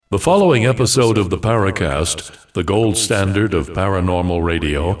The following episode of the Paracast, the gold standard of paranormal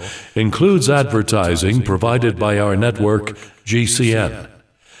radio, includes advertising provided by our network, GCN.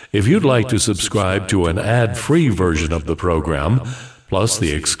 If you'd like to subscribe to an ad-free version of the program, plus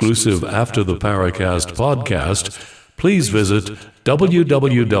the exclusive After the Paracast podcast, please visit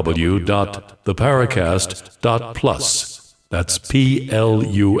www.theparacast.plus. That's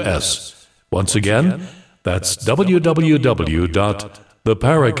P-L-U-S. Once again, that's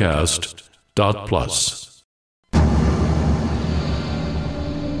www.theparacast.plus.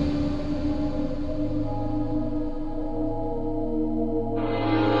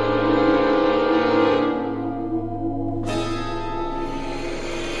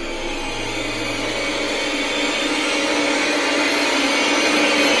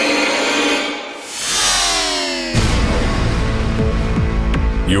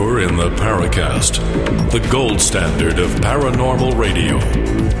 You're in the Paracast, the gold standard of paranormal radio.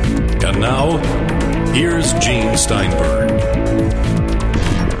 And now, here's Gene Steinberg.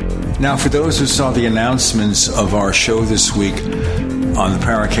 Now, for those who saw the announcements of our show this week on the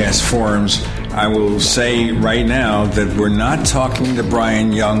Paracast forums, I will say right now that we're not talking to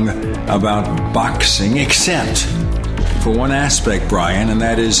Brian Young about boxing, except for one aspect, Brian, and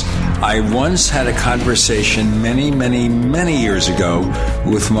that is I once had a conversation many years ago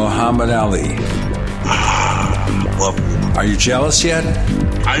with Muhammad Ali. Love it. Are you jealous yet?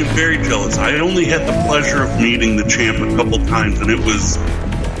 I'm very jealous. I only had the pleasure of meeting the champ a couple times, and it was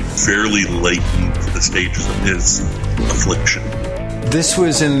fairly late in the stages of his affliction. This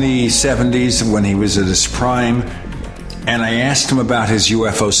was in the 70s when he was at his prime, and I asked him about his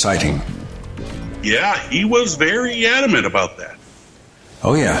UFO sighting. Yeah, he was very adamant about that.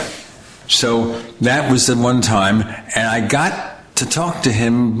 Oh, yeah. So that was the one time, and I got to talk to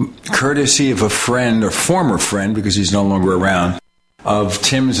him courtesy of a friend, or former friend, because he's no longer around, of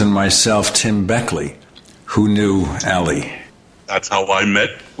Tim's and myself, Tim Beckley, who knew Ali. That's how I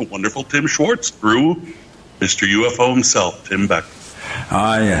met the wonderful Tim Swartz, through Mr. UFO himself, Tim Beckley.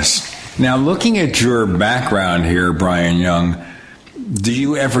 Ah, yes. Now, looking at your background here, Brian Young, do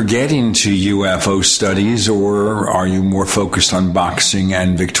you ever get into UFO studies, or are you more focused on boxing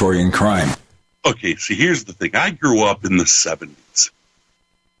and Victorian crime? Okay, see, here's the thing. I grew up in the 70s.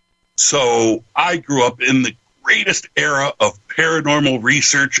 So I grew up in the greatest era of paranormal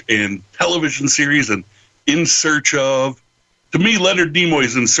research and television series, and in search of, to me, Leonard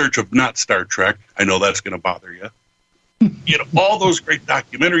Nimoy's In Search of, not Star Trek. I know that's going to bother you. You know, all those great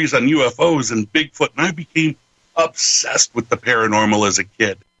documentaries on UFOs and Bigfoot, and I became obsessed with the paranormal as a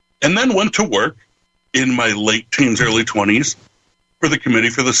kid, and then went to work in my late teens, early 20s for the Committee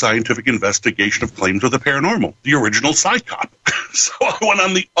for the Scientific Investigation of Claims of the Paranormal, the original PsyCop. So I went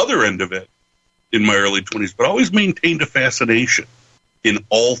on the other end of it in my early 20s, but always maintained a fascination in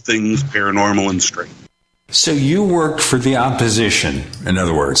all things paranormal and strange. So you worked for the opposition, in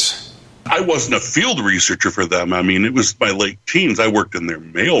other words. I wasn't a field researcher for them. I mean, it was my late teens. I worked in their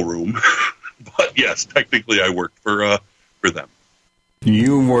mailroom. But yes, technically I worked for them.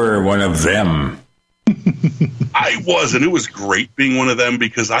 You were one of them. I was, and it was great being one of them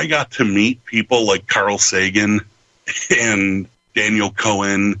because I got to meet people like Carl Sagan and Daniel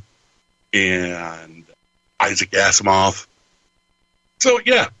Cohen and Isaac Asimov. So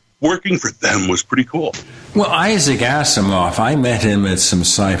yeah, working for them was pretty cool. Well, Isaac Asimov, I met him at some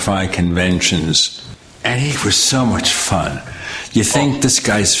sci-fi conventions, and he was so much fun. You think this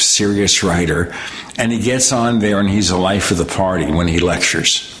guy's a serious writer, and he gets on there and he's the life of the party when he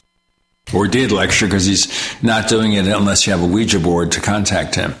lectures. Or did lecture, because he's not doing it unless you have a Ouija board to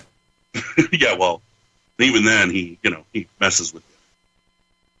contact him. Yeah, well, even then, he messes with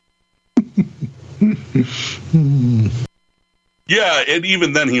you. Yeah, and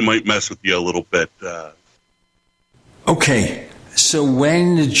even then he might mess with you a little bit. Okay, so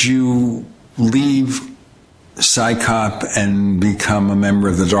when did you leave PsyCop and become a member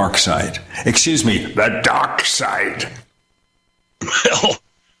of the dark side? Excuse me, the dark side. Well,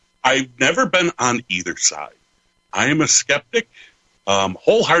 I've never been on either side. I am a skeptic,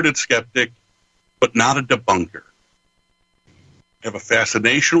 wholehearted skeptic, but not a debunker. I have a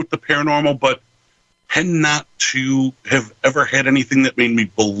fascination with the paranormal, but tend not to have ever had anything that made me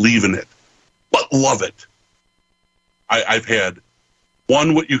believe in it, but love it. I've had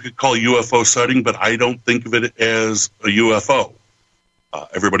one, what you could call UFO sighting, but I don't think of it as a UFO.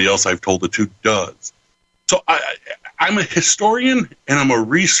 Everybody else I've told it to does. So I'm a historian and I'm a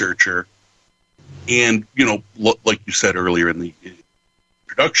researcher. And, like you said earlier in the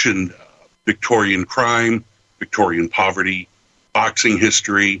introduction, Victorian crime, Victorian poverty, boxing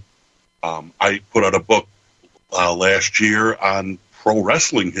history. I put out a book last year on pro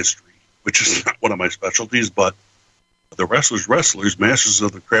wrestling history, which is not one of my specialties, but The Wrestlers, Masters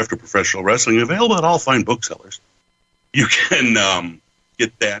of the Craft of Professional Wrestling, available at all fine booksellers. You can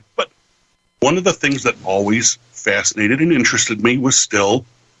get that. But one of the things that always fascinated and interested me was still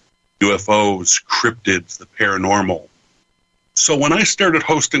UFOs, cryptids, the paranormal. So when I started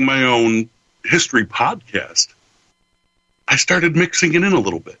hosting my own history podcast, I started mixing it in a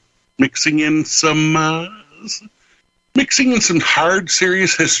little bit, mixing in some hard,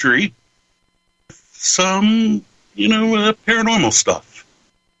 serious history, some, paranormal stuff.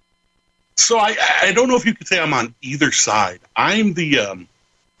 So I don't know if you could say I'm on either side. I'm the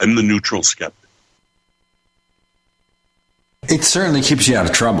neutral skeptic. It certainly keeps you out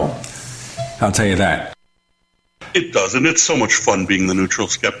of trouble. I'll tell you that. It does, and it's so much fun being the neutral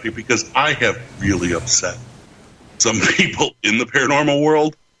skeptic because I have really upset some people in the paranormal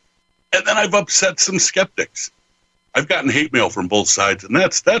world, and then I've upset some skeptics. I've gotten hate mail from both sides, and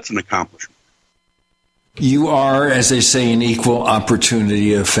that's an accomplishment. You are, as they say, an equal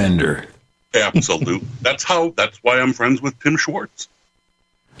opportunity offender. Absolute. That's why I'm friends with Tim Swartz.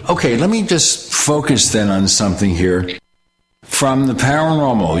 Okay, let me just focus then on something here. From the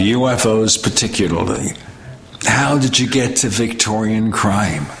paranormal, UFOs particularly, how did you get to Victorian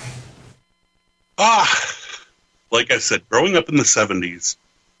crime? Like I said, growing up in the 70s,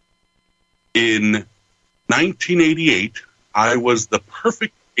 in 1988, I was the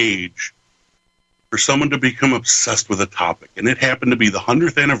perfect age for someone to become obsessed with a topic, and it happened to be the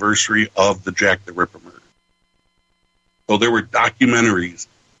 100th anniversary of the Jack the Ripper murder. So there were documentaries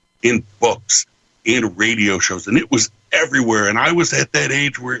and books and radio shows, and it was everywhere. And I was at that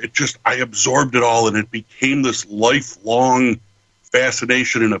age where I absorbed it all, and it became this lifelong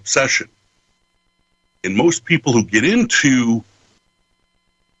fascination and obsession. And most people who get into,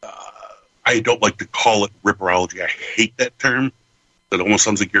 I don't like to call it ripperology. I hate that term. It almost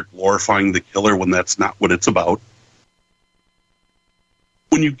sounds like you're glorifying the killer when that's not what it's about.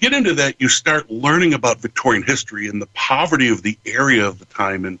 When you get into that, you start learning about Victorian history and the poverty of the area of the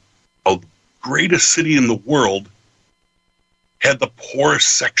time, and how the greatest city in the world had the poorest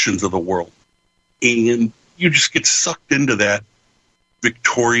sections of the world. And you just get sucked into that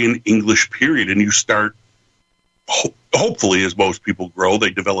Victorian English period, and you start, hopefully, as most people grow, they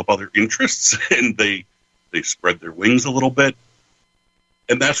develop other interests, and they spread their wings a little bit.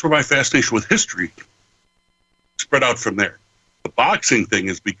 And that's where my fascination with history spread out from there. The boxing thing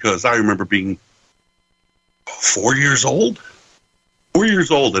is because I remember being 4 years old,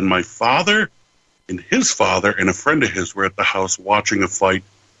 and my father and his father and a friend of his were at the house watching a fight,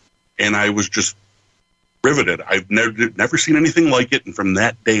 and I was just riveted. I've never seen anything like it, and from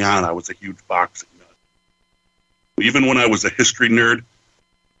that day on, I was a huge boxing nut. Even when I was a history nerd.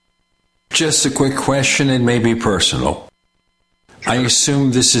 Just a quick question, it may be personal. Sure. I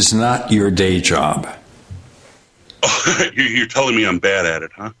assume this is not your day job. Oh, you're telling me I'm bad at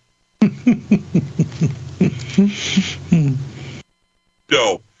it, huh?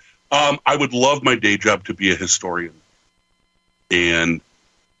 No. I would love my day job to be a historian. And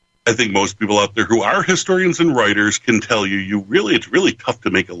I think most people out there who are historians and writers can tell you it's really tough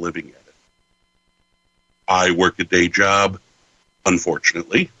to make a living at it. I work a day job,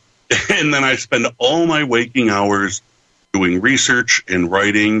 unfortunately, and then I spend all my waking hours doing research and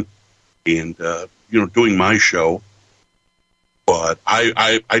writing and, doing my show. But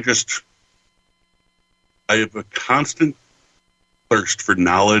I have a constant thirst for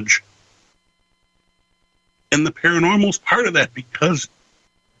knowledge. And the paranormal is part of that because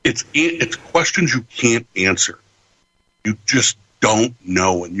it's questions you can't answer. You just don't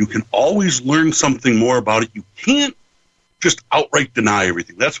know. And you can always learn something more about it. You can't just outright deny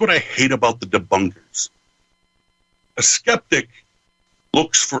everything. That's what I hate about the debunkers. A skeptic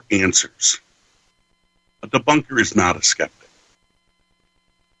looks for answers. A debunker is not a skeptic.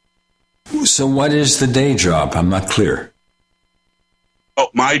 So what is the day job? I'm not clear. Oh,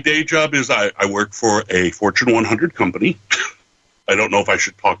 my day job is I work for a Fortune 100 company. I don't know if I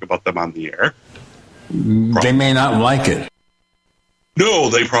should talk about them on the air. They may not like it. No,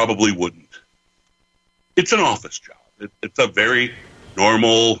 they probably wouldn't. It's an office job. It's a very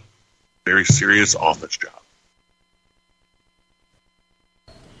normal, very serious office job.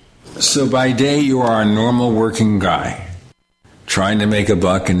 So by day, you are a normal working guy trying to make a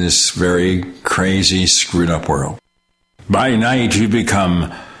buck in this very crazy, screwed up world. By night, you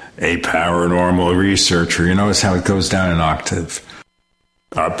become a paranormal researcher. You notice how it goes down an octave.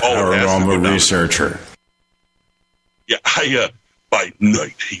 A paranormal researcher. Yeah, by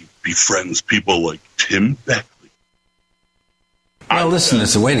night, he befriends people like Tim Beckley. Well, listen,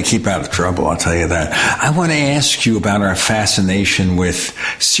 it's a way to keep out of trouble, I'll tell you that. I want to ask you about our fascination with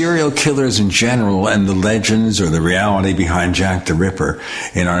serial killers in general and the legends or the reality behind Jack the Ripper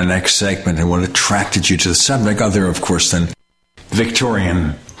in our next segment, and what attracted you to the subject, other, of course, than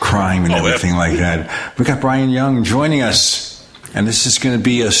Victorian crime and everything like that. We got Brian Young joining us, and this is going to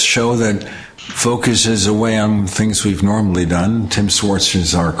be a show that focuses away on things we've normally done. Tim Swartz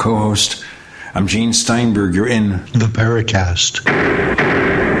is our co-host. I'm Gene Steinberg. You're in the Paracast.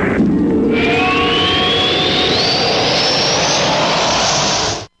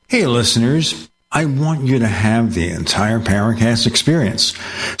 Hey, listeners. I want you to have the entire Paracast experience.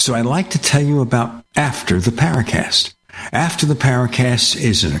 So I'd like to tell you about After the Paracast. After the Paracast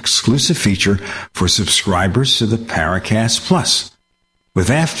is an exclusive feature for subscribers to the Paracast Plus. With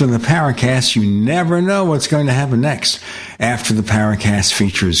After the Paracast, you never know what's going to happen next. After the Paracast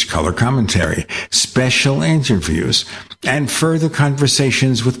features color commentary, special interviews, and further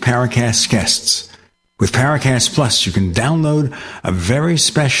conversations with Paracast guests. With Paracast Plus, you can download a very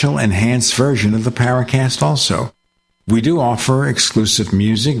special enhanced version of the Paracast also. We do offer exclusive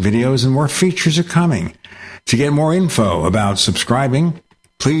music, videos, and more features are coming. To get more info about subscribing,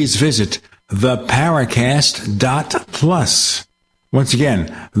 please visit theparacast.plus. Once again,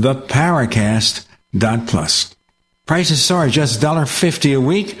 theparacast.plus. Prices are just $1.50 a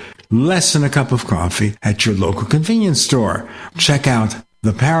week, less than a cup of coffee at your local convenience store. Check out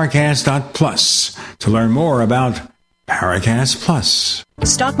theparacast.plus to learn more about Paracast Plus.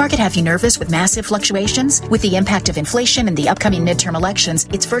 Stock market have you nervous with massive fluctuations? With the impact of inflation and the upcoming midterm elections,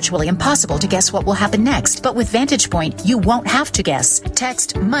 it's virtually impossible to guess what will happen next. But with Vantage Point, you won't have to guess.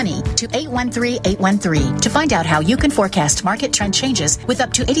 Text MONEY to 813-813 to find out how you can forecast market trend changes with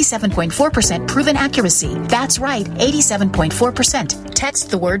up to 87.4% proven accuracy. That's right, 87.4%. Text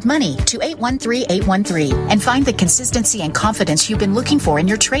the word MONEY to 813-813 and find the consistency and confidence you've been looking for in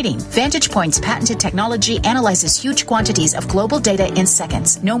your trading. Vantage Point's patented technology analyzes huge quantities of global data in seconds.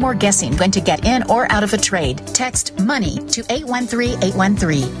 No more guessing when to get in or out of a trade. Text MONEY to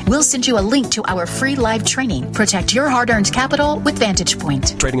 813-813. We'll send you a link to our free live training. Protect your hard-earned capital with Vantage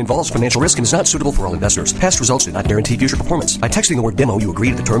Point. Trading involves financial risk and is not suitable for all investors. Past results do not guarantee future performance. By texting the word demo, you agree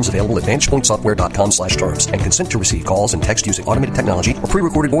to the terms available at VantagePointSoftware.com/terms and consent to receive calls and text using automated technology or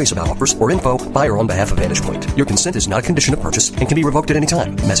pre-recorded voice about offers or info by or on behalf of Vantage Point. Your consent is not a condition of purchase and can be revoked at any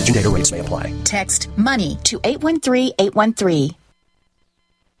time. Message and data rates may apply. Text MONEY to 813-813.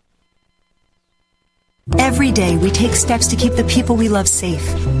 Every day we take steps to keep the people we love safe,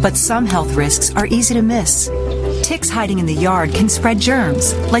 but some health risks are easy to miss. Ticks hiding in the yard can spread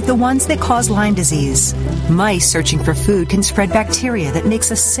germs, like the ones that cause Lyme disease. Mice searching for food can spread bacteria that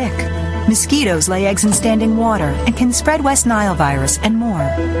makes us sick. Mosquitoes lay eggs in standing water and can spread West Nile virus and more.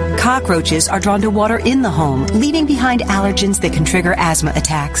 Cockroaches are drawn to water in the home, leaving behind allergens that can trigger asthma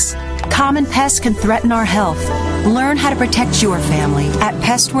attacks. Common pests can threaten our health. Learn how to protect your family at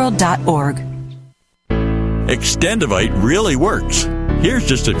pestworld.org. Extendivite really works. Here's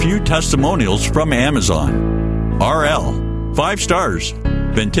just a few testimonials from Amazon. RL, 5 stars.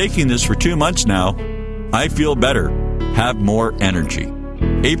 Been taking this for 2 months now. I feel better. Have more energy.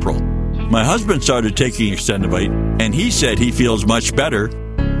 April, my husband started taking Extendivite, and he said he feels much better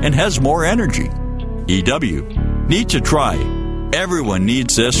and has more energy. EW, need to try. Everyone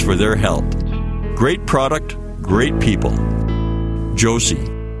needs this for their health. Great product, great people. Josie,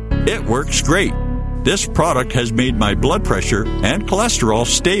 it works great. This product has made my blood pressure and cholesterol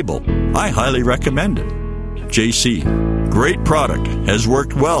stable. I highly recommend it. JC, great product. Has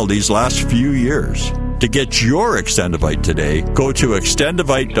worked well these last few years. To get your Extendivite today, go to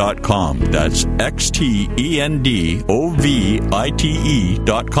extendivite.com. That's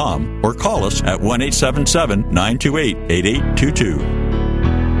XTENDOVITE.com or call us at 1-877-928-8822.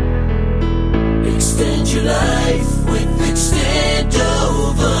 Extend your life with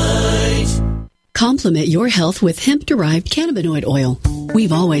Extendovite. Complement your health with hemp-derived cannabinoid oil.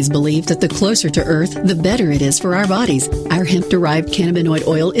 We've always believed that the closer to Earth, the better it is for our bodies. Our hemp-derived cannabinoid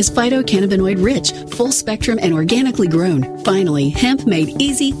oil is phytocannabinoid-rich, full-spectrum, and organically grown. Finally, hemp made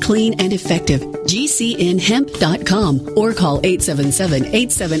easy, clean, and effective. GCNhemp.com or call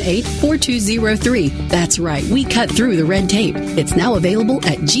 877-878-4203. That's right, we cut through the red tape. It's now available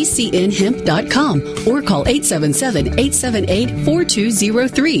at GCNhemp.com or call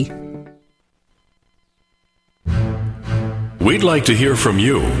 877-878-4203. We'd like to hear from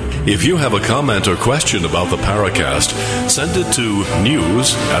you. If you have a comment or question about the Paracast, send it to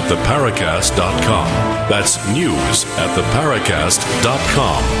news@theparacast.com. That's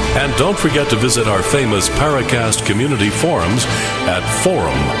news@theparacast.com. And don't forget to visit our famous Paracast community forums at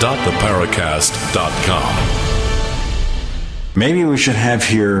forum.theparacast.com. Maybe we should have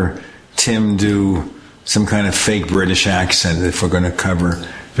here Tim do some kind of fake British accent if we're going to cover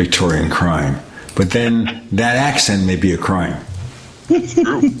Victorian crime. But then that accent may be a crime. It's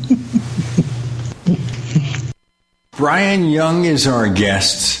true. Brian Young is our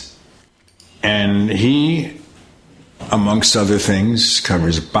guest, and he, amongst other things,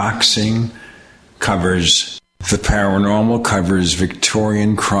 covers boxing, covers the paranormal, covers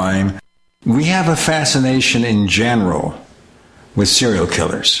Victorian crime. We have a fascination in general with serial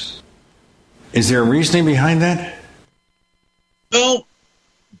killers. Is there a reasoning behind that? Well,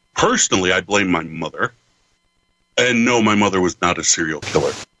 personally, I blame my mother. And no, my mother was not a serial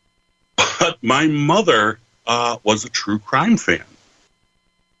killer. But my mother was a true crime fan.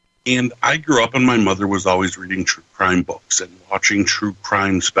 And I grew up and my mother was always reading true crime books and watching true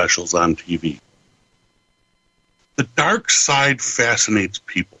crime specials on TV. The dark side fascinates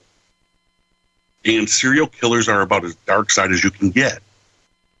people. And serial killers are about as dark side as you can get.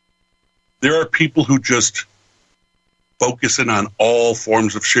 There are people who just focus in on all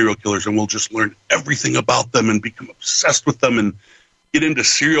forms of serial killers and will just learn everything about them and become obsessed with them and get into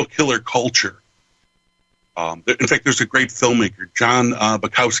serial killer culture. In fact, there's a great filmmaker, John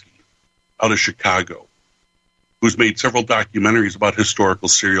Bukowski, out of Chicago, who's made several documentaries about historical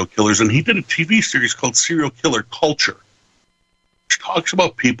serial killers, and he did a TV series called Serial Killer Culture, which talks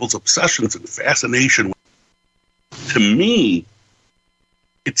about people's obsessions and fascination. To me,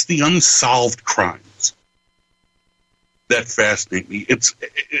 it's the unsolved crimes that fascinate me.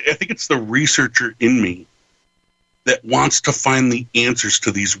 I think it's the researcher in me that wants to find the answers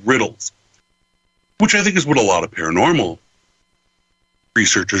to these riddles, which I think is what a lot of paranormal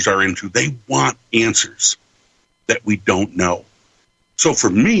researchers are into. They want answers that we don't know. So for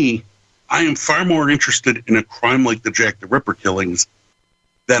me, I am far more interested in a crime like the Jack the Ripper killings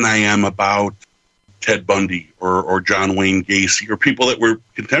than I am about Ted Bundy or John Wayne Gacy or people that were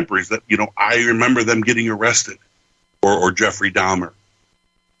contemporaries that, I remember them getting arrested or Jeffrey Dahmer.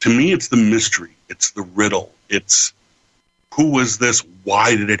 To me, it's the mystery. It's the riddle. It's who was this?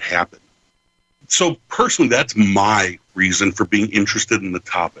 Why did it happen? So personally, that's my reason for being interested in the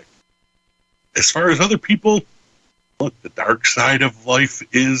topic. As far as other people, look, the dark side of life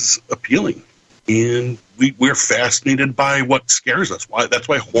is appealing. And we're fascinated by what scares us. That's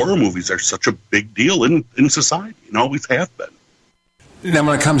why horror movies are such a big deal in society and always have been. Now,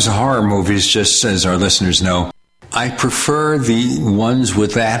 when it comes to horror movies, just as our listeners know, I prefer the ones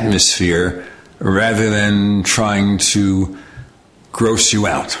with atmosphere rather than trying to gross you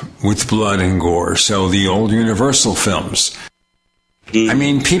out with blood and gore. So the old Universal films. I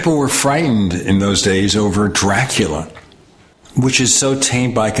mean, people were frightened in those days over Dracula, which is so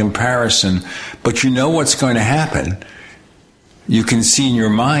tame by comparison, but you know what's going to happen. You can see in your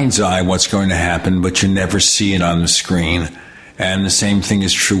mind's eye what's going to happen, but you never see it on the screen. And the same thing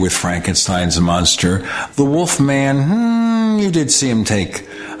is true with Frankenstein's monster. The Wolfman, you did see him take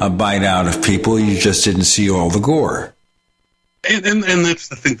a bite out of people. You just didn't see all the gore. And that's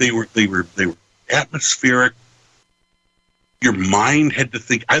the thing. They were atmospheric. Your mind had to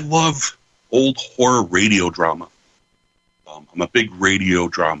think. I love old horror radio drama. I'm a big radio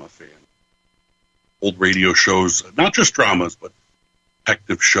drama fan. Old radio shows, not just dramas, but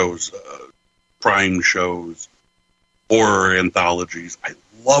detective shows, crime shows, horror anthologies. I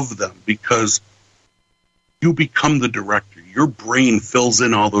love them because you become the director. Your brain fills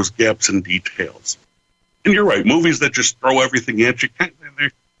in all those gaps and details. And you're right, movies that just throw everything at you,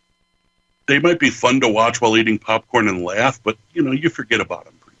 they might be fun to watch while eating popcorn and laugh, but, you forget about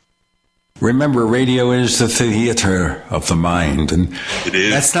them. Remember, radio is the theater of the mind, and it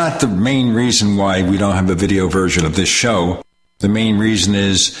is. That's not the main reason why we don't have a video version of this show. The main reason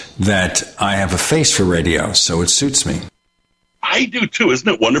is that I have a face for radio, so it suits me. I do, too. Isn't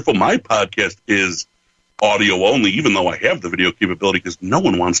it wonderful? My podcast is audio only, even though I have the video capability, because no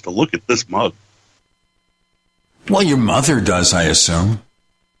one wants to look at this mug. Well, your mother does, I assume.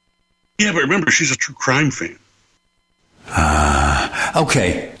 Yeah, but remember, she's a true crime fan.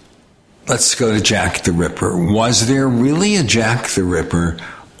 Okay. Let's go to Jack the Ripper. Was there really a Jack the Ripper,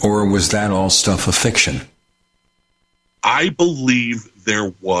 or was that all stuff of fiction? I believe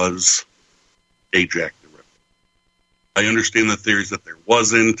there was a Jack the Ripper. I understand the theories that there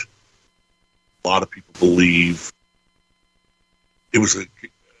wasn't. A lot of people believe it was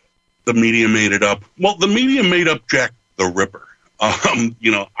the media made it up. Well, the media made up Jack the Ripper.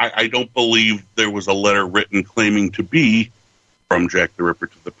 I don't believe there was a letter written claiming to be from Jack the Ripper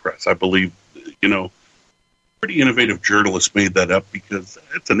to the press. I believe, pretty innovative journalists made that up because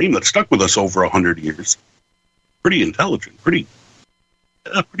it's a name that stuck with us over 100 years. Pretty intelligent, pretty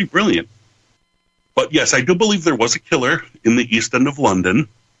brilliant. But yes, I do believe there was a killer in the East End of London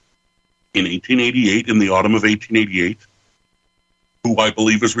in 1888, in the autumn of 1888, who I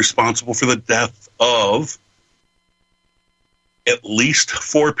believe is responsible for the death of at least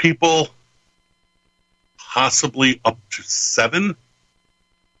 4 people, possibly up to 7.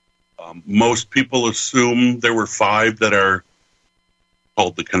 Most people assume there were 5 that are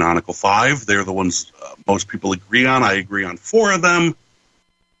called the canonical 5. They're the ones most people agree on. I agree on 4 of them.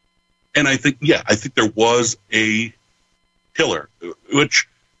 And I think there was a killer, which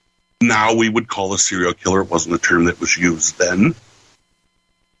now we would call a serial killer. It wasn't a term that was used then.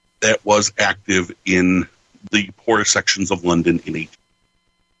 That was active in the poorer sections of London in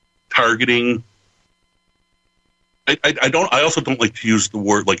targeting. I also don't like to use the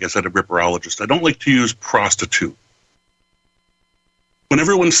word, like I said, a ripperologist. I don't like to use prostitute. When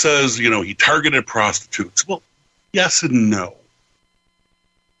everyone says, he targeted prostitutes, well, yes and no.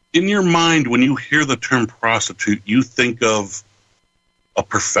 In your mind, when you hear the term prostitute, you think of a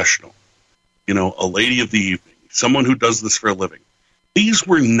professional, a lady of the evening, someone who does this for a living. These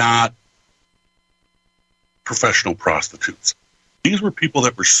were not professional prostitutes. These were people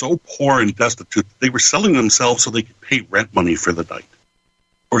that were so poor and destitute that they were selling themselves so they could pay rent money for the night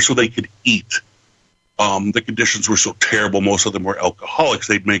or so they could eat. The conditions were so terrible, most of them were alcoholics.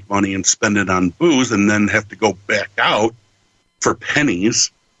 They'd make money and spend it on booze and then have to go back out for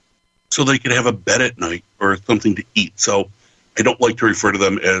pennies so they could have a bed at night or something to eat. So I don't like to refer to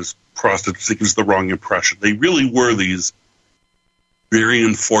them as prostitutes. It gives the wrong impression. They really were these very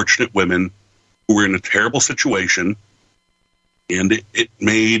unfortunate women who were in a terrible situation, and it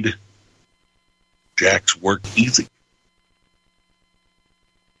made Jack's work easy.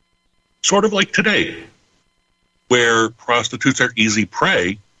 Sort of like today, where prostitutes are easy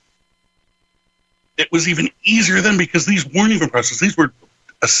prey. It was even easier then because these weren't even prostitutes. These were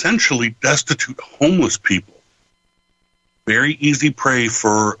essentially destitute, homeless people. Very easy prey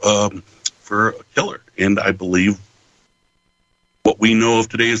for a killer. And I believe what we know of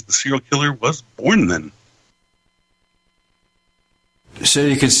today as the serial killer was born then. So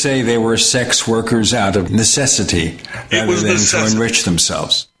you could say they were sex workers out of necessity rather than to enrich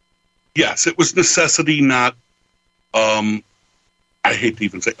themselves. Yes, it was necessity, not, I hate to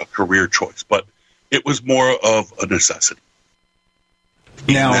even say a career choice, but it was more of a necessity.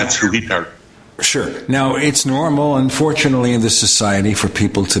 Now, and that's who he targeted. Sure. Now, it's normal, unfortunately, in this society for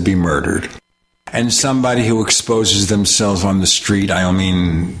people to be murdered. And somebody who exposes themselves on the street, I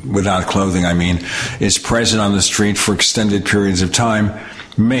mean, without clothing, is present on the street for extended periods of time,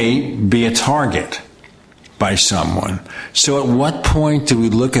 may be a target by someone. So at what point do we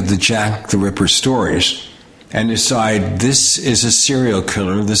look at the Jack the Ripper stories and decide this is a serial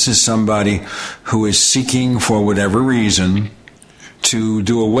killer, this is somebody who is seeking, for whatever reason, to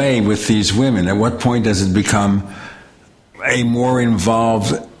do away with these women? At what point does it become a more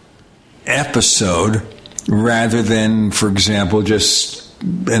involved episode rather than, for example, just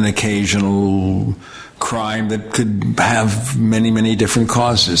an occasional crime that could have many, many different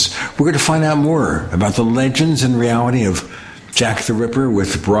causes? We're going to find out more about the legends and reality of Jack the Ripper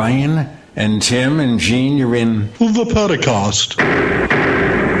with Brian and Tim and Gene. You're in the podcast.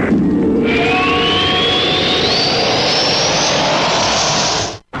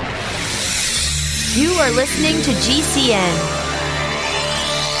 You are listening to GCN.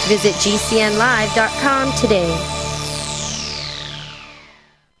 Visit GCNlive.com today.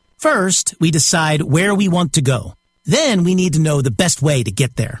 First, we decide where we want to go. Then we need to know the best way to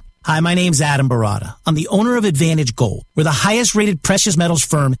get there. Hi, my name's Adam Barada. I'm the owner of Advantage Gold. We're the highest rated precious metals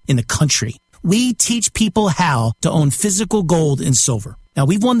firm in the country. We teach people how to own physical gold and silver. Now,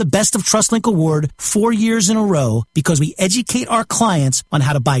 we've won the Best of TrustLink Award 4 years in a row because we educate our clients on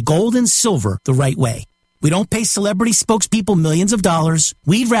how to buy gold and silver the right way. We don't pay celebrity spokespeople millions of dollars.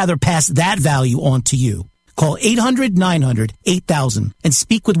 We'd rather pass that value on to you. Call 800-900-8000 and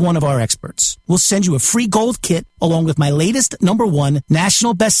speak with one of our experts. We'll send you a free gold kit along with my latest #1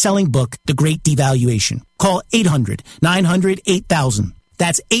 national best-selling book, The Great Devaluation. Call 800-900-8000.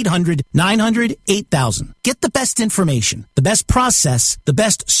 That's 800-900-8000. Get the best information, the best process, the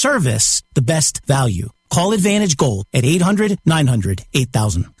best service, the best value. Call Advantage Gold at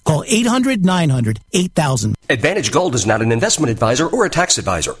 800-900-8000. Call 800-900-8000. Advantage Gold is not an investment advisor or a tax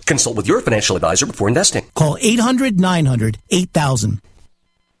advisor. Consult with your financial advisor before investing. Call 800-900-8000.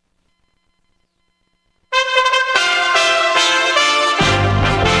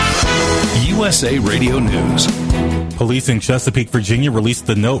 USA Radio News. Police in Chesapeake, Virginia released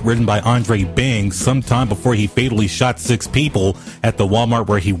the note written by Andre Bing sometime before he fatally shot 6 people at the Walmart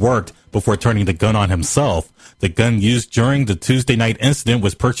where he worked before turning the gun on himself. The gun used during the Tuesday night incident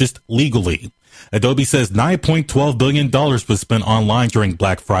was purchased legally. Adobe says $9.12 billion was spent online during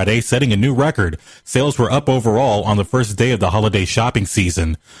Black Friday, setting a new record. Sales were up overall on the first day of the holiday shopping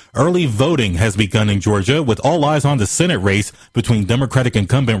season. Early voting has begun in Georgia, with all eyes on the Senate race between Democratic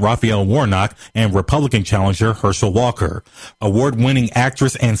incumbent Raphael Warnock and Republican challenger Herschel Walker. Award-winning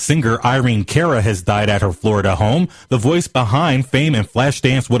actress and singer Irene Cara has died at her Florida home. The voice behind Fame and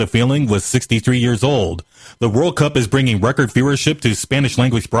Flashdance What a Feeling was 63 years old. The World Cup is bringing record viewership to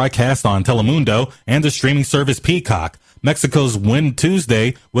Spanish-language broadcasts on Telemundo and the streaming service Peacock. Mexico's win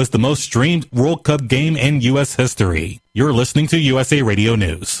Tuesday was the most streamed World Cup game in U.S. history. You're listening to USA Radio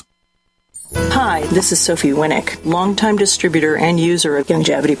News. Hi, this is Sophie Winnick, longtime distributor and user of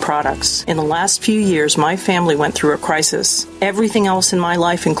Longevity products. In the last few years, my family went through a crisis. Everything else in my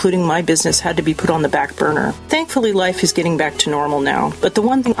life, including my business, had to be put on the back burner. Thankfully, life is getting back to normal now. But the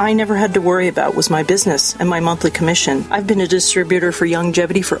one thing I never had to worry about was my business and my monthly commission. I've been a distributor for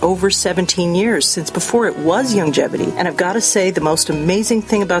Longevity for over 17 years, since before it was Longevity. And I've got to say, the most amazing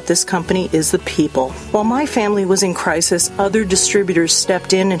thing about this company is the people. While my family was in crisis, other distributors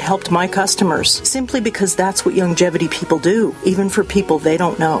stepped in and helped my customers, simply because that's what Longevity people do, even for people they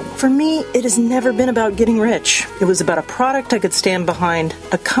don't know. For me, it has never been about getting rich. It was about a product I could stand behind,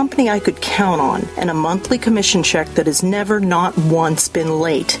 a company I could count on, and a monthly commission check that has never, not once, been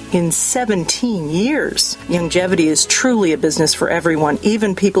late in 17 years. Longevity is truly a business for everyone,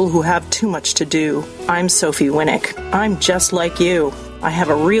 even people who have too much to do. I'm Sophie Winnick. I'm just like you. I have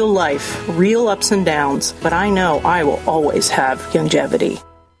a real life, real ups and downs, but I know I will always have Longevity.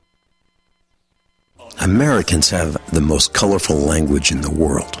 Americans have the most colorful language in the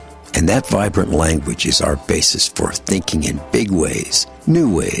world, and that vibrant language is our basis for thinking in big ways,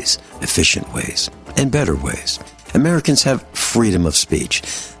 new ways, efficient ways, and better ways. Americans have freedom of speech.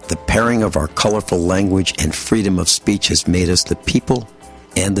 The pairing of our colorful language and freedom of speech has made us the people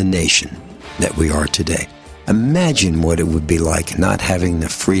and the nation that we are today. Imagine what it would be like not having the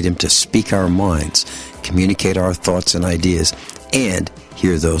freedom to speak our minds, communicate our thoughts and ideas, and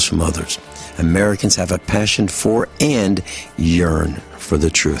hear those from others. Americans have a passion for and yearn for the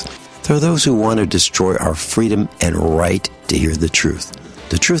truth. There are those who want to destroy our freedom and right to hear the truth.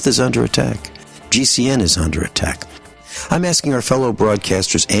 The truth is under attack. GCN is under attack. I'm asking our fellow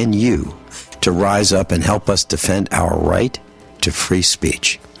broadcasters and you to rise up and help us defend our right to free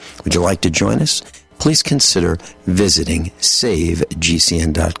speech. Would you like to join us? Please consider visiting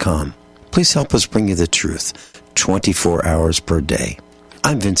SaveGCN.com. Please help us bring you the truth 24 hours per day.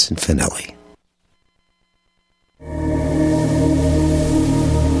 I'm Vincent Finelli.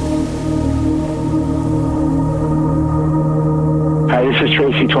 Hi, this is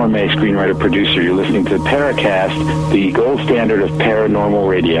Tracy Torme, screenwriter, producer. You're listening to Paracast, the gold standard of paranormal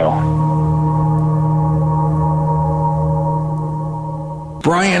radio.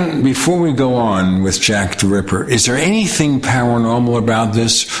 Brian, before we go on with Jack the Ripper, is there anything paranormal about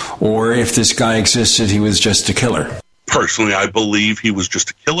this? Or if this guy existed, he was just a killer? Personally, I believe he was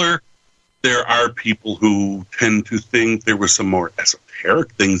just a killer. There are people who tend to think there were some more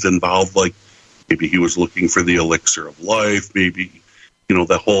esoteric things involved, like maybe he was looking for the elixir of life, maybe,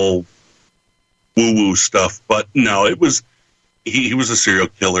 the whole woo-woo stuff. But no, it was he was a serial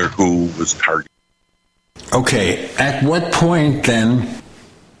killer who was targeted. Okay, at what point then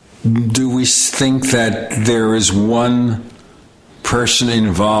do we think that there is one person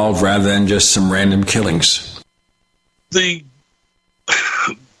involved rather than just some random killings? The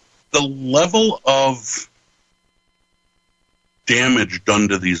level of damage done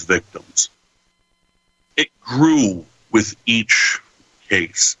to these victims, it grew with each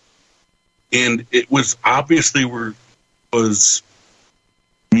case. And it was obviously was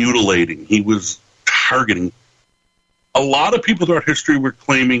mutilating. He was targeting. A lot of people throughout history were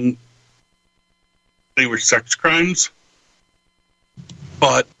claiming they were sex crimes,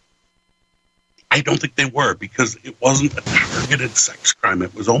 but I don't think they were, because it wasn't a targeted sex crime.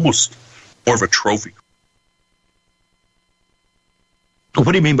 It was almost more of a trophy crime.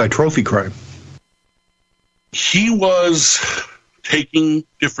 What do you mean by trophy crime? He was taking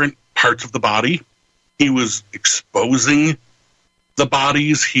different parts of the body. He was exposing the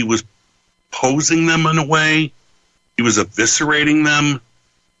bodies. He was posing them in a way. He was eviscerating them.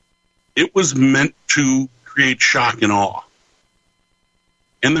 It was meant to create shock and awe.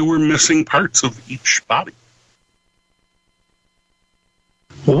 And there were missing parts of each body.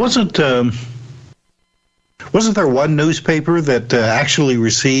 Well, wasn't there one newspaper that actually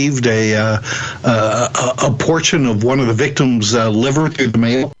received a portion of one of the victims' liver through the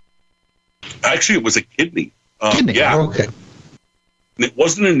mail? Actually, it was a kidney. Kidney? Yeah. Oh, okay. And it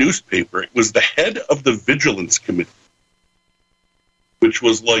wasn't a newspaper. It was the head of the Vigilance Committee, which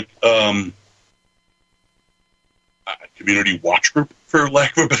was like community watch group, for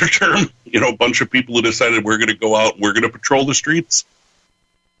lack of a better term. A bunch of people who decided we're going to go out and we're going to patrol the streets.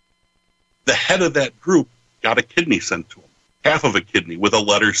 The head of that group got a kidney sent to him. Half of a kidney with a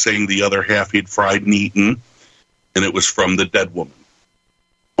letter saying the other half he'd fried and eaten, and it was from the dead woman.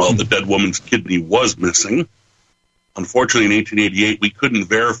 Well, the dead woman's kidney was missing. Unfortunately, in 1888, we couldn't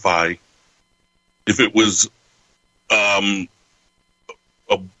verify if it was a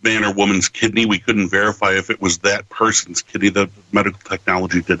man or woman's kidney. We couldn't verify if it was that person's kidney. The medical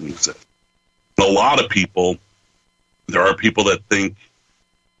technology didn't exist. A lot of people, there are people that think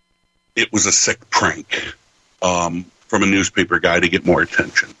it was a sick prank from a newspaper guy to get more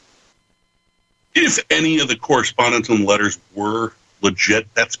attention. If any of the correspondence and letters were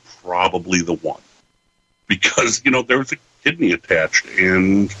legit, that's probably the one. Because, there was a kidney attached,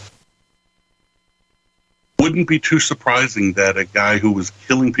 and wouldn't be too surprising that a guy who was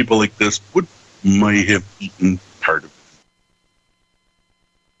killing people like this may have eaten part of it.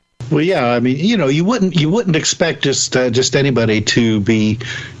 Well, yeah, I mean, you wouldn't expect just anybody to be,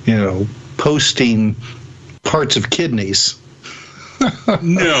 posting parts of kidneys.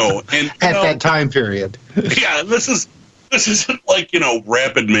 No, and at that time period. Yeah, this isn't like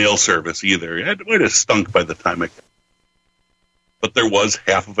rapid mail service either. It might have stunk by the time it got. But there was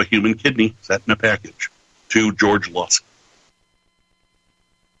half of a human kidney sent in a package to George Lusk.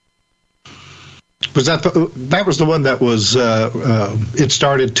 Was that was the one that was it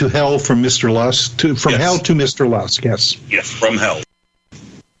started to hell from Mr. Lusk hell to Mr. Lusk? Yes. Yes, from hell.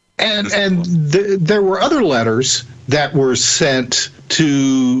 And there were other letters that were sent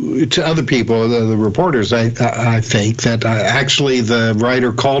to other people, the reporters. I think that actually the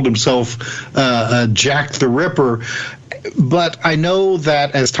writer called himself Jack the Ripper. But I know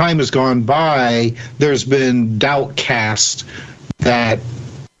that as time has gone by, there's been doubt cast that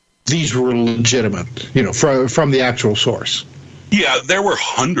these were legitimate, from the actual source. Yeah, there were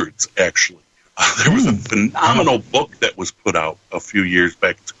hundreds, actually. There was a phenomenal book that was put out a few years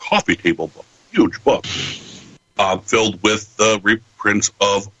back. It's a coffee table book, huge book, filled with reprints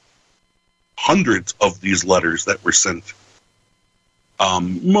of hundreds of these letters that were sent.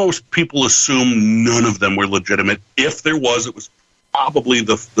 Most people assume none of them were legitimate. If there was, it was probably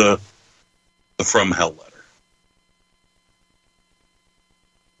the From Hell letter.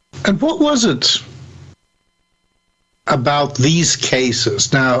 And what was it about these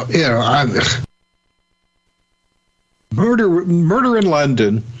cases? Now, murder in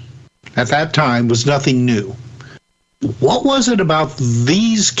London at that time was nothing new. What was it about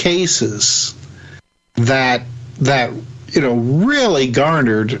these cases that really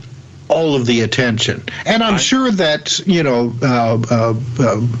garnered all of the attention? And I'm sure that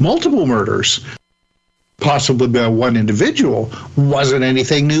multiple murders, possibly by one individual, wasn't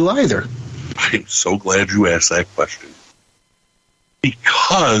anything new either. I'm so glad you asked that question.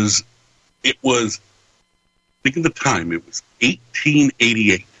 Because it was, think of the time, it was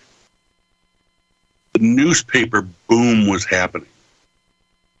 1888. The newspaper boom was happening.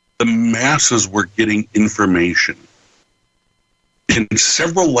 The masses were getting information in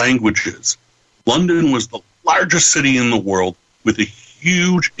several languages. London was the largest city in the world with a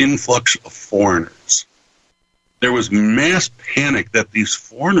huge influx of foreigners. There was mass panic that these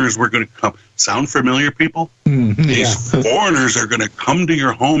foreigners were going to come. Sound familiar, people? These foreigners are going to come to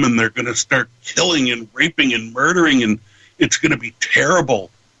your home and they're going to start killing and raping and murdering, and it's going to be terrible.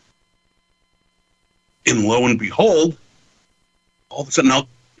 And lo and behold, all of a sudden, now,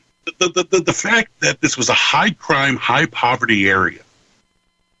 the fact that this was a high crime, high poverty area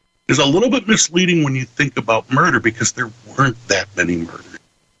is a little bit misleading when you think about murder, because there weren't that many murders,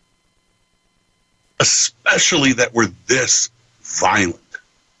 especially that were this violent.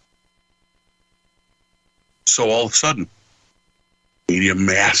 So all of a sudden, media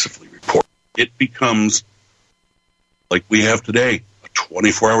massively report. It becomes, like we have today, a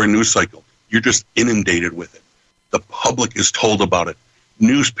 24-hour news cycle. You're just inundated with it. The public is told about it.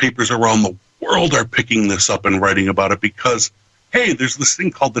 Newspapers around the world are picking this up and writing about it because, hey, there's this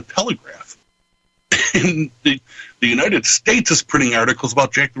thing called the Telegraph. And the United States is printing articles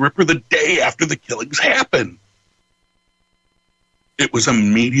about Jack the Ripper the day after the killings happen. It was a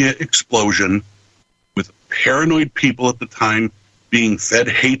media explosion with paranoid people at the time being fed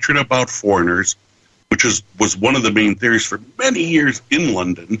hatred about foreigners, which was one of the main theories for many years in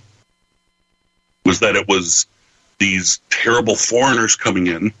London, was that it was these terrible foreigners coming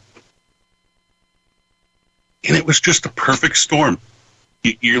in. And it was just a perfect storm.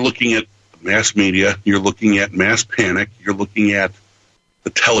 You're looking at mass media, you're looking at mass panic, you're looking at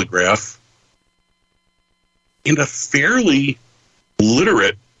the Telegraph, in a fairly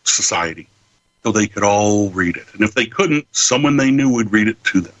literate society. so they could all read it. And if they couldn't, someone they knew would read it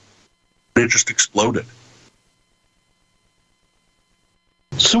to them. And it just exploded.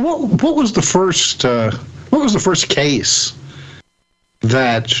 So what was the first case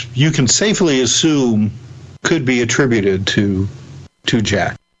that you can safely assume could be attributed to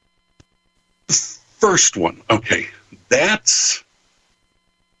Jack? The first one, okay, that's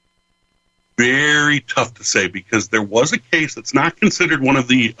very tough to say because there was a case that's not considered one of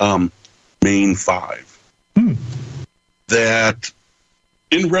the main five that,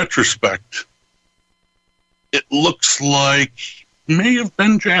 in retrospect, it looks like may have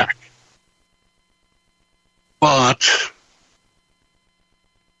been Jack. But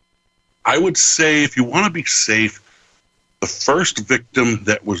I would say if you want to be safe, the first victim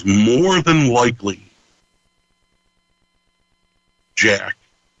that was more than likely Jack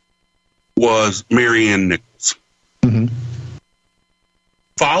was Mary Ann Nichols.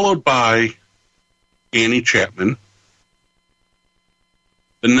 Followed by Annie Chapman.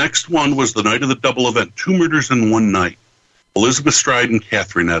 The next one was the night of the double event, 2 murders in one night, Elizabeth Stride and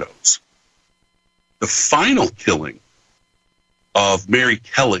Catherine Eddowes. The final killing of Mary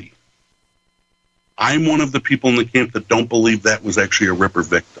Kelly, I'm one of the people in the camp that don't believe that was actually a Ripper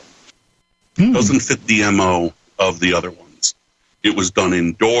victim. Doesn't fit the MO of the other ones. It was done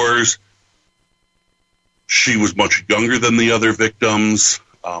indoors. She was much younger than the other victims.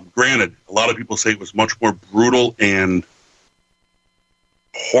 Granted, a lot of people say it was much more brutal and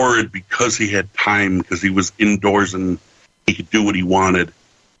horrid because he had time, because he was indoors and he could do what he wanted.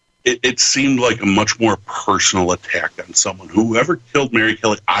 It seemed like a much more personal attack on someone. Whoever killed Mary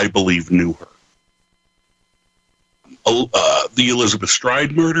Kelly, I believe, knew her. The Elizabeth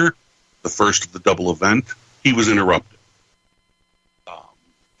Stride murder, the first of the double event, he was interrupted.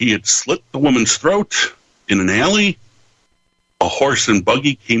 He had slit the woman's throat in an alley. A horse and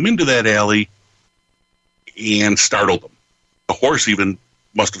buggy came into that alley and startled him. The horse even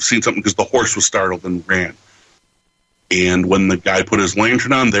must have seen something because the horse was startled and ran. And when the guy put his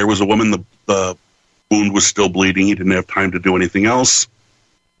lantern on, there was a woman. The wound was still bleeding. He didn't have time to do anything else.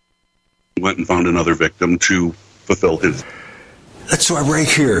 He went and found another victim to fulfill his. Let's start right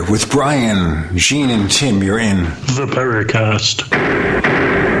here with Brian, Gene, and Tim. You're in the Paracast.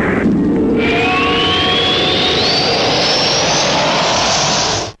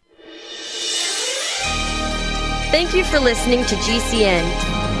 Thank you for listening to GCN.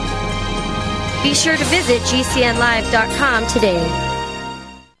 Be sure to visit GCNlive.com today.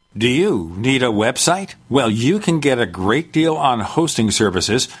 Do you need a website? Well, you can get a great deal on hosting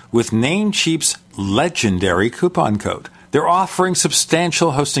services with Namecheap's legendary coupon code. They're offering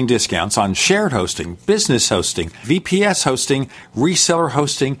substantial hosting discounts on shared hosting, business hosting, VPS hosting, reseller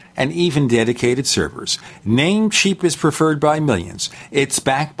hosting, and even dedicated servers. Namecheap is preferred by millions. It's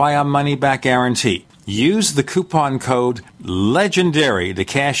backed by a money-back guarantee. Use the coupon code LEGENDARY to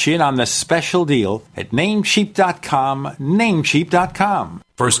cash in on the special deal at Namecheap.com, Namecheap.com.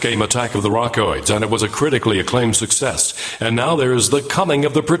 First came Attack of the Rockoids, and it was a critically acclaimed success. And now there's The Coming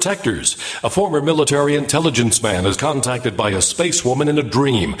of the Protectors. A former military intelligence man is contacted by a space woman in a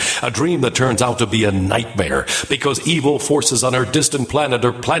dream that turns out to be a nightmare because evil forces on her distant planet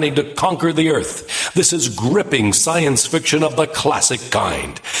are planning to conquer the Earth. This is gripping science fiction of the classic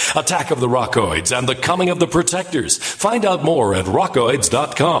kind. Attack of the Rockoids and The Coming of the Protectors. Find out more at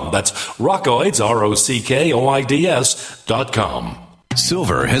rockoids.com. That's Rockoids, ROCKOIDS.com.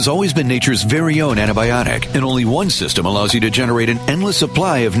 Silver has always been nature's very own antibiotic, and only one system allows you to generate an endless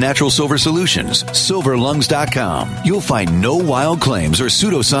supply of natural silver solutions. SilverLungs.com. You'll find no wild claims or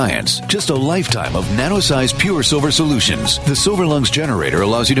pseudoscience, just a lifetime of nano-sized pure silver solutions. The Silver Lungs generator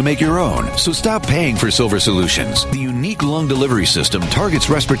allows you to make your own, so stop paying for silver solutions. The unique lung delivery system targets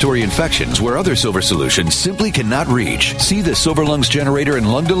respiratory infections where other silver solutions simply cannot reach. See the Silver Lungs generator and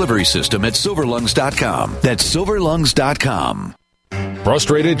lung delivery system at SilverLungs.com. That's SilverLungs.com.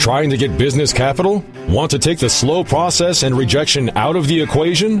 Frustrated trying to get business capital? Want to take the slow process and rejection out of the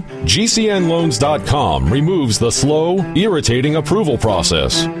equation? GCNloans.com removes the slow, irritating approval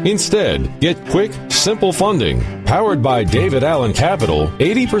process. Instead, get quick, simple funding. Powered by David Allen Capital,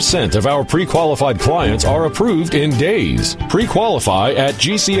 80% of our pre-qualified clients are approved in days. Pre-qualify at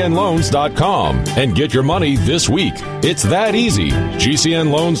GCNloans.com and get your money this week. It's that easy.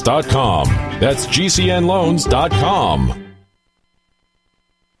 GCNloans.com. That's GCNloans.com.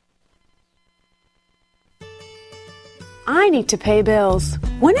 I need to pay bills.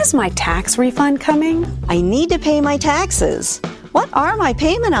 When is my tax refund coming? I need to pay my taxes. What are my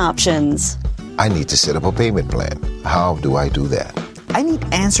payment options? I need to set up a payment plan. How do I do that? I need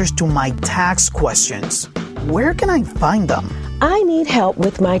answers to my tax questions. Where can I find them? I need help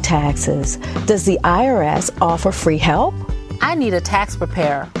with my taxes. Does the IRS offer free help? I need a tax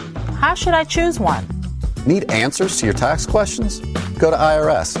preparer. How should I choose one? Need answers to your tax questions? Go to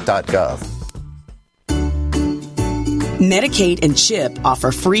irs.gov. Medicaid and CHIP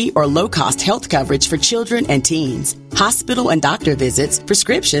offer free or low-cost health coverage for children and teens. Hospital and doctor visits,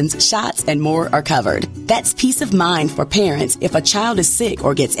 prescriptions, shots, and more are covered. That's peace of mind for parents if a child is sick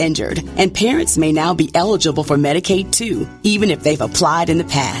or gets injured. And parents may now be eligible for Medicaid too, even if they've applied in the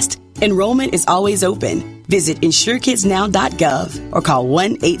past. Enrollment is always open. Visit insurekidsnow.gov or call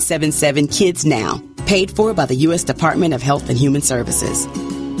 1-877-KIDS-NOW. Paid for by the U.S. Department of Health and Human Services.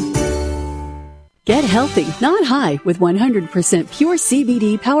 Get healthy, not high, with 100% pure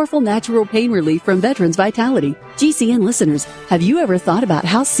CBD powerful natural pain relief from Veterans Vitality. GCN listeners, have you ever thought about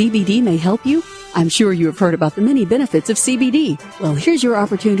how CBD may help you? I'm sure you have heard about the many benefits of CBD. Well, here's your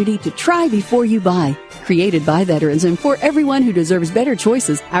opportunity to try before you buy. Created by veterans and for everyone who deserves better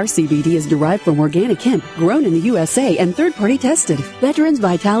choices, our CBD is derived from organic hemp, grown in the USA and third-party tested. Veterans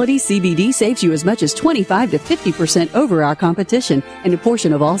Vitality CBD saves you as much as 25 to 50% over our competition, and a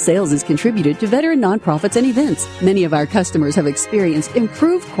portion of all sales is contributed to veteran nonprofits and events. Many of our customers have experienced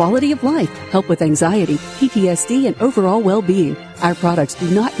improved quality of life, help with anxiety, PTSD, and overall well-being. Our products do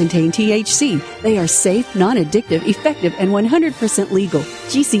not contain THC. They are safe, non-addictive, effective, and 100% legal.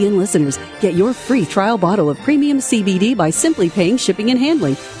 GCN listeners, get your free trial bottle of premium CBD by simply paying shipping and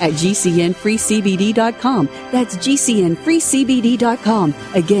handling at GCNFreeCBD.com. That's GCNFreeCBD.com.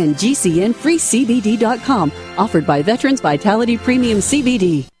 Again, GCNFreeCBD.com. Offered by Veterans Vitality Premium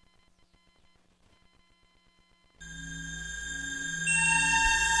CBD.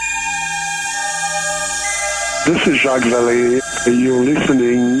 This is Jacques Vallée. You're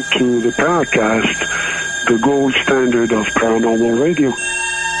listening to the Paracast, the gold standard of paranormal radio.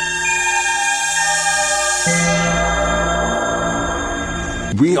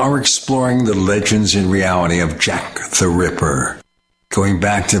 We are exploring the legends and reality of Jack the Ripper, going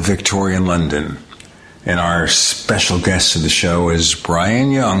back to Victorian London. And our special guest of the show is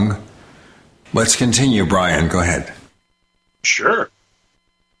Brian Young. Let's continue, Brian. Go ahead. Sure.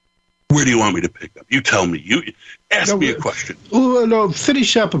 Where do you want me to pick up? You tell me. You ask me a question. No,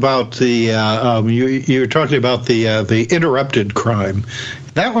 finish up about the. You were talking about the interrupted crime.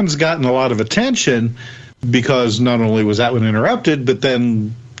 That one's gotten a lot of attention because not only was that one interrupted, but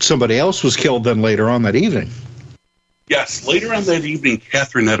then somebody else was killed then later on that evening. Yes, later on that evening,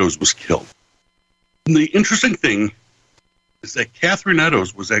 Catherine Eddowes was killed. And the interesting thing is that Catherine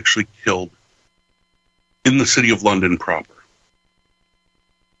Eddowes was actually killed in the city of London proper.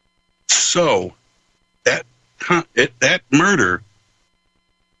 So, that murder,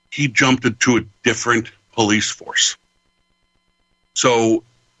 he jumped into a different police force. So,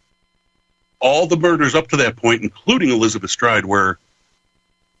 all the murders up to that point, including Elizabeth Stride, were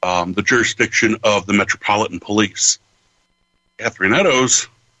the jurisdiction of the Metropolitan Police. Catherine Eddowes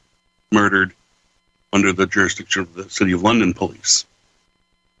murdered under the jurisdiction of the City of London Police.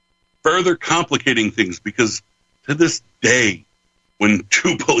 Further complicating things, because to this day, when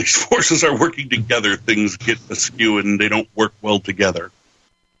two police forces are working together, things get askew and they don't work well together.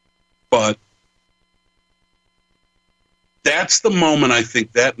 But that's the moment, I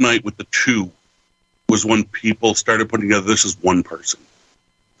think, that night with the two was when people started putting together, this is one person.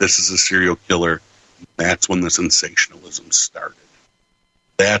 This is a serial killer. That's when the sensationalism started.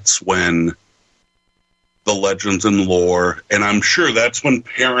 That's when the legends and lore, and I'm sure that's when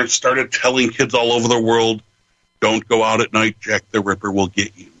parents started telling kids all over the world, don't go out at night, Jack the Ripper will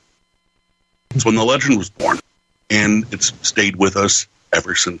get you. It's when the legend was born, and it's stayed with us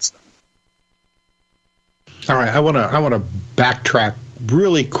ever since then. All right, I want to backtrack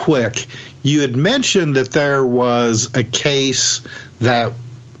really quick. You had mentioned that there was a case that's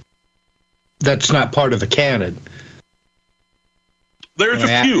not part of the canon. There's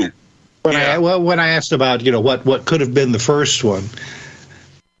a few. When I asked about what could have been the first one,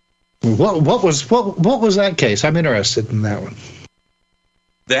 what was that case? I'm interested in that one.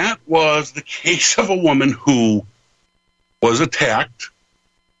 That was the case of a woman who was attacked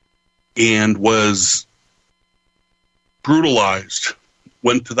and was brutalized,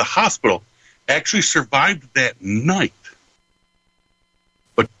 went to the hospital, actually survived that night,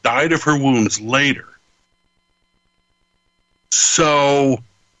 but died of her wounds later. So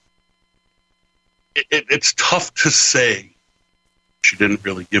it's tough to say. She didn't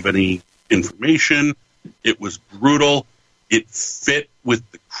really give any information. It was brutal. It fit with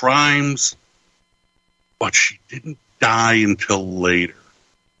the crimes, but she didn't die until later,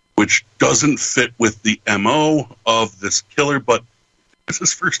 which doesn't fit with the MO of this killer, but it was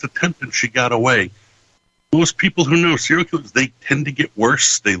his first attempt and she got away. Most people who know serial killers, they tend to get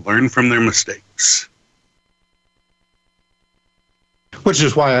worse. They learn from their mistakes. Which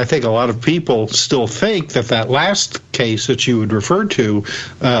is why I think a lot of people still think that last case that you would refer to,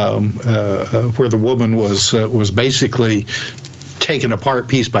 where the woman was basically taken apart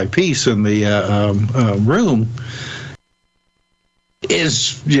piece by piece in the room,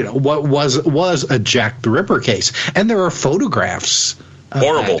 is what was a Jack the Ripper case, and there are photographs.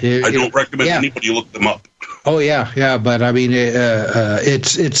 Horrible. I don't recommend anybody look them up. Oh yeah, but I mean,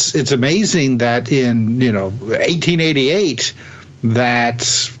 it's amazing that in 1888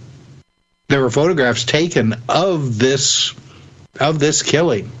 that there were photographs taken of this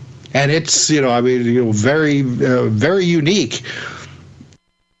killing, and it's very very unique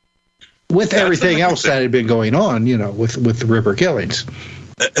with everything else that had been going on, with the Ripper killings.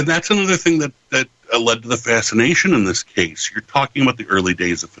 And that's another thing that led to the fascination in this case. You're talking about the early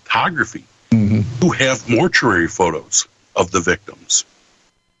days of photography. Mm-hmm. You have mortuary photos of the victims.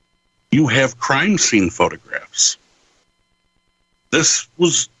 You have crime scene photographs. This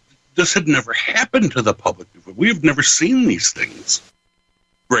had never happened to the public before. We have never seen these things.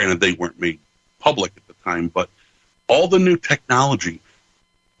 Granted, they weren't made public at the time, but all the new technology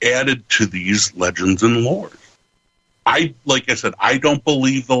added to these legends and lore. Like I said, I don't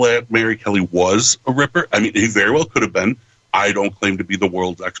believe Mary Kelly was a Ripper. I mean, he very well could have been. I don't claim to be the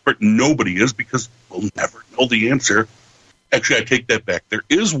world's expert. Nobody is, because we'll never know the answer. Actually, I take that back. There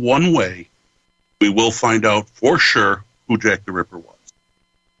is one way we will find out for sure who Jack the Ripper was.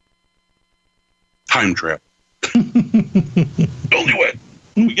 Time travel. The only way.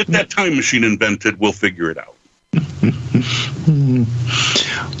 When we get that time machine invented, we'll figure it out.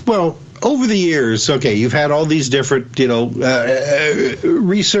 Well, over the years, okay, you've had all these different,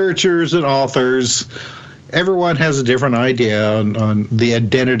 researchers and authors. Everyone has a different idea on the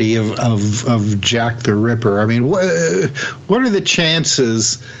identity of Jack the Ripper. I mean, what are the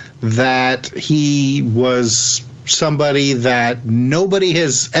chances that he was somebody that nobody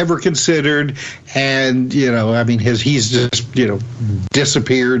has ever considered, and he's just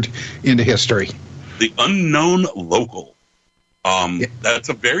disappeared into history? The unknown local. That's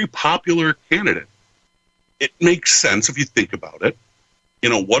a very popular candidate. It makes sense if you think about it.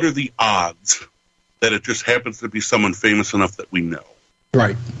 What are the odds that it just happens to be someone famous enough that we know?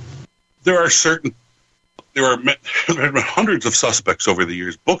 Right. There are hundreds of suspects over the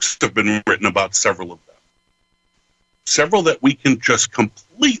years. Books have been written about several of them. Several that we can just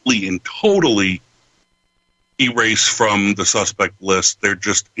completely and totally erase from the suspect list. They're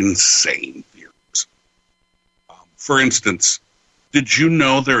just insane theories. For instance, did you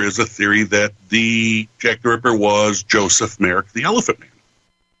know there is a theory that the Jack the Ripper was Joseph Merrick, the Elephant Man?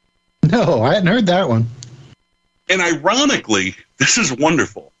 No, I hadn't heard that one. And ironically, this is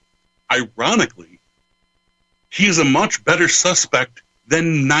wonderful. Ironically, he is a much better suspect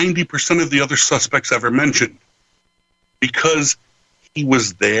than 90% of the other suspects ever mentioned, because he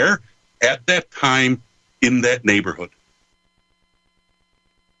was there at that time in that neighborhood.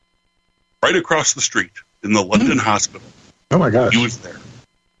 Right across the street in the London hospital. Oh my gosh. He was there.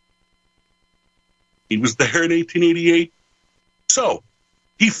 He was there in 1888. So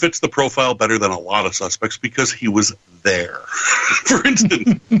he fits the profile better than a lot of suspects because he was there. For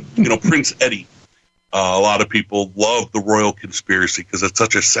instance, Prince Eddie. A lot of people love the royal conspiracy because it's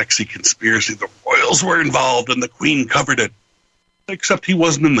such a sexy conspiracy. The royals were involved and the Queen covered it. Except he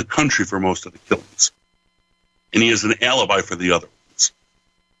wasn't in the country for most of the killings. And he has an alibi for the other ones.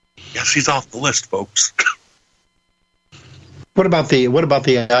 Yes, he's off the list, folks. What about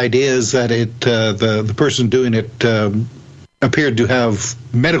the ideas that the person doing it appeared to have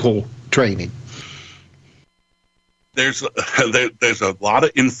medical training? There's a lot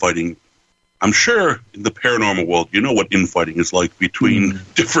of infighting. I'm sure in the paranormal world, you know what infighting is like between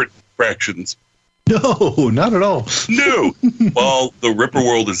different fractions. No, not at all. No. Well, the Ripper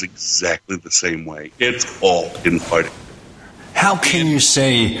world is exactly the same way. It's all infighting. How can you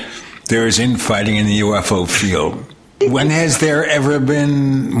say there is infighting in the UFO field? When has there ever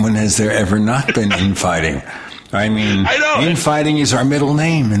not been infighting? I mean, infighting is our middle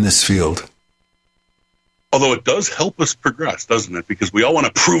name in this field. Although it does help us progress, doesn't it? Because we all want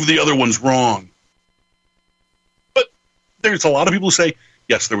to prove the other one's wrong. But there's a lot of people who say,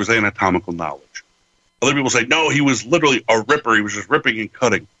 yes, there was anatomical knowledge. Other people say, no, he was literally a ripper. He was just ripping and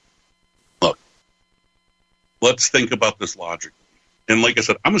cutting. Look, let's think about this logically. And like I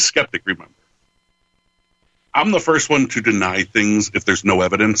said, I'm a skeptic, remember. I'm the first one to deny things if there's no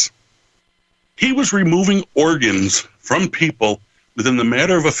evidence. He was removing organs from people within the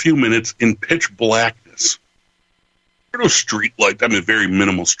matter of a few minutes in pitch blackness. There are no street lights. I mean, very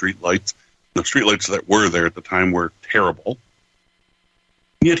minimal street lights. The streetlights that were there at the time were terrible.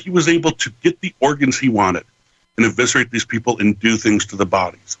 Yet he was able to get the organs he wanted and eviscerate these people and do things to the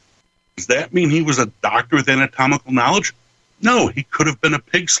bodies. Does that mean he was a doctor with anatomical knowledge? No, he could have been a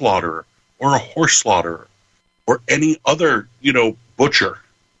pig slaughterer or a horse slaughterer or any other, butcher.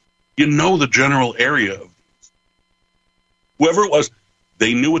 You know the general area of these. Whoever it was,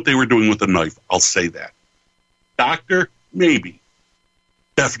 they knew what they were doing with a knife. I'll say that. Doctor, maybe.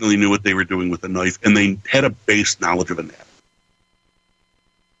 Definitely knew what they were doing with a knife, and they had a base knowledge of anatomy.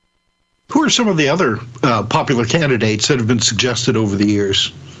 Who are some of the other popular candidates that have been suggested over the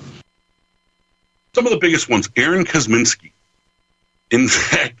years? Some of the biggest ones, Aaron Kosminski. In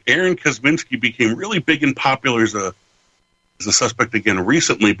fact, Aaron Kosminski became really big and popular as a suspect again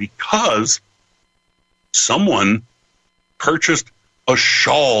recently because someone purchased a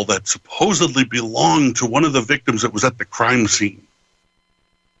shawl that supposedly belonged to one of the victims that was at the crime scene.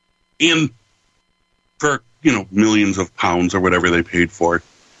 And for, millions of pounds or whatever they paid for it.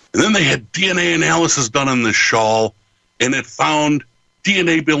 And then they had DNA analysis done on this shawl, and it found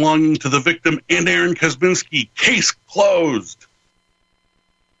DNA belonging to the victim and Aaron Kosminski. Case closed.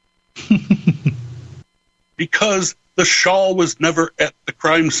 Because the shawl was never at the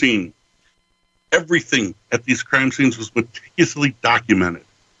crime scene. Everything at these crime scenes was meticulously documented.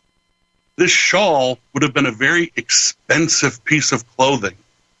 This shawl would have been a very expensive piece of clothing.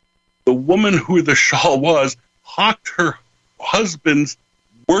 The woman who the shawl was hawked her husband's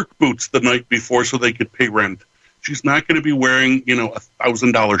work boots the night before so they could pay rent. She's not going to be wearing,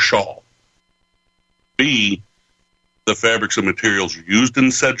 $1,000 shawl. B, the fabrics and materials used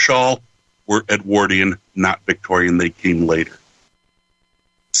in said shawl were Edwardian, not Victorian. They came later.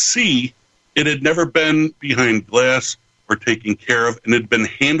 C, it had never been behind glass or taken care of, and had been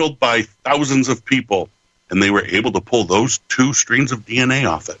handled by thousands of people, and they were able to pull those 2 streams of DNA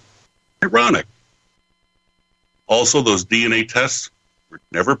off it. Ironic. Also, those DNA tests were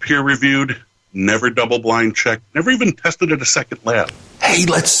never peer-reviewed, never double-blind checked, never even tested at a second lab. Hey,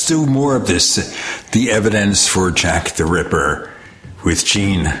 let's do more of this. The evidence for Jack the Ripper with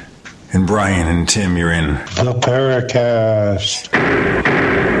Gene and Brian and Tim. You're in the Paracast.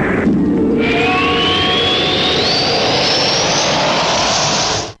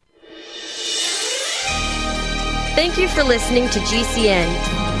 Thank you for listening to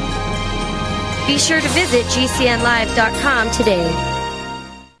GCN. Be sure to visit GCNlive.com today.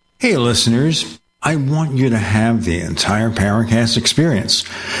 Hey, listeners. I want you to have the entire Paracast experience.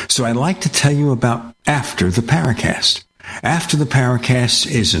 So I'd like to tell you about After the Paracast. After the Paracast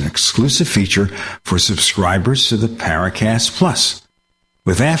is an exclusive feature for subscribers to the Paracast Plus.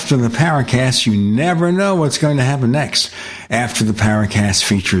 With After the Paracast, you never know what's going to happen next. After the Paracast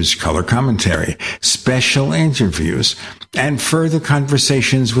features color commentary, special interviews, and further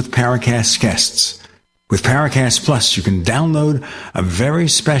conversations with Paracast guests. With Paracast Plus, you can download a very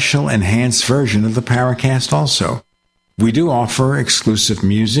special enhanced version of the Paracast also. We do offer exclusive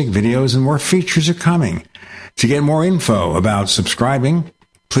music, videos, and more features are coming. To get more info about subscribing,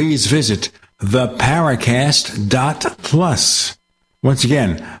 please visit theparacast.plus. Once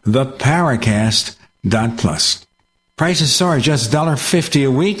again, theparacast.plus. Prices start just $1.50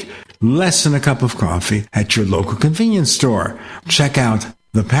 a week, less than a cup of coffee at your local convenience store. Check out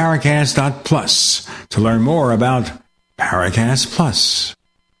theparacast.plus to learn more about Paracast Plus.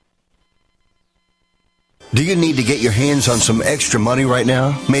 Do you need to get your hands on some extra money right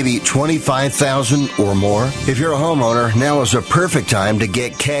now? Maybe $25,000 or more? If you're a homeowner, now is a perfect time to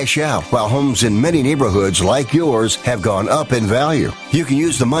get cash out while homes in many neighborhoods like yours have gone up in value. You can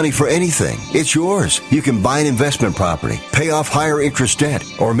use the money for anything. It's yours. You can buy an investment property, pay off higher interest debt,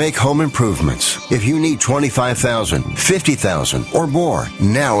 or make home improvements. If you need $25,000, $50,000, or more,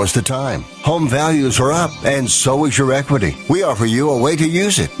 now is the time. Home values are up, and so is your equity. We offer you a way to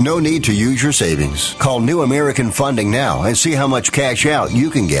use it. No need to use your savings. Call New American Funding now and see how much cash out you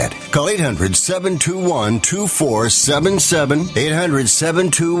can get. Call 800-721-2477.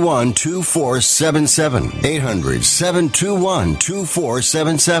 800-721-2477.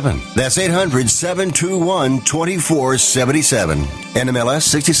 800-721-2477. That's 800-721-2477. NMLS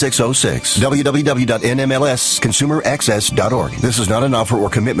 6606. www.nmlsconsumeraccess.org. This is not an offer or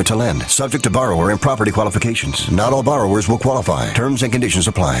commitment to lend. Subject to borrower and property qualifications. Not all borrowers will qualify. Terms and conditions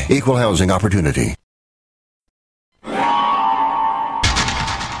apply. Equal housing opportunity.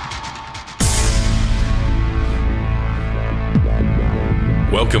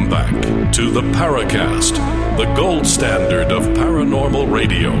 Welcome back to the Paracast, the gold standard of paranormal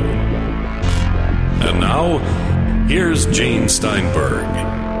radio. And now, here's Gene Steinberg.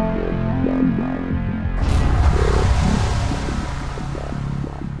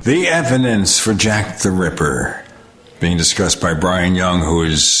 The evidence for Jack the Ripper, being discussed by Brian Young, who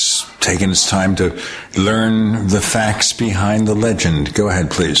is taking his time to learn the facts behind the legend. Go ahead,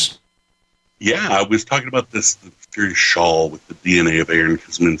 please. Yeah, I was talking about this mysterious shawl with the DNA of Aaron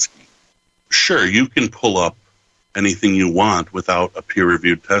Kosminski. Sure, you can pull up anything you want without a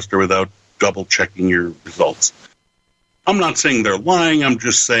peer-reviewed test or without double-checking your results. I'm not saying they're lying. I'm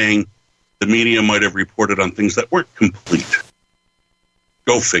just saying the media might have reported on things that weren't complete.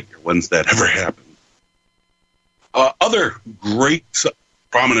 Go figure. When's that ever happened? Other great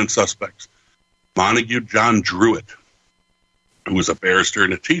prominent suspects. Montague John Druitt, who was a barrister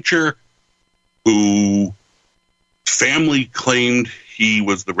and a teacher, who family claimed he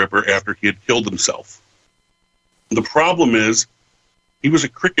was the Ripper after he had killed himself. The problem is, he was a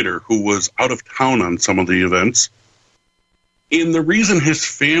cricketer who was out of town on some of the events. And the reason his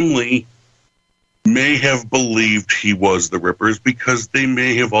family may have believed he was the Ripper is because they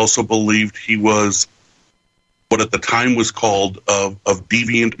may have also believed he was what at the time was called of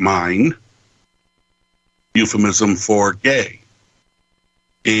deviant mind, euphemism for gay.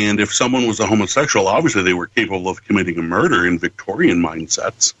 And if someone was a homosexual, obviously they were capable of committing a murder in Victorian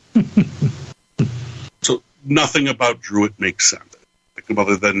mindsets. So nothing about Druitt makes sense.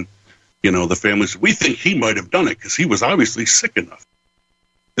 Other than, the family said, we think he might have done it because he was obviously sick enough.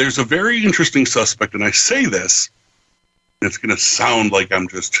 There's a very interesting suspect, and I say this, and it's going to sound like I'm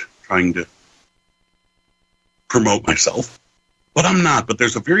just trying to promote myself, but I'm not. But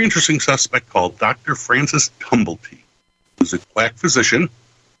there's a very interesting suspect called Dr. Francis Tumblety, who's a quack physician,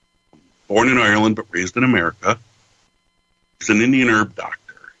 born in Ireland but raised in America. He's an Indian herb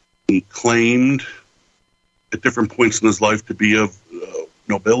doctor. He claimed at different points in his life to be of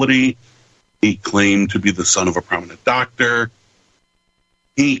nobility. He claimed to be the son of a prominent doctor.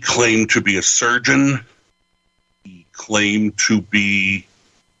 He claimed to be a surgeon. He claimed to be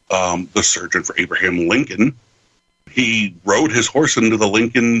the surgeon for Abraham Lincoln. He rode his horse into the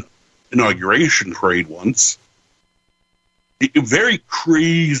Lincoln inauguration parade once. A very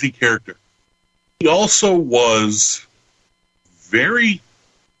crazy character. He also was very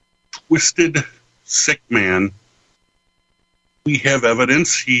twisted, sick man. We have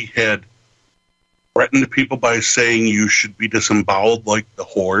evidence he had threatened people by saying you should be disemboweled like the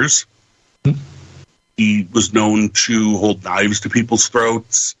whores. He was known to hold knives to people's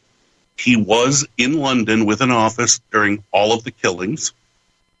throats. He was in London with an office during all of the killings.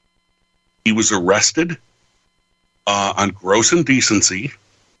 He was arrested on gross indecency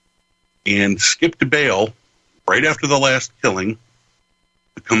and skipped bail right after the last killing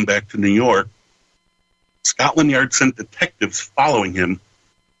to come back to New York. Scotland Yard sent detectives following him.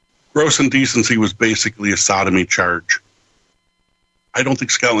 Gross indecency was basically a sodomy charge. I don't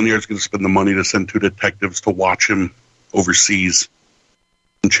think Scotland Yard's going to spend the money to send 2 detectives to watch him overseas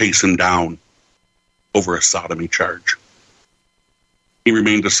and chase him down over a sodomy charge. He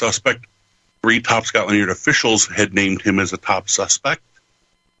remained a suspect. 3 top Scotland Yard officials had named him as a top suspect.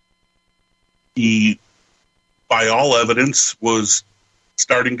 He, by all evidence, was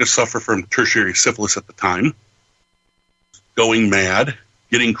starting to suffer from tertiary syphilis at the time, going mad,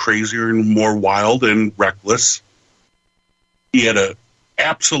 getting crazier and more wild and reckless. He had an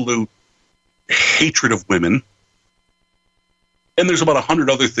absolute hatred of women. And there's about 100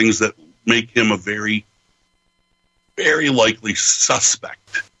 other things that make him a very, very likely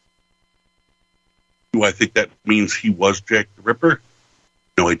suspect. Do I think that means he was Jack the Ripper?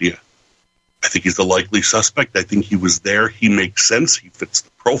 No idea. I think he's the likely suspect. I think he was there. He makes sense. He fits the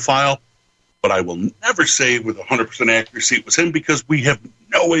profile. But I will never say with 100% accuracy it was him because we have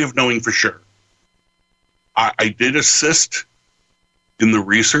no way of knowing for sure. I did assist in the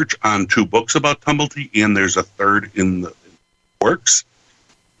research on 2 books about Tumblety, and there's a 3rd in the works.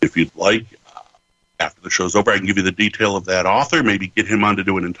 If you'd like, after the show's over, I can give you the detail of that author, maybe get him on to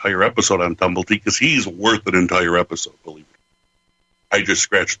do an entire episode on Tumblety, because he's worth an entire episode, believe me. I just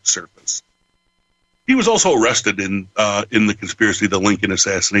scratched the surface. He was also arrested in the conspiracy of the Lincoln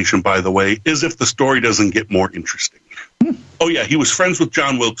assassination, by the way, as if the story doesn't get more interesting. Oh, yeah, he was friends with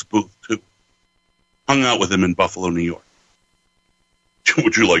John Wilkes Booth, too. Hung out with him in Buffalo, New York.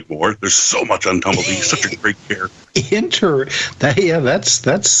 Would you like more? There's so much on Tumblety. He's such a great character.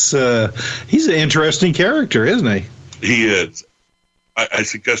 He's an interesting character, isn't he? He is. I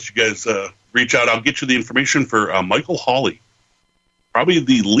suggest you guys reach out. I'll get you the information for Michael Hawley, probably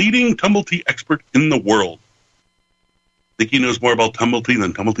the leading Tumblety expert in the world. I think he knows more about Tumblety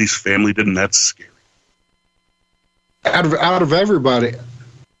than Tumblety's family did, and that's scary. Out of everybody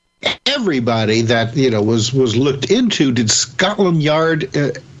that was looked into, did Scotland Yard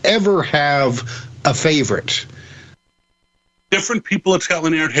ever have a favorite? different people at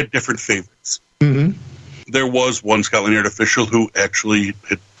Scotland Yard had different favorites. Mm-hmm. There was one Scotland Yard official who actually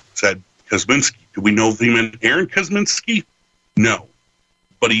had said Kosminski. Do we know if he meant Aaron Kosminski? No.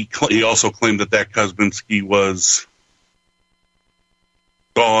 But he also claimed that Kosminski was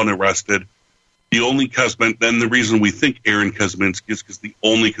gone, arrested. The only Kosminski, then the reason we think Aaron Kosminski is because the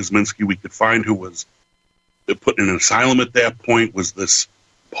only Kosminski we could find who was put in an asylum at that point was this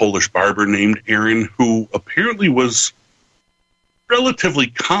Polish barber named Aaron, who apparently was relatively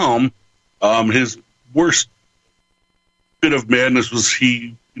calm. His worst bit of madness was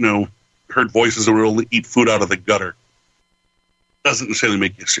he, heard voices that were able to eat food out of the gutter. Doesn't necessarily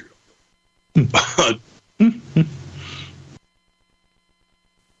make you a serial killer. But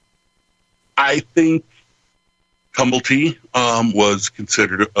I think Tumblety was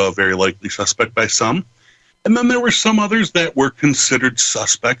considered a very likely suspect by some. And then there were some others that were considered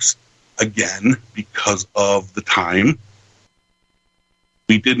suspects, again, because of the time.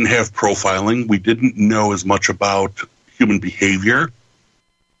 We didn't have profiling. We didn't know as much about human behavior.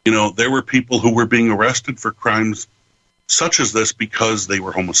 There were people who were being arrested for crimes such as this because they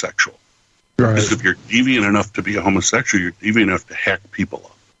were homosexual. Right. Because if you're deviant enough to be a homosexual, you're deviant enough to hack people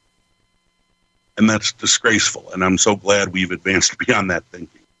up. And that's disgraceful. And I'm so glad we've advanced beyond that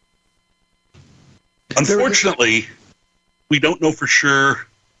thinking. Unfortunately, we don't know for sure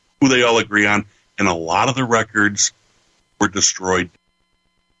who they all agree on, and a lot of the records were destroyed.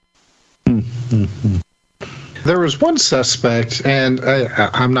 Mm-hmm. There was one suspect, and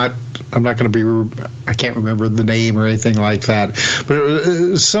I'm not going to be. I can't remember the name or anything like that, but it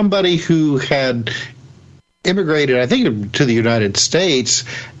was somebody who had immigrated, I think, to the United States,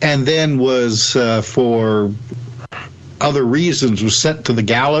 and then was for other reasons was sent to the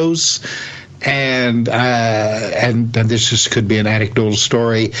gallows. And this just could be an anecdotal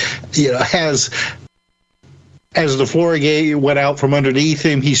story. As the floor went out from underneath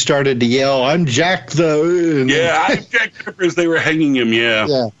him, he started to yell, "I'm Jack the..." I'm Jack the Ripper as they were hanging him,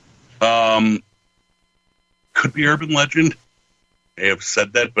 yeah. Could be urban legend. They have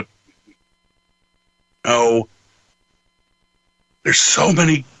said that, but no. There's so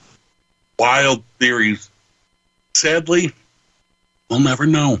many wild theories. Sadly, we'll never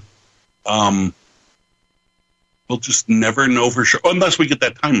know. We'll just never know for sure, unless we get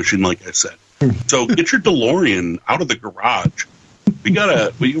that time machine, like I said. So get your DeLorean out of the garage. We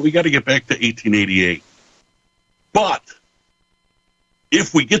gotta get back to 1888. But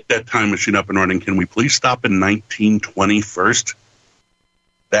if we get that time machine up and running, can we please stop in 1920 first?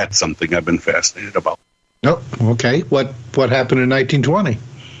 That's something I've been fascinated about. Oh, okay. What happened in 1920?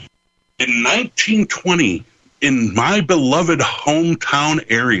 In 1920, in my beloved hometown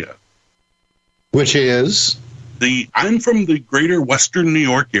area, which is I'm from the greater Western New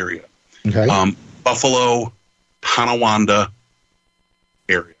York area, okay. Buffalo, Tonawanda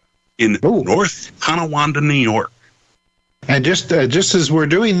area in North Tonawanda, New York. And just as we're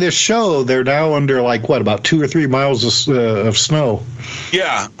doing this show, they're now under about 2 or 3 miles of snow.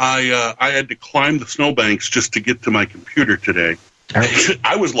 Yeah, I had to climb the snowbanks just to get to my computer today.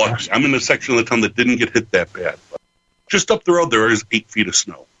 I was lucky. I'm in the section of the town that didn't get hit that bad. But just up the road, there is 8 feet of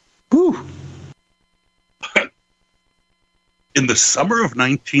snow. Whew. In the summer of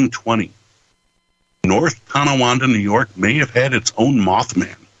 1920, North Tonawanda, New York may have had its own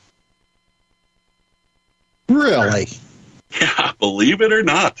Mothman. Really? Yeah, believe it or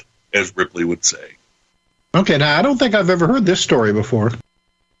not, as Ripley would say. Okay, now I don't think I've ever heard this story before.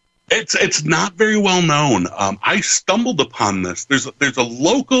 It's not very well known. I stumbled upon this. There's a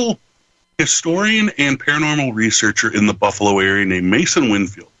local historian and paranormal researcher in the Buffalo area named Mason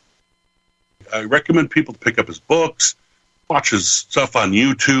Winfield. I recommend people to pick up his books, watch his stuff on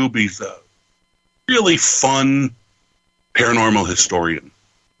YouTube. He's a really fun paranormal historian.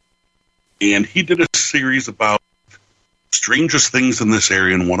 And he did a series about strangest things in this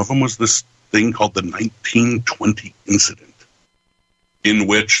area, and one of them was this thing called the 1920 incident, in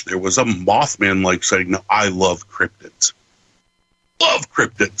which there was a Mothman-like sighting. Now, I love cryptids. Love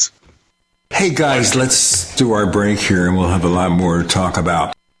cryptids. Hey, guys, let's do our break here, and we'll have a lot more to talk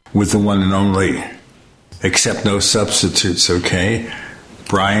about with the one and only, except no substitutes, okay?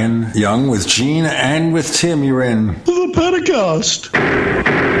 Brian Young with Gene and with Tim. You're in the Pentecost.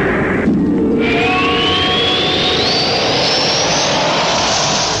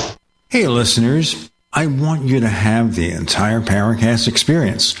 Hey, listeners. I want you to have the entire Paracast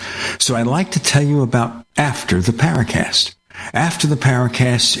experience. So I'd like to tell you about After the Paracast. After the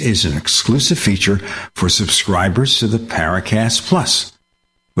Paracast is an exclusive feature for subscribers to the Paracast Plus.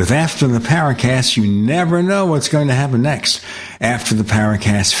 With After the Paracast, you never know what's going to happen next. After the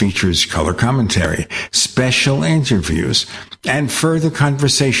Paracast features color commentary, special interviews, and further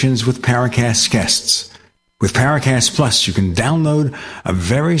conversations with Paracast guests. With Paracast Plus, you can download a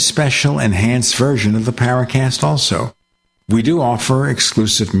very special enhanced version of the Paracast also. We do offer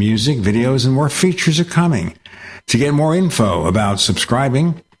exclusive music, videos, and more features are coming. To get more info about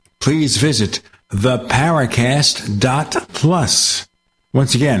subscribing, please visit theparacast.plus.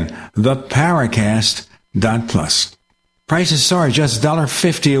 Once again, theparacast.plus. Prices are just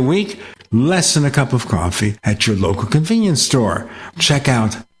 $1.50 a week, less than a cup of coffee at your local convenience store. Check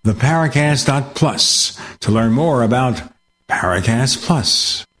out theparacast.plus to learn more about Paracast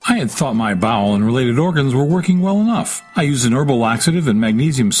Plus. I had thought my bowel and related organs were working well enough. I used an herbal laxative and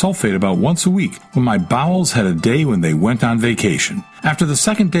magnesium sulfate about once a week when my bowels had a day when they went on vacation. After the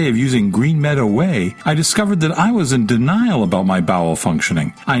second day of using Green Meadow Way, I discovered that I was in denial about my bowel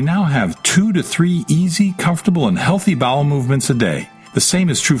functioning. I now have 2 to 3 easy, comfortable, and healthy bowel movements a day. The same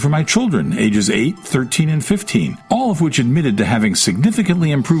is true for my children, ages 8, 13, and 15, all of which admitted to having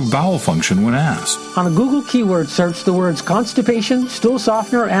significantly improved bowel function when asked. On a Google keyword search, the words constipation, stool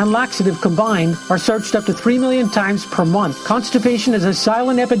softener, and laxative combined are searched up to 3 million times per month. Constipation is a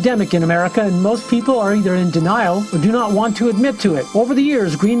silent epidemic in America, and most people are either in denial or do not want to admit to it. Over the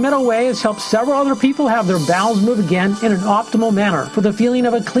years, Green Meadow Way has helped several other people have their bowels move again in an optimal manner. For the feeling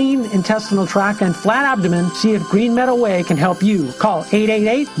of a clean intestinal tract and flat abdomen, see if Green Meadow Way can help you. Call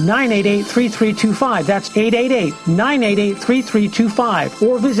 888-988-3325. That's 888-988-3325.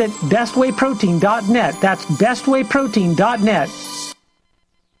 Or visit bestwayprotein.net. That's bestwayprotein.net.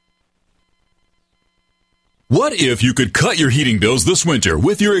 What if you could cut your heating bills this winter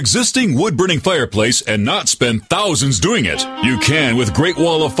with your existing wood-burning fireplace and not spend thousands doing it? You can with Great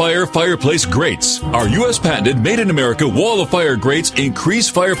Wall of Fire fireplace grates. Our U.S. patented made-in-America Wall of Fire grates increase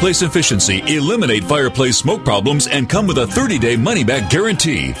fireplace efficiency, eliminate fireplace smoke problems, and come with a 30-day money-back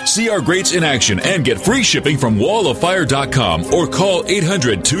guarantee. See our grates in action and get free shipping from walloffire.com or call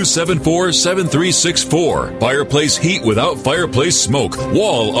 800-274-7364. Fireplace heat without fireplace smoke.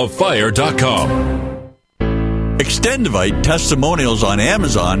 walloffire.com. Extendivite testimonials on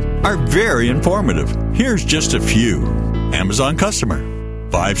Amazon are very informative. Here's just a few. Amazon customer.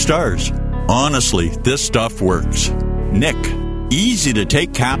 5 stars. Honestly, this stuff works. Nick. Easy to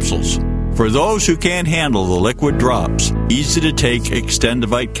take capsules. For those who can't handle the liquid drops, easy to take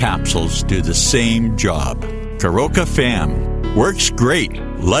Extendivite capsules do the same job. Karoka Fam. Works great.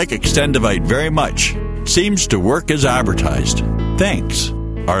 Like Extendivite very much. Seems to work as advertised. Thanks.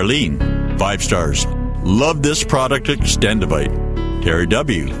 Arlene. 5 stars. Love this product, Extendivite. Terry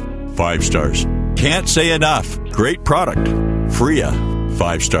W. 5 stars. Can't say enough. Great product. Freya.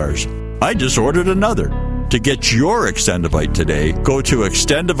 5 stars. I just ordered another. To get your Extendivite today, go to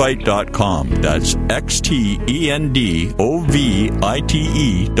extendivite.com. That's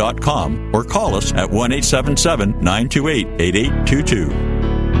XTENDOVITE.com or call us at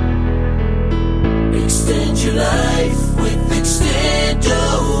 1-877-928-8822. Extend your life with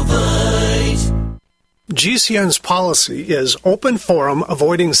Extendovite. GCN's policy is open forum,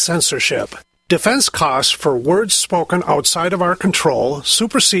 avoiding censorship. Defense costs for words spoken outside of our control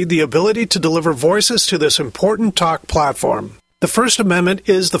supersede the ability to deliver voices to this important talk platform. The First Amendment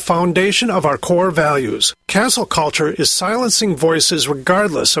is the foundation of our core values. Cancel culture is silencing voices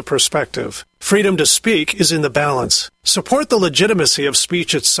regardless of perspective. Freedom to speak is in the balance. Support the legitimacy of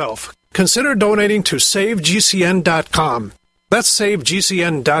speech itself. Consider donating to SaveGCN.com. That's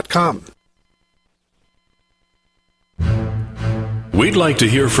SaveGCN.com. We'd like to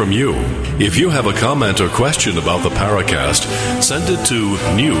hear from you. If you have a comment or question about the Paracast, send it to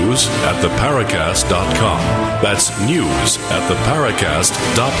news@theparacast.com. That's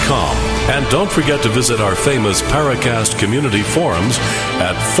news@theparacast.com. And don't forget to visit our famous Paracast community forums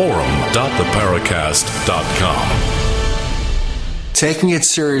at forum.theparacast.com. Taking it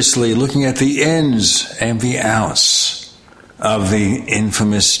seriously, looking at the ins and the outs of the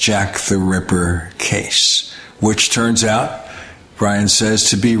infamous Jack the Ripper case, which turns out, Brian says,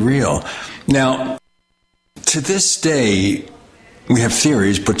 to be real. Now, to this day, we have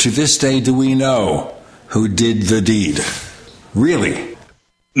theories, but to this day, do we know who did the deed? Really?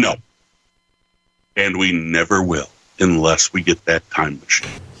 No. And we never will, unless we get that time machine.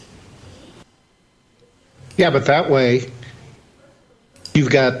 Yeah, but that way,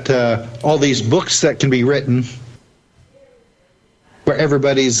 you've got all these books that can be written where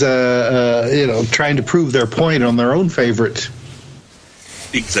everybody's, trying to prove their point on their own favorite.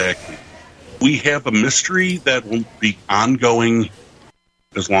 Exactly. We have a mystery that will be ongoing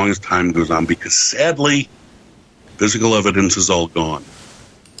as long as time goes on, because sadly, physical evidence is all gone.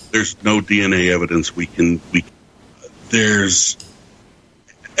 There's no DNA evidence. There's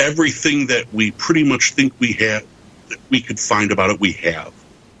everything that we pretty much think we have, that we could find about it, we have.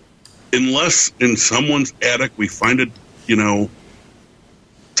 Unless in someone's attic we find it,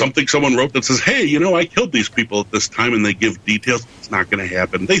 something someone wrote that says, hey, I killed these people at this time, and they give details, it's not going to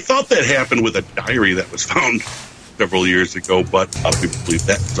happen. They thought that happened with a diary that was found several years ago, but other people believe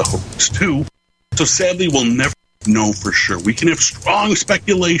that was a hoax too. So sadly, we'll never know for sure. We can have strong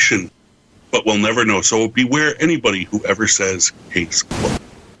speculation, but we'll never know. So beware anybody who ever says case closed.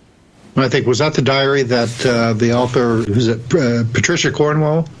 I think, was that the diary that the author, who's it, Patricia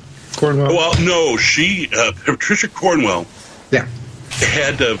Cornwell? Well, no, Patricia Cornwell,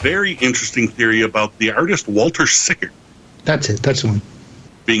 had a very interesting theory about the artist Walter Sickert. That's it. That's the one.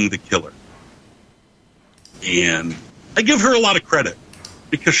 Being the killer. And I give her a lot of credit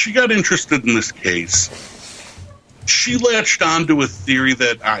because she got interested in this case. She latched onto a theory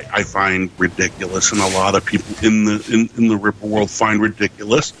that I find ridiculous, and a lot of people in the Ripper world find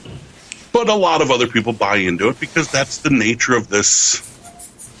ridiculous. But a lot of other people buy into it because that's the nature of this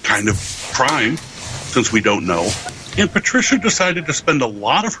kind of crime, since we don't know. And Patricia decided to spend a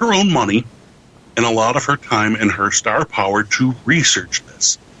lot of her own money and a lot of her time and her star power to research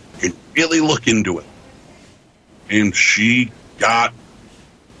this and really look into it. And she got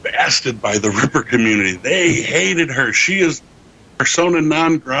blasted by the Ripper community. They hated her. She is persona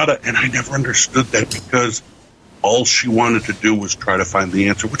non grata, and I never understood that because all she wanted to do was try to find the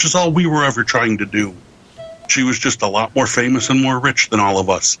answer, which is all we were ever trying to do. She was just a lot more famous and more rich than all of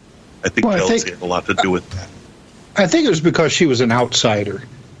us. I think jealousy had a lot to do with that. I think it was because she was an outsider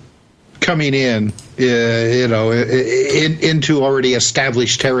coming in, into already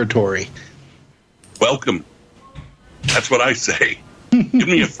established territory. Welcome. That's what I say. Give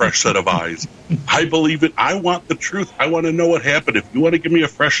me a fresh set of eyes. I believe it. I want the truth. I want to know what happened. If you want to give me a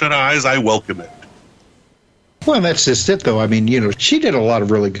fresh set of eyes, I welcome it. Well, that's just it, though. I mean, she did a lot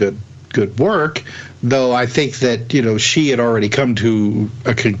of really good work, though I think that, she had already come to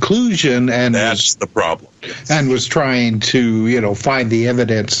a conclusion, and that's the problem. Yes. And was trying to, find the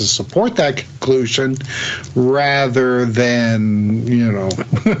evidence to support that conclusion rather than,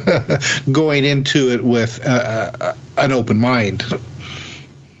 going into it with an open mind.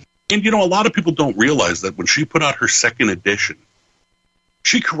 And, a lot of people don't realize that when she put out her second edition,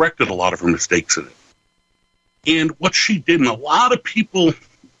 she corrected a lot of her mistakes in it. And what she did, and a lot of people,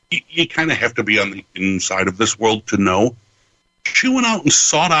 you kind of have to be on the inside of this world to know, she went out and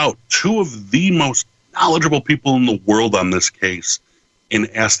sought out two of the most knowledgeable people in the world on this case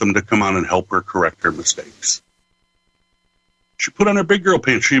and asked them to come on and help her correct her mistakes. She put on her big girl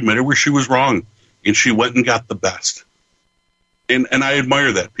pants. She admitted where she was wrong, and she went and got the best. And I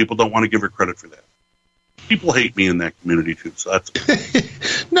admire that. People don't want to give her credit for that. People hate me in that community too, so that's okay.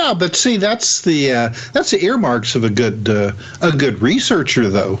 No, but see, that's the earmarks of a good researcher,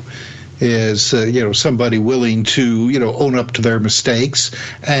 though, is somebody willing to own up to their mistakes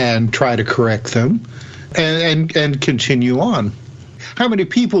and try to correct them, and continue on. How many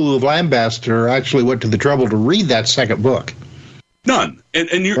people who have lambasted her actually went to the trouble to read that second book? None.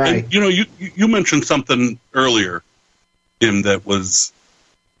 And you right. And, you mentioned something earlier, Tim, that was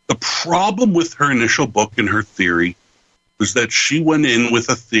the problem with her initial book and her theory was that she went in with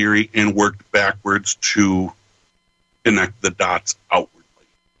a theory and worked backwards to connect the dots outwardly.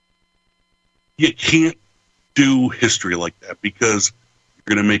 You can't do history like that because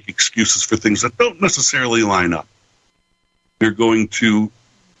you're going to make excuses for things that don't necessarily line up. You're going to,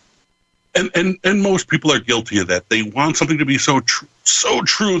 and most people are guilty of that. They want something to be so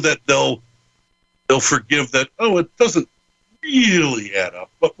true that they'll forgive that. Oh, it doesn't really add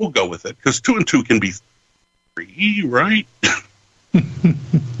up, but we'll go with it because 2 and 2 can be 3, right?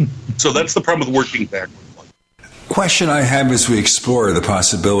 So that's the problem with working backwards. Question I have as we explore the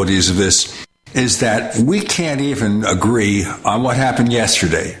possibilities of this is that we can't even agree on what happened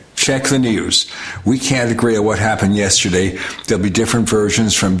yesterday. Check the news. We can't agree on what happened yesterday. There'll be different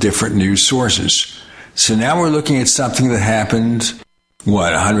versions from different news sources. So now we're looking at something that happened,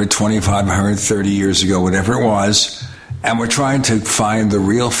 125, 130 years ago, whatever it was, and we're trying to find the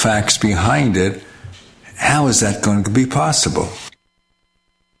real facts behind it. How is that going to be possible?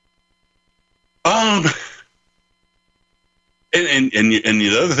 And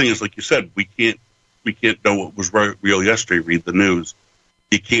the other thing is, like you said, we can't know what was real yesterday. Read the news.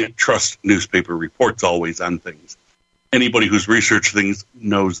 You can't trust newspaper reports always on things. Anybody who's researched things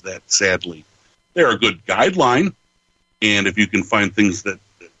knows that, sadly. They're a good guideline, and if you can find things that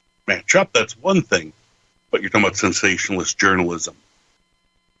match up, that's one thing. But you're talking about sensationalist journalism.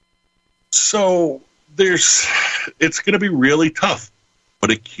 So it's going to be really tough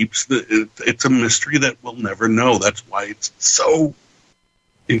but it keeps it's a mystery that we'll never know. That's why it's so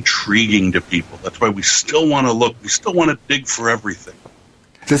intriguing to people. That's why we still want to look. We still want to dig for everything.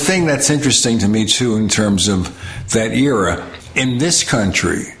 The thing that's interesting to me, too, in terms of that era, in this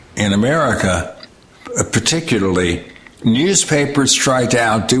country, in America particularly, newspapers tried to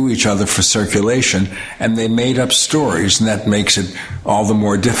outdo each other for circulation, and they made up stories, and that makes it all the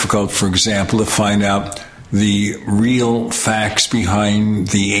more difficult, for example, to find out the real facts behind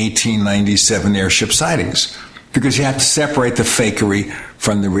the 1897 airship sightings, because you have to separate the fakery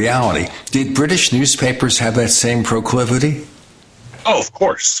from the reality. Did British newspapers have that same proclivity? Oh, of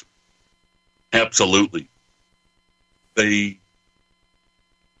course. Absolutely. I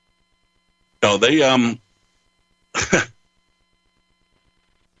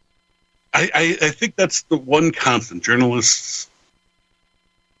think that's the one constant.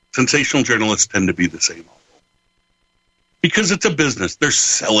 Sensational journalists tend to be the same. Because it's a business. They're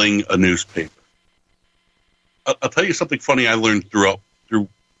selling a newspaper. I'll tell you something funny I learned through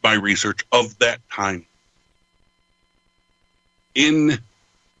my research of that time. In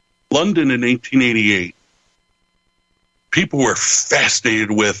London in 1888, people were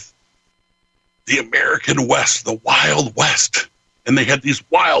fascinated with the American West, the Wild West. And they had these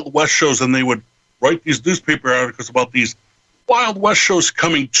Wild West shows, and they would write these newspaper articles about these Wild West shows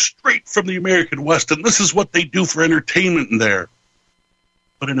coming straight from the American West, and this is what they do for entertainment in there.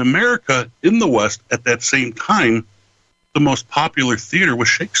 But in America, in the West, at that same time, the most popular theater was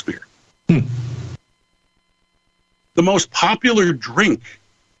Shakespeare. The most popular drink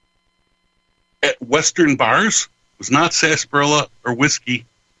at Western bars was not sarsaparilla or whiskey.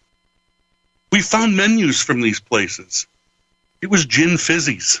 We found menus from these places. It was gin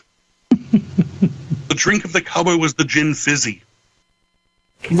fizzies. The drink of the cowboy was the gin fizzy.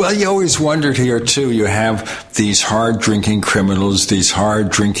 Well, you always wondered here, too. You have these hard-drinking criminals, these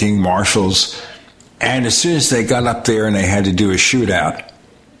hard-drinking marshals, and as soon as they got up there and they had to do a shootout,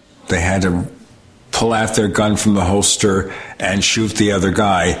 they had to pull out their gun from the holster and shoot the other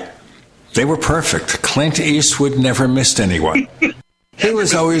guy. They were perfect. Clint Eastwood never missed anyone. He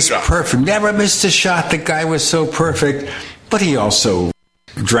was always perfect. Never missed a shot. The guy was so perfect. But he also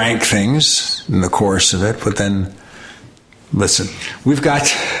drank things in the course of it. But then, listen, we've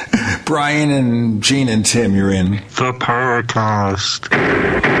got Brian and Gene and Tim. You're in the Paracast.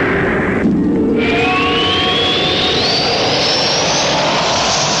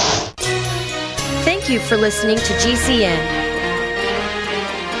 Thank you for listening to GCN.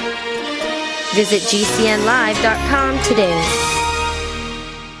 Visit GCNlive.com today.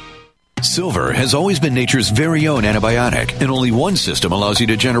 Silver has always been nature's very own antibiotic, and only one system allows you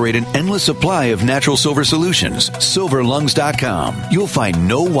to generate an endless supply of natural silver solutions. SilverLungs.com. You'll find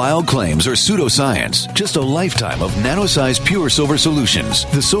no wild claims or pseudoscience, just a lifetime of nano-sized pure silver solutions.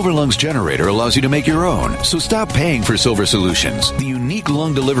 The Silver Lungs generator allows you to make your own, so stop paying for silver solutions. The unique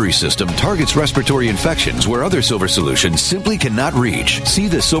lung delivery system targets respiratory infections where other silver solutions simply cannot reach. See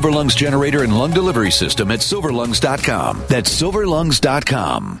the Silver Lungs generator and lung delivery system at SilverLungs.com. That's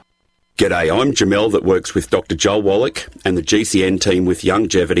SilverLungs.com. G'day, I'm Jamel that works with Dr. Joel Wallach and the GCN team with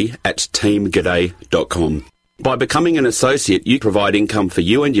Longevity at teamg'day.com. By becoming an associate, you provide income for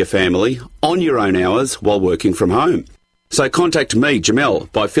you and your family on your own hours while working from home. So contact me,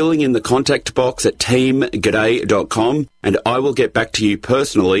 Jamel, by filling in the contact box at teamg'day.com, and I will get back to you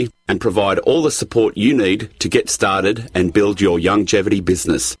personally and provide all the support you need to get started and build your longevity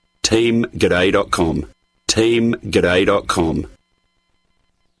business. teamg'day.com. teamg'day.com.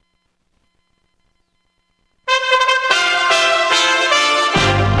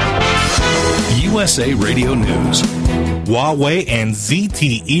 USA Radio News. Huawei and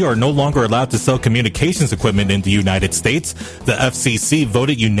ZTE are no longer allowed to sell communications equipment in the United States. The FCC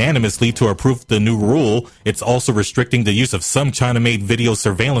voted unanimously to approve the new rule. It's also restricting the use of some China-made video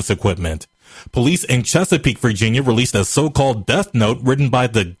surveillance equipment. Police in Chesapeake, Virginia released a so-called death note written by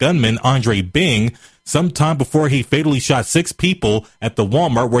the gunman Andre Bing sometime before he fatally shot 6 people at the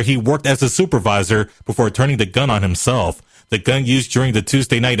Walmart where he worked as a supervisor before turning the gun on himself. The gun used during the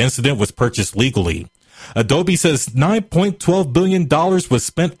Tuesday night incident was purchased legally. Adobe says $9.12 billion was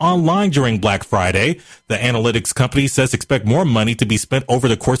spent online during Black Friday. The analytics company says expect more money to be spent over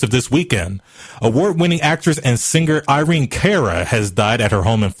the course of this weekend. Award-winning actress and singer Irene Cara has died at her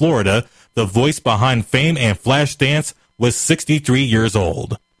home in Florida. The voice behind Fame and Flashdance was 63 years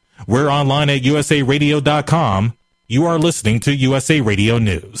old. We're online at usaradio.com. You are listening to USA Radio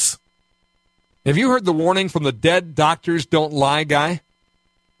News. Have you heard the warning from the dead doctors don't lie guy?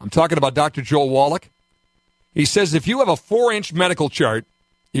 I'm talking about Dr. Joel Wallach. He says if you have a 4-inch medical chart,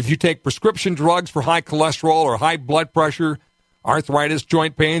 if you take prescription drugs for high cholesterol or high blood pressure, arthritis,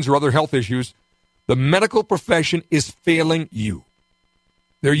 joint pains, or other health issues, the medical profession is failing you.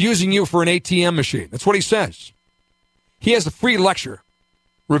 They're using you for an ATM machine. That's what he says. He has a free lecture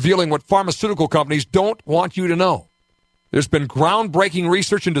revealing what pharmaceutical companies don't want you to know. There's been groundbreaking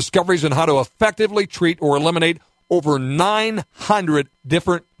research and discoveries on how to effectively treat or eliminate over 900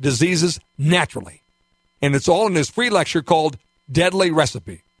 different diseases naturally. And it's all in his free lecture called Deadly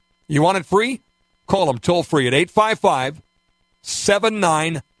Recipe. You want it free? Call him toll free at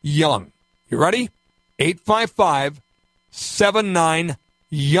 855-79-YOUNG. You ready?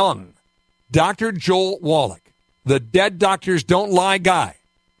 855-79-YOUNG. Dr. Joel Wallach, the Dead Doctors Don't Lie guy,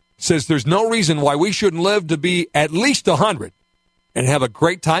 says there's no reason why we shouldn't live to be at least 100 and have a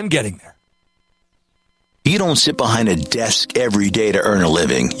great time getting there. You don't sit behind a desk every day to earn a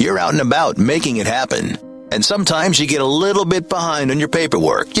living. You're out and about making it happen. And sometimes you get a little bit behind on your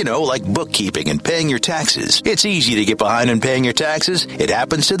paperwork, like bookkeeping and paying your taxes. It's easy to get behind on paying your taxes. It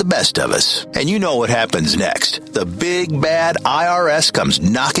happens to the best of us. And you know what happens next. The big bad IRS comes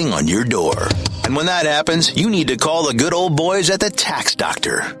knocking on your door. And when that happens, you need to call the good old boys at the Tax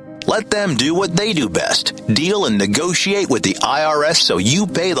Doctor. Let them do what they do best. Deal and negotiate with the IRS so you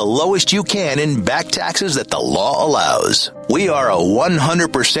pay the lowest you can in back taxes that the law allows. We are a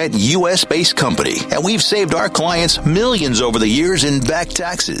 100% U.S.-based company, and we've saved our clients millions over the years in back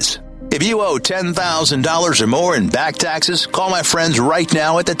taxes. If you owe $10,000 or more in back taxes, call my friends right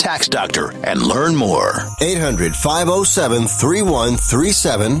now at the Tax Doctor and learn more.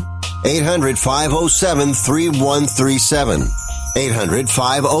 800-507-3137. 800-507-3137.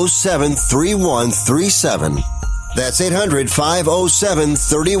 800-507-3137. That's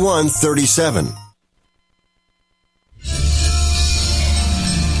 800-507-3137.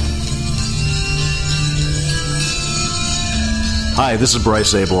 Hi, this is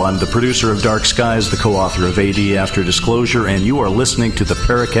Bryce Abel. I'm the producer of Dark Skies, the co-author of AD After Disclosure, and you are listening to the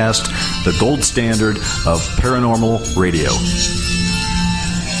Paracast, the gold standard of paranormal radio.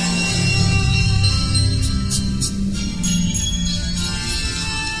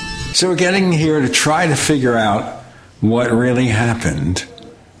 So we're getting here to try to figure out what really happened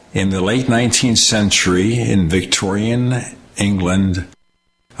in the late 19th century in Victorian England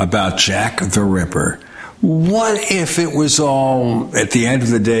about Jack the Ripper. What if it was all, at the end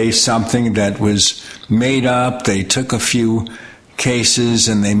of the day, something that was made up? They took a few cases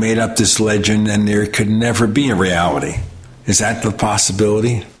and they made up this legend, and there could never be a reality. Is that the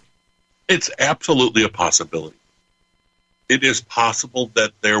possibility? It's absolutely a possibility. It is possible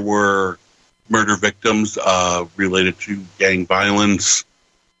that there were murder victims related to gang violence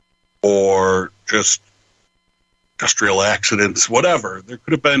or just industrial accidents, whatever. There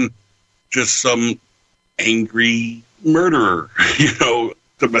could have been just some angry murderer,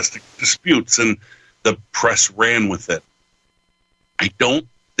 domestic disputes, and the press ran with it. I don't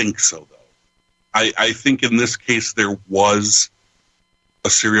think so, though. I think in this case there was a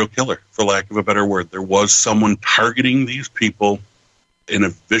serial killer, for lack of a better word. There was someone targeting these people in a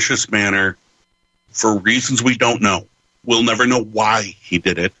vicious manner for reasons we don't know. We'll never know why he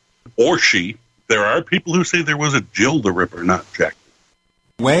did it, or she. There are people who say there was a Jill the Ripper, not Jack.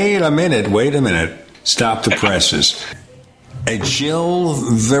 Wait a minute. Stop the presses. A Jill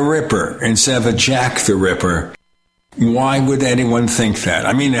the Ripper instead of a Jack the Ripper. Why would anyone think that?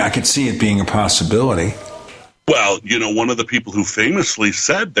 I mean, I could see it being a possibility. Well, one of the people who famously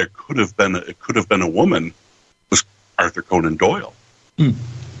said it could have been a woman was Arthur Conan Doyle.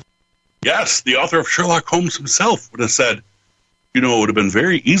 Yes, the author of Sherlock Holmes himself would have said, it would have been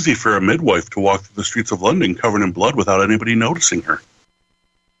very easy for a midwife to walk through the streets of London covered in blood without anybody noticing her.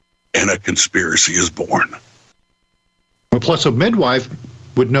 And a conspiracy is born. Well, plus a midwife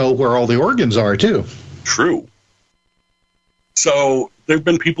would know where all the organs are, too. True. So there have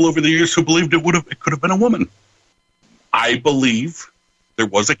been people over the years who believed it could have been a woman. I believe there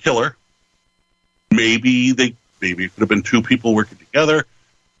was a killer. Maybe it could have been two people working together.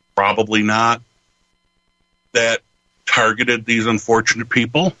 Probably not. That targeted these unfortunate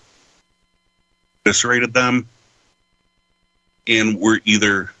people, eviscerated them, and were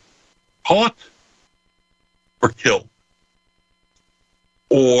either caught or killed,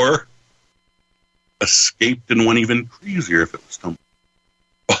 or escaped and went even crazier if it was done.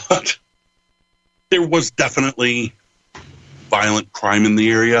 But there was definitely violent crime in the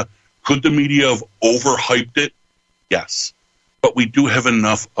area. Could the media have overhyped it? Yes. But we do have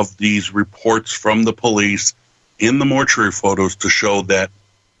enough of these reports from the police in the mortuary photos to show that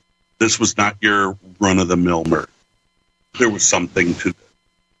this was not your run-of-the-mill murder. There was something to it.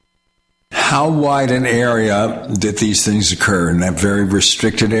 How wide an area did these things occur? In that very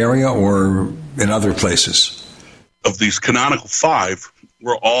restricted area or in other places? of these canonical 5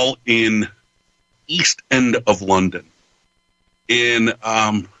 were all in East End of London, in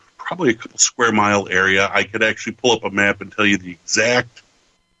probably a couple square mile area. I could actually pull up a map and tell you the exact,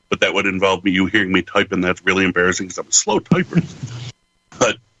 but that would involve you hearing me type, and that's really embarrassing because I'm a slow typer.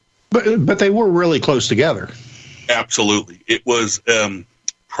 But they were really close together. Absolutely. It was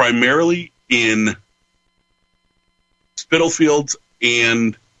primarily in Spitalfields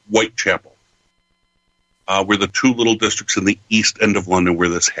and Whitechapel, were the 2 little districts in the East End of London where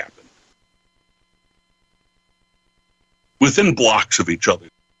this happened. Within blocks of each other.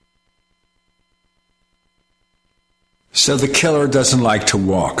 So the killer doesn't like to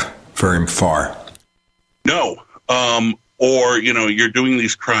walk very far. No. Or, you're doing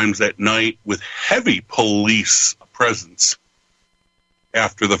these crimes at night with heavy police presence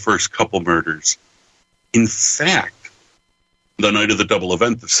after the first couple murders. In fact, the night of the double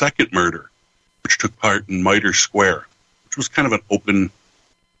event, the second murder, which took part in Mitre Square, which was kind of an open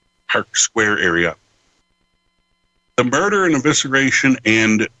park square area, the murder and evisceration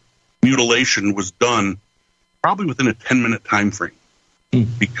and mutilation was done probably within a 10-minute time frame,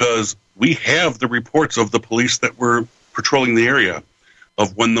 because we have the reports of the police that were patrolling the area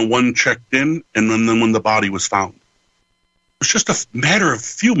of when the one checked in and then when the body was found. It was just a matter of a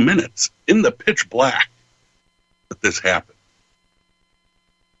few minutes in the pitch black that this happened.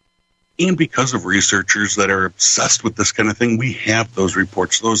 And because of researchers that are obsessed with this kind of thing, we have those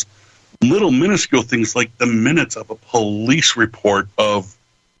reports, those little minuscule things like the minutes of a police report of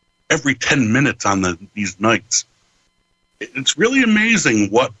every 10 minutes on these nights. It's really amazing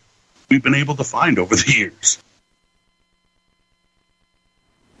what we've been able to find over the years.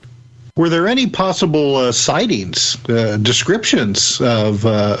 Were there any possible sightings, descriptions of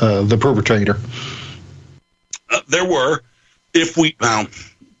the perpetrator? There were.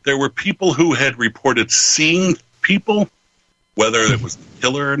 There were people who had reported seeing people, whether it was the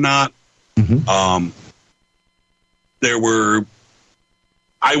killer or not. Mm-hmm. There were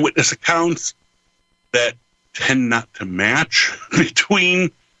eyewitness accounts that tend not to match between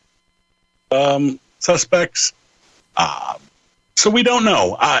suspects. So we don't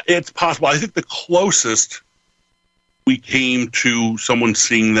know. It's possible. I think the closest we came to someone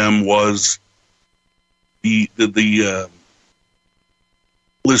seeing them was the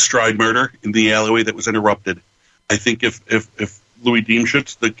Liz Stride murder in the alleyway that was interrupted. I think if Louis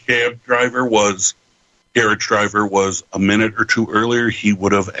Diemschutz, the carriage driver, was a minute or two earlier, he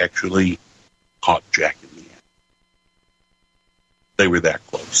would have actually caught Jack in the end. They were that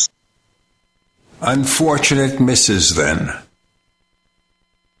close. Unfortunate misses, then.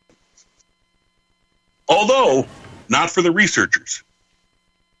 Although, not for the researchers.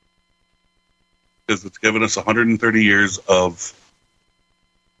 Because it's given us 130 years of,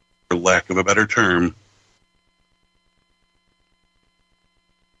 for lack of a better term.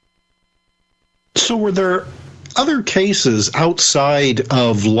 So were there other cases outside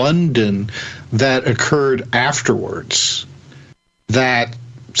of London that occurred afterwards that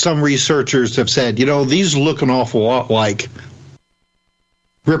some researchers have said, these look an awful lot like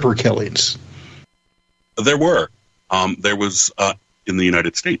Ripper killings? There were. There was in the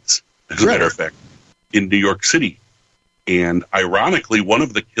United States, as a matter of fact, in New York City. And ironically, one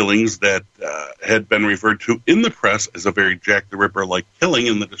of the killings that had been referred to in the press as a very Jack the Ripper-like killing,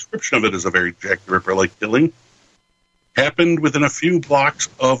 and the description of it as a very Jack the Ripper-like killing, happened within a few blocks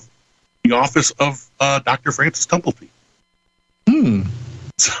of the office of Dr. Francis Tumblety.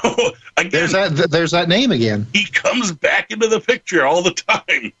 So, again, there's that name again. He comes back into the picture all the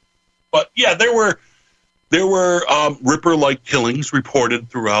time. But, yeah, there were Ripper-like killings reported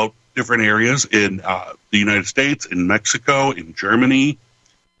throughout different areas in the United States, in Mexico, in Germany,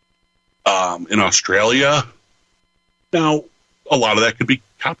 in Australia. Now, a lot of that could be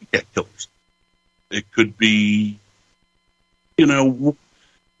copycat killers. It could be, but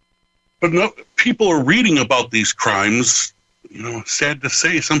no, people are reading about these crimes. Sad to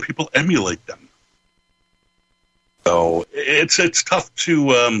say, some people emulate them. So it's tough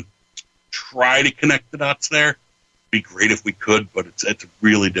to try to connect the dots there. It'd be great if we could, but it's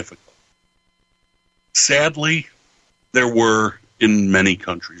really difficult. Sadly, there were in many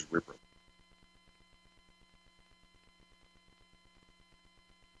countries Ripper.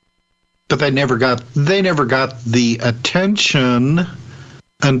 But they never got the attention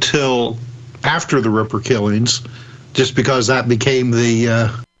until after the Ripper killings, just because that became the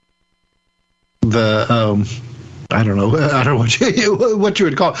I don't know what you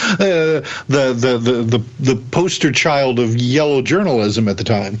would call the poster child of yellow journalism at the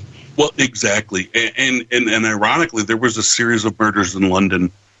time. Well, exactly, and ironically, there was a series of murders in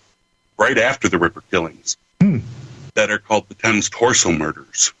London right after the Ripper killings. that are called the Thames Torso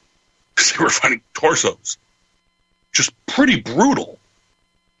Murders. Because they were finding torsos. Just pretty brutal.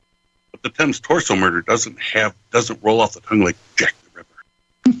 But the Thames Torso Murder doesn't roll off the tongue like Jack the Ripper.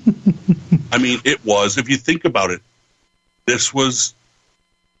 I mean, it was, if you think about it, this was,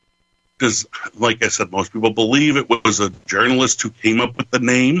 because, like I said, most people believe it was a journalist who came up with the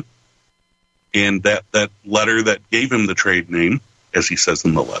name, and that letter that gave him the trade name, as he says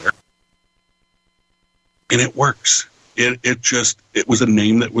in the letter. And it works. It was a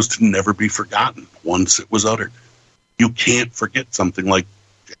name that was to never be forgotten once it was uttered. You can't forget something like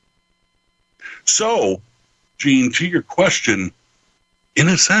that. So, Gene, to your question, in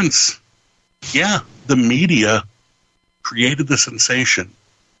a sense, yeah, the media created the sensation,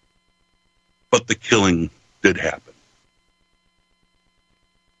 but the killing did happen.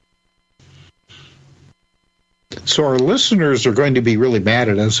 So our listeners are going to be really mad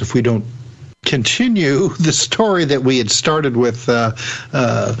at us if we don't continue the story that we had started with a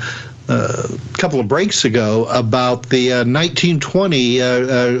couple of breaks ago about the 1920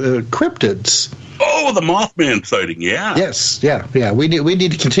 cryptids. Oh, the Mothman sighting, yeah. Yes, yeah. We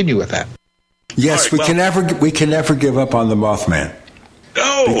need to continue with that. Yes, right, we can never give up on the Mothman.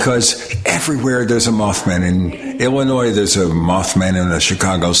 No, because everywhere there's a Mothman. In Illinois, there's a Mothman in a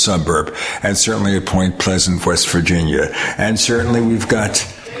Chicago suburb, and certainly at Point Pleasant, West Virginia, and certainly we've got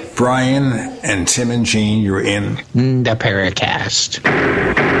Brian and Tim and Gene. You're in the Paracast.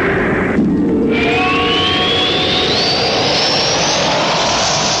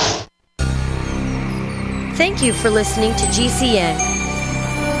 Thank you for listening to GCN.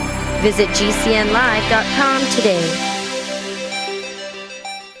 Visit GCNlive.com today.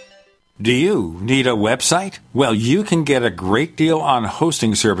 Do you need a website? Well, you can get a great deal on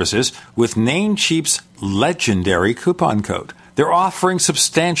hosting services with Namecheap's legendary coupon code. They're offering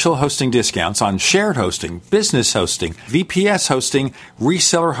substantial hosting discounts on shared hosting, business hosting, VPS hosting,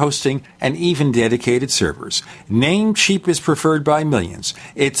 reseller hosting, and even dedicated servers. Namecheap is preferred by millions.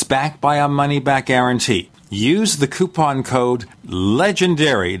 It's backed by a money-back guarantee. Use the coupon code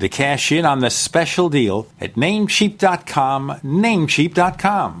LEGENDARY to cash in on the special deal at Namecheap.com,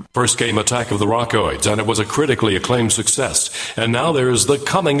 Namecheap.com. First came Attack of the Rockoids, and it was a critically acclaimed success. And now there's The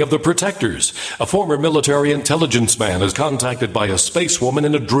Coming of the Protectors. A former military intelligence man is contacted by a space woman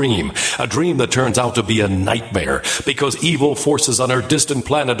in a dream that turns out to be a nightmare because evil forces on our distant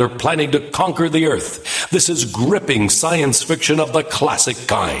planet are planning to conquer the Earth. This is gripping science fiction of the classic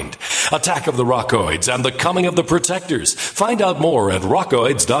kind. Attack of the Rockoids and The Coming of the Protectors. Find out more at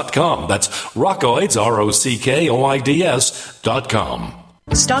rockoids.com. That's rockoids, ROCKOIDS.com.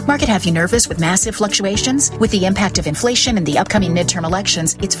 Stock market have you nervous with massive fluctuations? With the impact of inflation and the upcoming midterm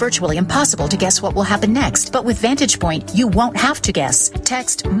elections, it's virtually impossible to guess what will happen next. But with Vantage Point, you won't have to guess.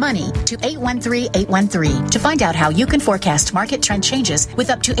 Text MONEY to 813-813 to find out how you can forecast market trend changes with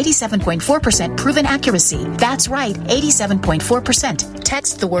up to 87.4% proven accuracy. That's right, 87.4%.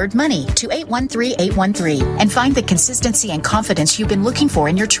 Text the word MONEY to 813-813 and find the consistency and confidence you've been looking for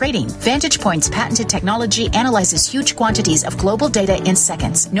in your trading. Vantage Point's patented technology analyzes huge quantities of global data in seconds.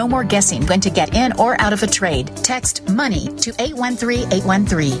 No more guessing when to get in or out of a trade. Text MONEY to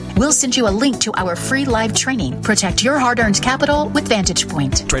 813-813. We'll send you a link to our free live training. Protect your hard-earned capital with Vantage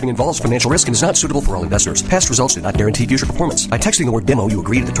Point. Trading involves financial risk and is not suitable for all investors. Past results do not guarantee future performance. By texting the word demo, you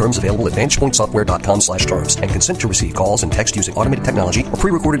agree to the terms available at VantagePointSoftware.com/terms and consent to receive calls and text using automated technology or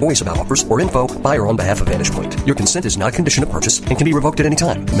pre-recorded voice about offers or info by or on behalf of Vantage Point. Your consent is not a condition of purchase and can be revoked at any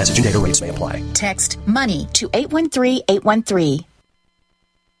time. Message and data rates may apply. Text MONEY to 813-813.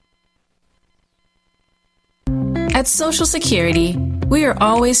 At Social Security, we are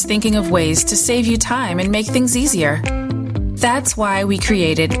always thinking of ways to save you time and make things easier. That's why we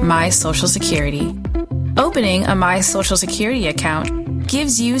created My Social Security. Opening a My Social Security account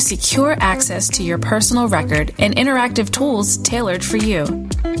gives you secure access to your personal record and interactive tools tailored for you.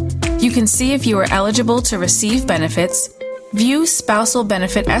 You can see if you are eligible to receive benefits, view spousal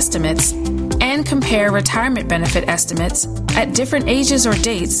benefit estimates, and compare retirement benefit estimates at different ages or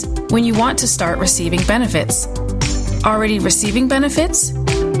dates when you want to start receiving benefits. Already receiving benefits?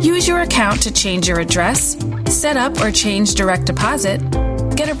 Use your account to change your address, set up or change direct deposit,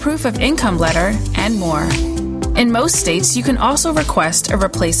 get a proof of income letter, and more. In most states, you can also request a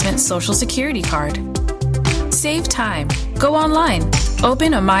replacement Social Security card. Save time. Go online.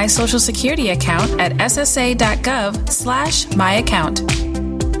 Open a My Social Security account at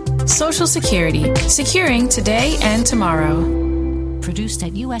ssa.gov/myaccount. Social Security. Securing today and tomorrow. Produced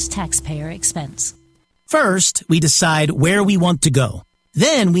at U.S. taxpayer expense. First, we decide where we want to go.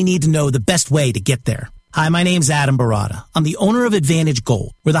 Then we need to know the best way to get there. Hi, my name's Adam Barada. I'm the owner of Advantage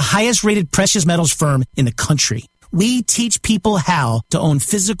Gold. We're the highest rated precious metals firm in the country. we teach people how to own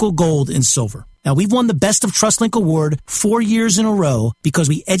physical gold and silver. Now, we've won the Best of TrustLink Award 4 years in a row because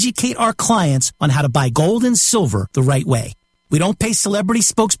we educate our clients on how to buy gold and silver the right way. We don't pay celebrity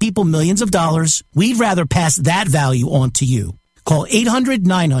spokespeople millions of dollars. We'd rather pass that value on to you. Call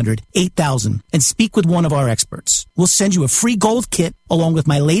 800-900-8000 and speak with one of our experts. We'll send you a free gold kit along with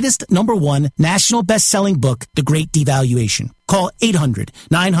my latest #1 national best-selling book, The Great Devaluation. Call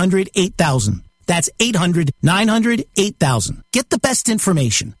 800-900-8000. That's 800-900-8000. Get the best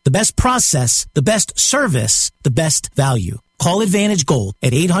information, the best process, the best service, the best value. Call Advantage Gold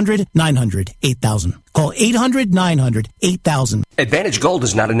at 800-900-8000. Call 800-900-8000. Advantage Gold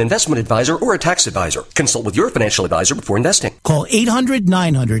is not an investment advisor or a tax advisor. Consult with your financial advisor before investing. Call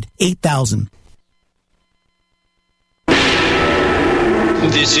 800-900-8000.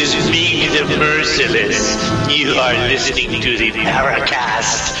 This is me, the Merciless. You are listening to the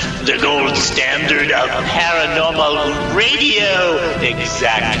Paracast, the gold standard of paranormal radio,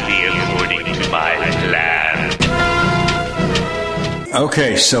 exactly according to my plan.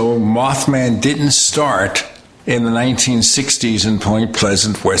 Okay, so Mothman didn't start in the 1960s in Point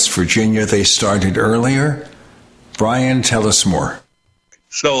Pleasant, West Virginia. They started earlier. Brian, tell us more.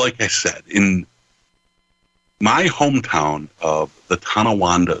 So, like I said, in my hometown of the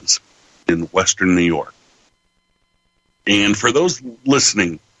Tonawandas in western New York, and for those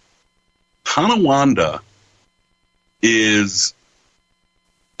listening, Tonawanda is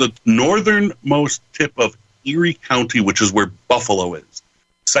the northernmost tip of Erie County, which is where Buffalo is.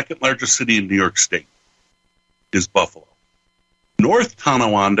 Second largest city in New York State is Buffalo. North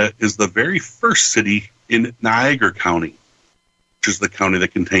Tonawanda is the very first city in Niagara County, which is the county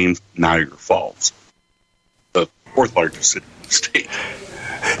that contains Niagara Falls, the fourth largest city in the state.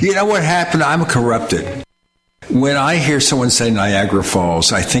 You know what happened? I'm corrupted. When I hear someone say Niagara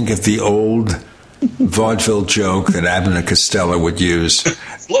Falls, I think of the old vaudeville joke that Abbott and Costello would use.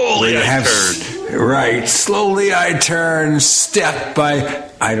 Slowly I turn. Right. Slowly I turn, step by...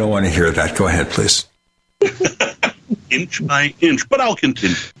 I don't want to hear that. Go ahead, please. Inch by inch, but I'll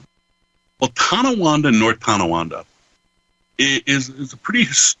continue. Well, Tonawanda, North Tonawanda, is a pretty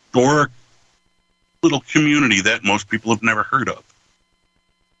historic little community that most people have never heard of.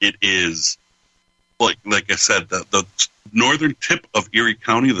 It is, like I said, the northern tip of Erie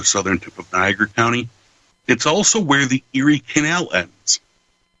County, the southern tip of Niagara County. It's also where the Erie Canal ends.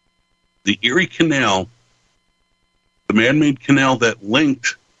 The Erie Canal, the man-made canal that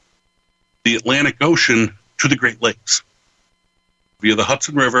linked the Atlantic Ocean to the Great Lakes. Via the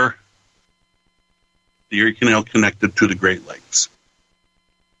Hudson River, the Erie Canal connected to the Great Lakes.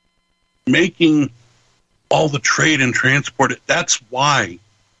 Making all the trade and transport, that's why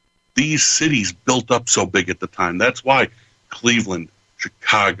these cities built up so big at the time. That's why Cleveland,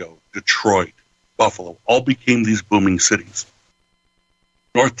 Chicago, Detroit, Buffalo all became these booming cities.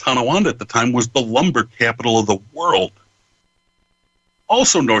 North Tonawanda at the time was the lumber capital of the world.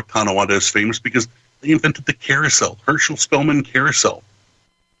 Also, North Tonawanda is famous because they invented the carousel. Herschel Spellman carousel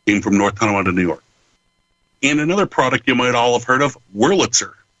came from North Tonawanda, New York. And another product you might all have heard of,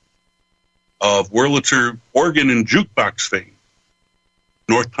 Wurlitzer, of Wurlitzer organ and jukebox fame,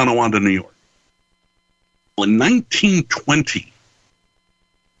 North Tonawanda, New York. Well, in 1920,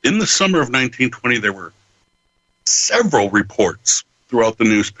 in the summer of 1920, there were several reports throughout the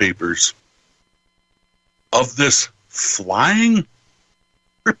newspapers of this flying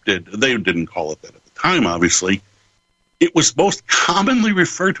cryptid. They didn't call it that at the time, obviously. It was most commonly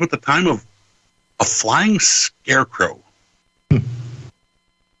referred to at the time of a flying scarecrow.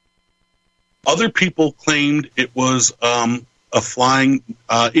 Other people claimed it was a flying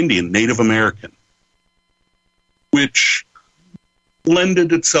Indian, Native American, which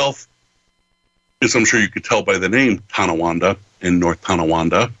lended itself, as I'm sure you could tell by the name, Tonawanda in North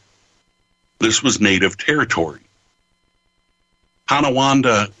Tonawanda. This was native territory.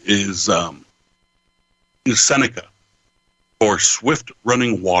 Tonawanda is Seneca, or swift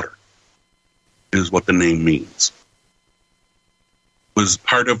running water, is what the name means. It was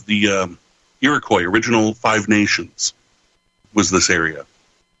part of the Iroquois, original Five Nations, was this area.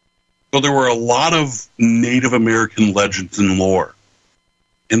 So there were a lot of Native American legends and lore.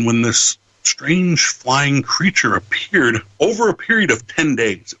 And when this strange flying creature appeared over a period of 10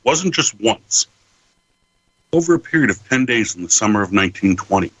 days, it wasn't just once, over a period of 10 days in the summer of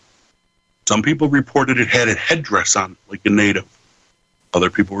 1920. Some people reported it had a headdress on, like a native. Other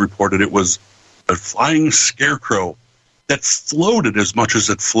people reported it was a flying scarecrow that floated as much as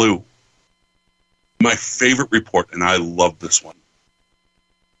it flew. My favorite report, and I love this one,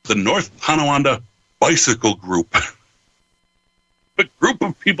 the North Tonawanda Bicycle Group. A group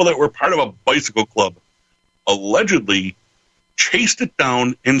of people that were part of a bicycle club allegedly chased it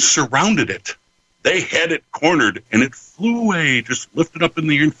down and surrounded it. They had it cornered, and it flew away, just lifted up in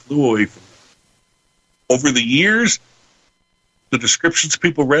the air and flew away from them. Over the years, the descriptions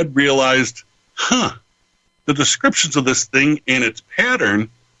people read realized, the descriptions of this thing and its pattern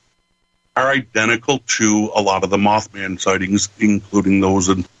are identical to a lot of the Mothman sightings, including those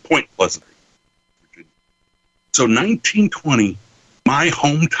in Point Pleasant, Virginia. So 1920, my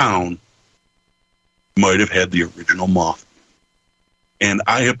hometown might have had the original Mothman. And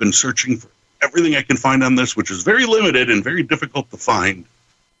I have been searching for everything I can find on this, which is very limited and very difficult to find.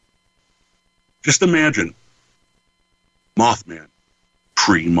 Just imagine Mothman,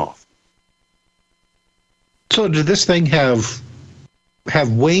 pre-Mothman. So did this thing have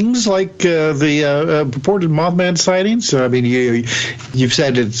wings like the purported Mothman sightings? I mean, you've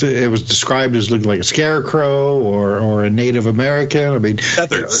said it was described as looking like a scarecrow or a Native American. I mean,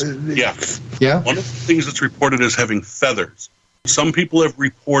 feathers. Yeah. One of the things that's reported as having feathers. Some people have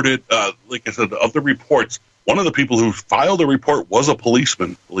reported, like I said, of the reports, one of the people who filed a report was a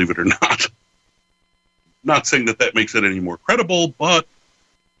policeman, believe it or not. Not saying that makes it any more credible, but it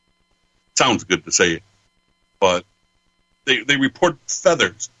sounds good to say it. But they report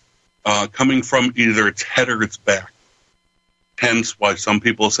feathers coming from either its head or its back. Hence why some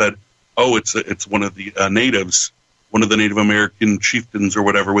people said, oh, it's one of the natives, one of the Native American chieftains or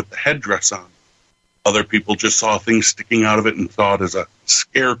whatever with the headdress on. Other people just saw things sticking out of it and saw it as a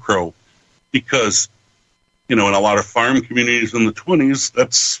scarecrow because, in a lot of farm communities in the 20s,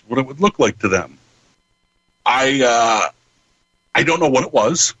 that's what it would look like to them. I don't know what it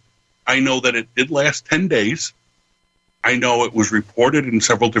was. I know that it did last 10 days. I know it was reported in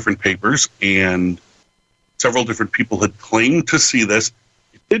several different papers, and several different people had claimed to see this.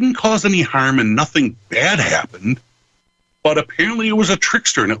 It didn't cause any harm, and nothing bad happened. But apparently it was a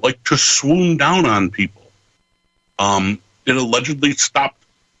trickster, and it liked to swoon down on people. It allegedly stopped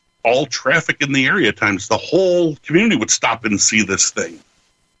all traffic in the area at times. The whole community would stop and see this thing.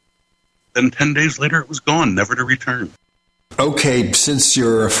 Then 10 days later, it was gone, never to return. Okay, since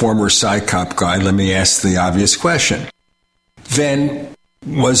you're a former PsyCop guy, let me ask the obvious question. Then,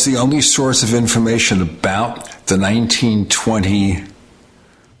 was the only source of information about the 1920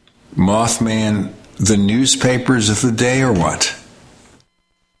 Mothman the newspapers of the day, or what?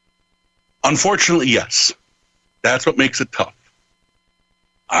 Unfortunately, yes. That's what makes it tough.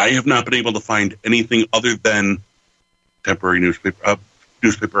 I have not been able to find anything other than temporary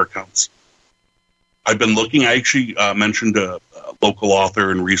newspaper accounts. I've been looking. I actually mentioned a local author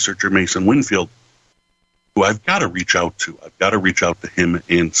and researcher, Mason Winfield, who I've got to reach out to. I've got to reach out to him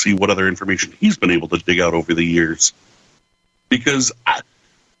and see what other information he's been able to dig out over the years. Because I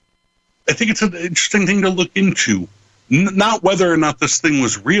think it's an interesting thing to look into. Not whether or not this thing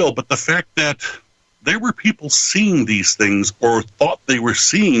was real, but the fact that there were people seeing these things or thought they were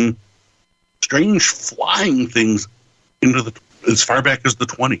seeing strange flying things into as far back as the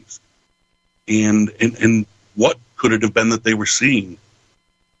 20s. And what could it have been that they were seeing?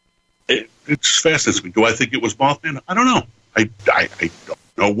 It just fascinates me. Do I think it was Mothman? I don't know. I don't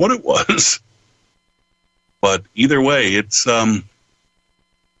know what it was. But either way, it's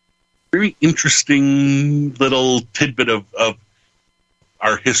very interesting little tidbit of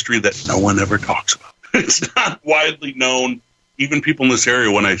our history that no one ever talks about. It's not widely known. Even people in this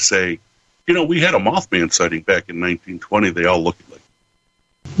area, when I say, we had a Mothman sighting back in 1920, they all look like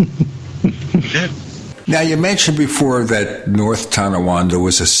it. Now, you mentioned before that North Tonawanda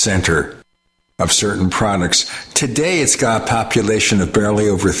was a center of certain products. Today, it's got a population of barely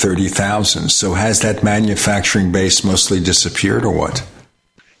over 30,000. So has that manufacturing base mostly disappeared or what?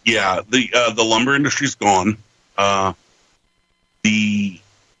 Yeah, the lumber industry's gone.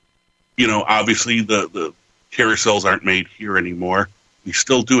 Obviously the carousels aren't made here anymore. We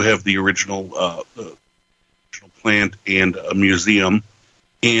still do have the original plant and a museum.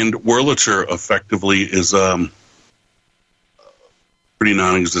 And Wurlitzer effectively is a pretty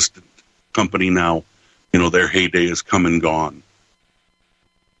non-existent company now. Their heyday has come and gone.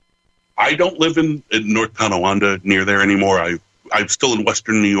 I don't live in North Tonawanda near there anymore. I'm still in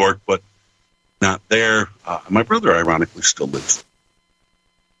Western New York, but not there. My brother, ironically, still lives.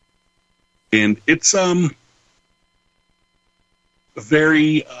 And it's a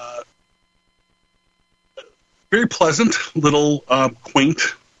very pleasant little quaint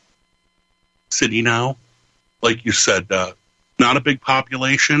city now. Like you said, not a big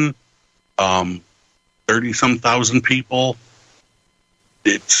population, 30-some thousand people.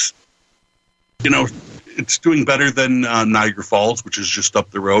 It's, it's doing better than Niagara Falls, which is just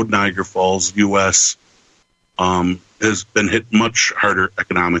up the road. Niagara Falls, U.S., has been hit much harder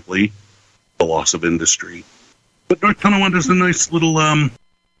economically, the loss of industry. But North Tonawanda is a nice little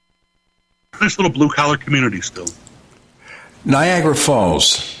blue-collar community still. Niagara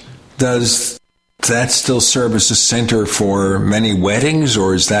Falls, does that still serve as a center for many weddings,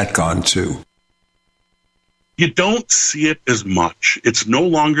 or is that gone too? You don't see it as much. It's no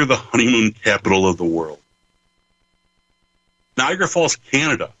longer the honeymoon capital of the world. Niagara Falls,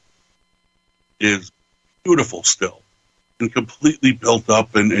 Canada, is beautiful still and completely built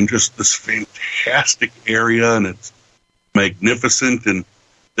up and just this fantastic area, and it's magnificent, and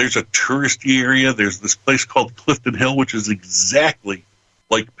there's a touristy area. There's this place called Clifton Hill, which is exactly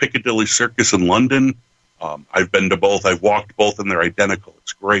like Piccadilly Circus in London. I've been to both. I've walked both, and they're identical.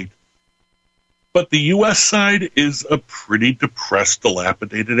 It's great. But the U.S. side is a pretty depressed,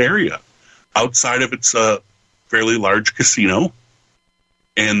 dilapidated area. Outside of it's a fairly large casino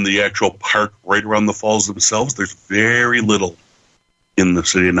and the actual park right around the falls themselves, there's very little in the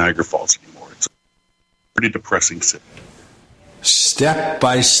city of Niagara Falls anymore. It's a pretty depressing city. Step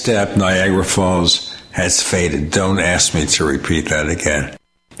by step, Niagara Falls has faded. Don't ask me to repeat that again.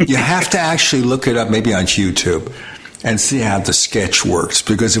 You have to actually look it up, maybe on YouTube, and see how the sketch works,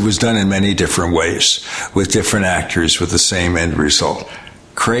 because it was done in many different ways with different actors with the same end result.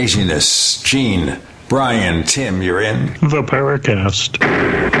 Craziness. Gene, Brian, Tim, you're in the Paracast.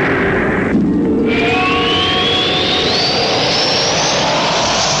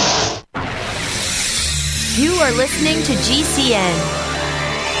 You are listening to GCN.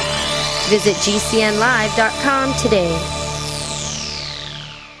 Visit GCNlive.com today.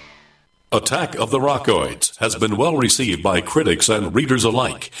 Attack of the Rockoids has been well received by critics and readers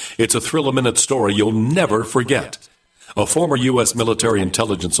alike. It's a thrill-a-minute story you'll never forget. A former U.S. military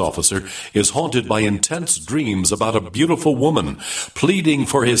intelligence officer is haunted by intense dreams about a beautiful woman pleading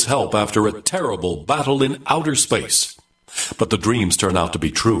for his help after a terrible battle in outer space. But the dreams turn out to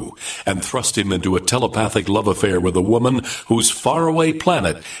be true and thrust him into a telepathic love affair with a woman whose faraway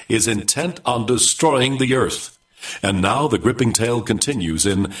planet is intent on destroying the Earth. And now the gripping tale continues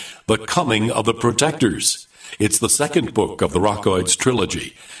in The Coming of the Protectors. It's the second book of the Rockoids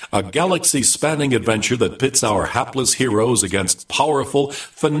trilogy, a galaxy-spanning adventure that pits our hapless heroes against powerful,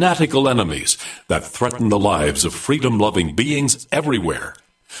 fanatical enemies that threaten the lives of freedom-loving beings everywhere.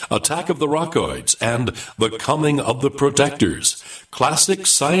 Attack of the Rockoids and The Coming of the Protectors. Classic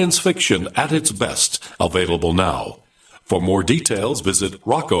science fiction at its best, available now. For more details, visit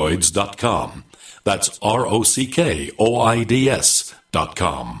rockoids.com. That's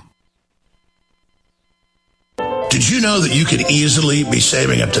ROCKOIDS.com. Did you know that you could easily be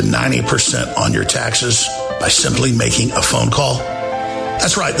saving up to 90% on your taxes by simply making a phone call?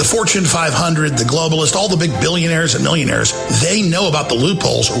 That's right. The Fortune 500, the globalists, all the big billionaires and millionaires, they know about the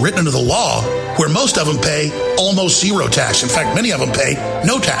loopholes written into the law where most of them pay almost zero tax. In fact, many of them pay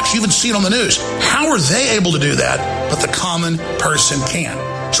no tax. You even see it on the news. How are they able to do that, but the common person can't?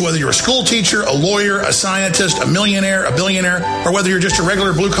 So whether you're a school teacher, a lawyer, a scientist, a millionaire, a billionaire, or whether you're just a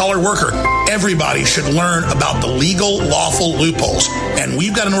regular blue-collar worker, everybody should learn about the legal, lawful loopholes. And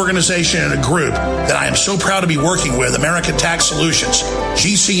we've got an organization and a group that I am so proud to be working with, American Tax Solutions.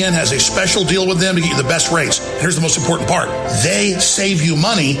 GCN has a special deal with them to get you the best rates. And here's the most important part. They save you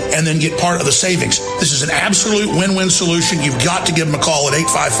money and then get part of the savings. This is an absolute win-win solution. You've got to give them a call at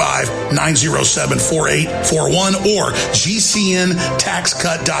 855-907-4841 or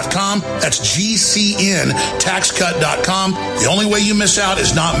GCNTaxCut.com. That's GCNTaxCut.com. The only way you miss out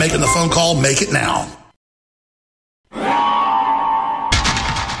is not making the phone call. Make it now.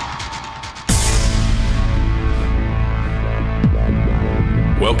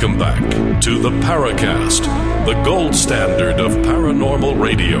 Welcome back to the Paracast, the gold standard of paranormal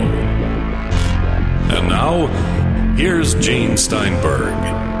radio. And now, here's Gene Steinberg.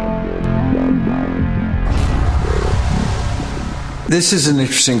 This is an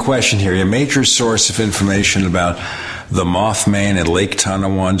interesting question here. A major source of information about the Mothman at Lake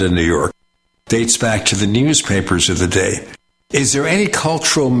Tonawanda, New York, dates back to the newspapers of the day. Is there any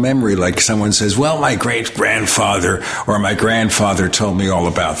cultural memory, like someone says, well, my great-grandfather or my grandfather told me all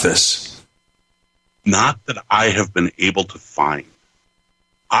about this? Not that I have been able to find.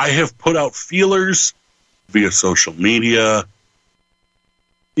 I have put out feelers via social media,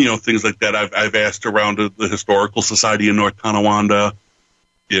 things like that. I've asked around the Historical Society in North Tonawanda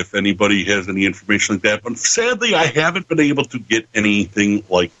if anybody has any information like that. But sadly, I haven't been able to get anything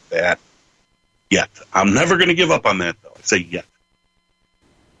like that yet. I'm never going to give up on that, though. I say yet.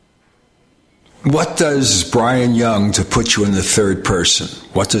 What does Brian Young, to put you in the third person,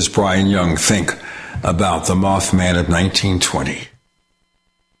 what does Brian Young think about the Mothman of 1920?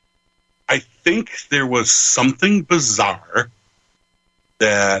 I think there was something bizarre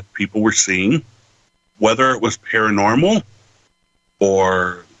that people were seeing whether it was paranormal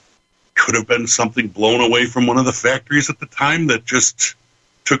or could have been something blown away from one of the factories at the time that just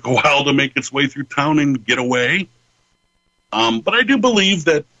took a while to make its way through town and get away. But I do believe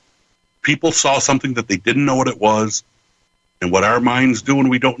that people saw something that they didn't know what it was. And what our minds do when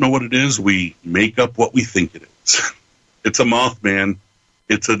we don't know what it is, we make up what we think it is. It's a Mothman.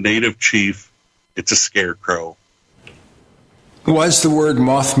 It's a native chief. It's a scarecrow. Was the word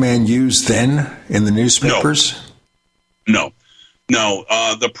Mothman used then in the newspapers? No.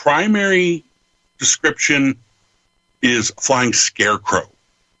 The primary description is flying scarecrow,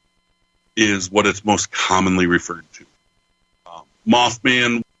 is what it's most commonly referred to.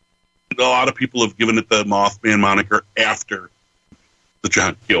 Mothman, a lot of people have given it the Mothman moniker after the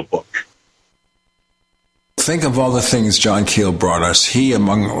John Keel book. Think of all the things John Keel brought us. He,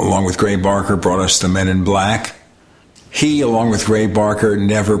 along with Ray Barker, brought us the Men in Black. He, along with Ray Barker,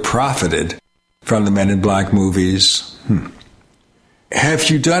 never profited from the Men in Black movies. Have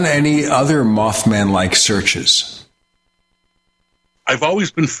you done any other Mothman-like searches? I've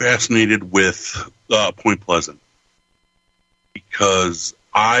always been fascinated with Point Pleasant because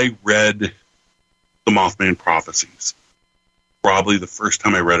I read the Mothman Prophecies. Probably the first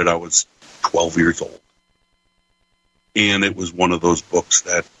time I read it, I was 12 years old. And it was one of those books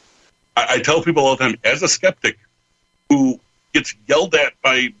that I tell people all the time, as a skeptic who gets yelled at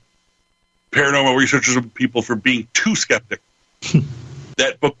by paranormal researchers and people for being too skeptic,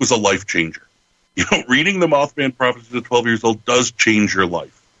 that book was a life changer. You know, reading the Mothman Prophecies at 12 years old does change your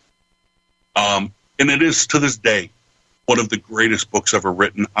life. And it is, to this day, one of the greatest books ever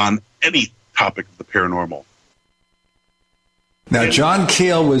written on any topic of the paranormal. Now, John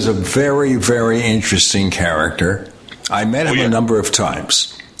Keel was a very, very interesting character. I met him a number of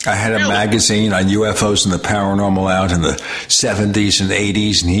times. I had a magazine on UFOs and the paranormal out in the 70s and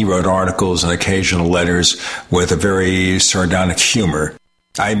 80s, and he wrote articles and occasional letters with a very sardonic humor.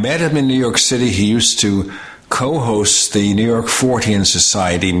 I met him in New York City. He used to co-host the New York Fortean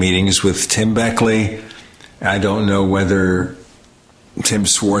Society meetings with Tim Beckley. I don't know whether Tim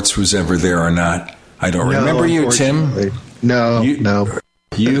Swartz was ever there or not. I don't remember you, Tim. No.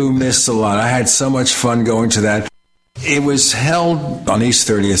 You missed a lot. I had so much fun going to that. It was held on East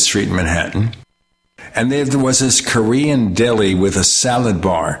 30th Street in Manhattan. And there was this Korean deli with a salad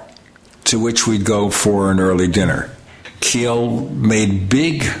bar to which we'd go for an early dinner. Keel made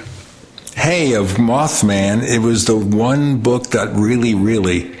big hay of Mothman. It was the one book that really,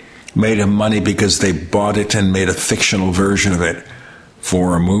 really made him money because they bought it and made a fictional version of it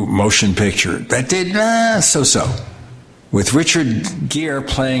for a motion picture. That did so-so. With Richard Gere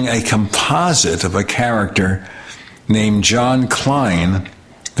playing a composite of a character named John Klein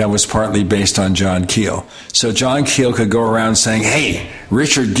that was partly based on John Keel. So John Keel could go around saying, hey,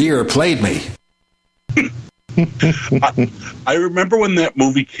 Richard Gere played me. I remember when that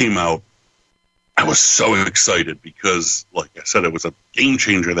movie came out, I was so excited because, like I said, it was a game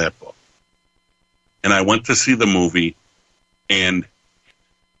changer, that book. And I went to see the movie, and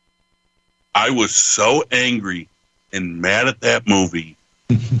I was so angry and mad at that movie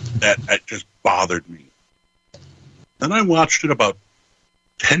that it just bothered me. Then I watched it about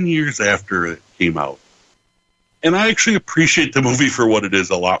 10 years after it came out. And I actually appreciate the movie for what it is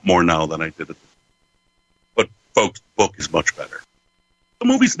a lot more now than I did it. But, folks, the book is much better. The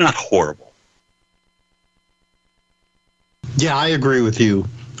movie's not horrible. Yeah, I agree with you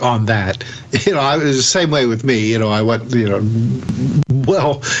on that. You know, it was the same way with me. You know, I went,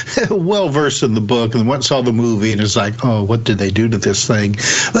 well versed in the book, and went and saw the movie, and it's like, oh, what did they do to this thing?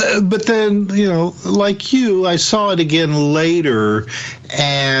 But then, like you, I saw it again later,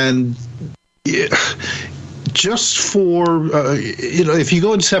 and just for if you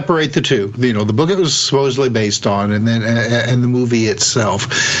go and separate the two, the book it was supposedly based on, and then and the movie itself.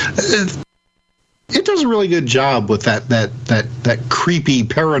 It does a really good job with that creepy,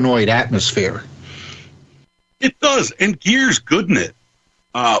 paranoid atmosphere. It does, and Gere's good in it,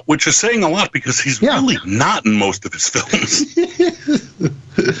 which is saying a lot because he's really not in most of his films.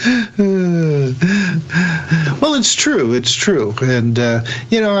 Well, it's true, and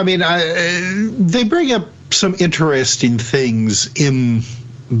they bring up some interesting things in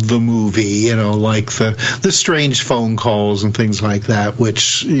the movie, like the strange phone calls and things like that,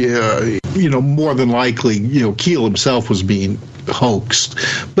 which, more than likely, Keel himself was being hoaxed.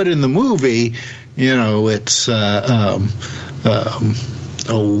 But in the movie, it's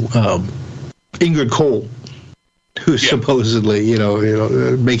Ingrid Cole who's supposedly,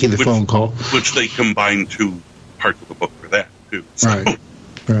 making the phone call. Which they combined two parts of the book for that, too. So.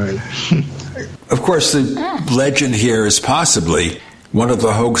 Right. Of course, the legend here is possibly one of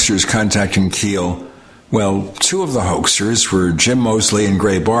the hoaxers contacting Keel Well, two of the hoaxers were Jim Moseley and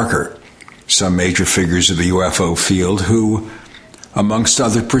Gray Barker, some major figures of the UFO field who, amongst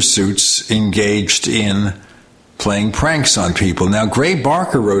other pursuits, engaged in playing pranks on people. Now, Gray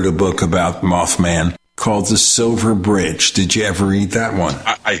Barker wrote a book about Mothman called The Silver Bridge. Did you ever read that one?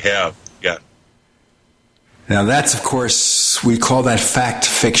 I have, yeah. Now, that's, of course, we call that fact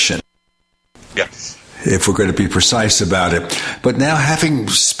fiction. Yes. If we're going to be precise about it. But now, having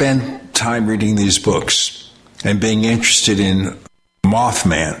spent time reading these books and being interested in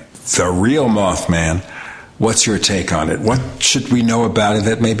Mothman, the real Mothman, what's your take on it? What should we know about it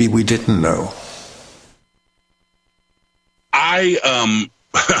that maybe we didn't know?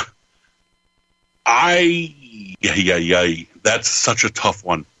 That's such a tough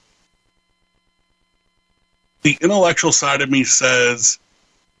one. The intellectual side of me says,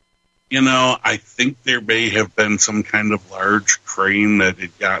 I think there may have been some kind of large crane that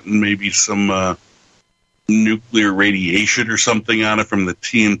had gotten maybe some nuclear radiation or something on it from the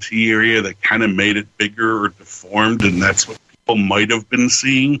TNT area that kind of made it bigger or deformed, and that's what people might have been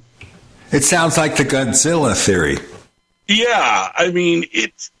seeing. It sounds like the Godzilla theory. Yeah, I mean, you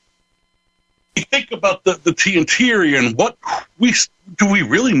think about the TNT area and what do we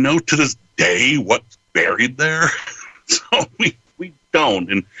really know to this day what's buried there? So we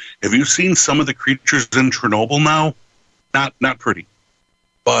don't. And have you seen some of the creatures in Chernobyl now? Not pretty.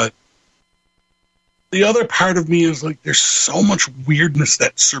 But the other part of me is like, there's so much weirdness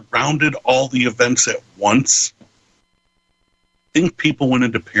that surrounded all the events at once. I think people went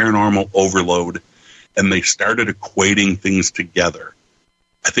into paranormal overload and they started equating things together.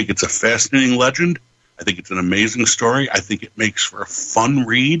 I think it's a fascinating legend. I think it's an amazing story. I think it makes for a fun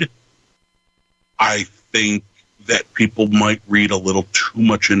read. I think that people might read a little too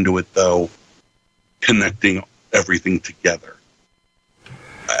much into it, though, connecting everything together.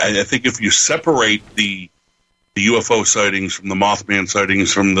 I think if you separate the UFO sightings from the Mothman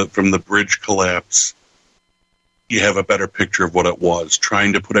sightings from the bridge collapse, you have a better picture of what it was.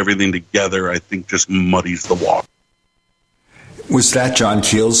 Trying to put everything together, I think, just muddies the water. Was that John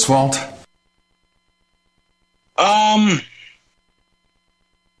Keel's fault?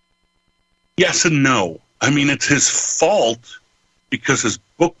 Yes and no. I mean, it's his fault because his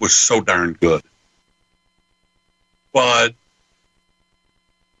book was so darn good. But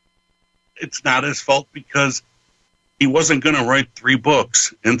it's not his fault because he wasn't going to write 3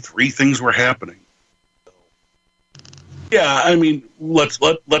 books and 3 things were happening. Yeah, I mean, let's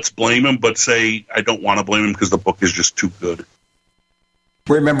blame him, but say I don't want to blame him because the book is just too good.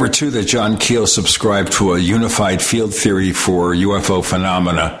 Remember, too, that John Keel subscribed to a unified field theory for UFO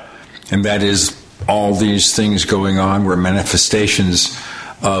phenomena, and that is all these things going on were manifestations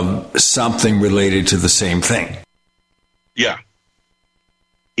of something related to the same thing. Yeah.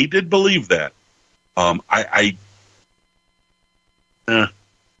 He did believe that. I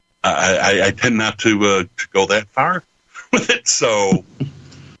tend not to go that far with it, so.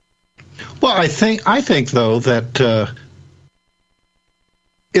 Well, I think though that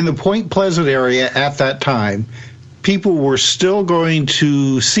in the Point Pleasant area at that time, people were still going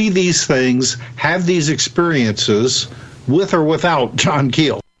to see these things, have these experiences, with or without John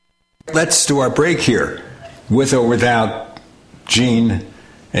Keel. Let's do our break here, with or without Gene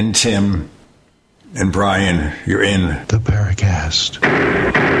and Tim and Brian. You're in the Paracast.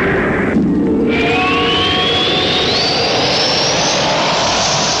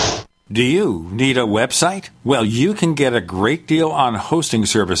 Do you need a website? Well, you can get a great deal on hosting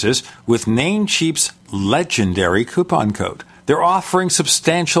services with Namecheap's legendary coupon code. They're offering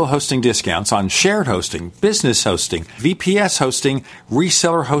substantial hosting discounts on shared hosting, business hosting, VPS hosting,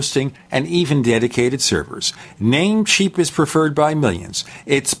 reseller hosting, and even dedicated servers. Namecheap is preferred by millions.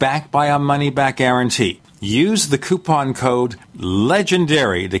 It's backed by a money-back guarantee. Use the coupon code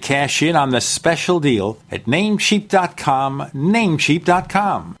LEGENDARY to cash in on the special deal at Namecheap.com,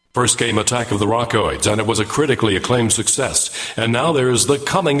 Namecheap.com. First came Attack of the Rockoids, and it was a critically acclaimed success. And now there's The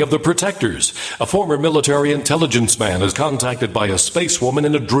Coming of the Protectors. A former military intelligence man is contacted by a space woman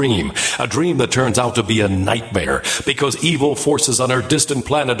in a dream that turns out to be a nightmare because evil forces on our distant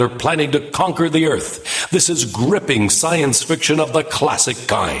planet are planning to conquer the Earth. This is gripping science fiction of the classic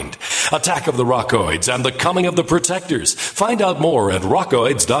kind. Attack of the Rockoids and The Coming of the Protectors. Find out more at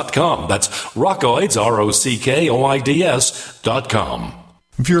rockoids.com. That's Rockoids, ROCKOIDS.com.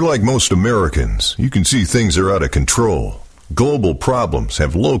 If you're like most Americans, you can see things are out of control. Global problems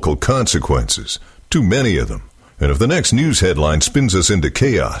have local consequences, too many of them. And if the next news headline spins us into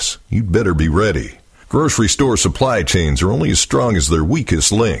chaos, you'd better be ready. Grocery store supply chains are only as strong as their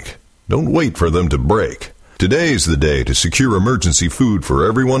weakest link. Don't wait for them to break. Today's the day to secure emergency food for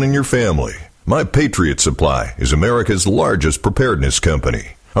everyone in your family. My Patriot Supply is America's largest preparedness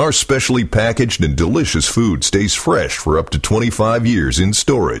company. Our specially packaged and delicious food stays fresh for up to 25 years in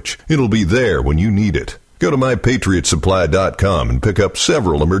storage. It'll be there when you need it. Go to mypatriotsupply.com and pick up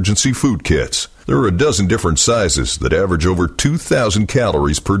several emergency food kits. There are a dozen different sizes that average over 2,000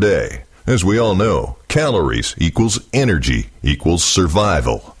 calories per day. As we all know, calories equals energy equals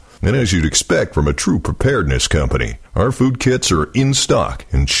survival. And as you'd expect from a true preparedness company, our food kits are in stock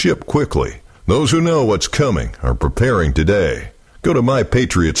and ship quickly. Those who know what's coming are preparing today. Go to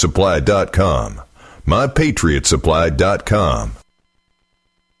mypatriotsupply.com. mypatriotsupply.com.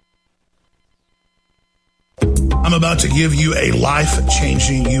 I'm about to give you a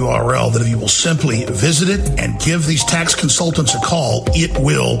life-changing URL that if you will simply visit it and give these tax consultants a call, it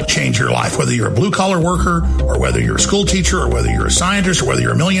will change your life. Whether you're a blue-collar worker or whether you're a school teacher or whether you're a scientist or whether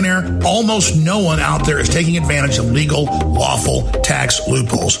you're a millionaire, almost no one out there is taking advantage of legal, lawful tax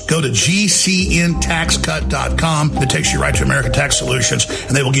loopholes. Go to gcntaxcut.com. It takes you right to American Tax Solutions,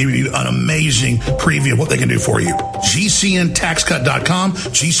 and they will give you an amazing preview of what they can do for you. gcntaxcut.com,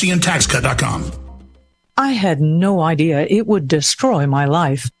 gcntaxcut.com. I had no idea it would destroy my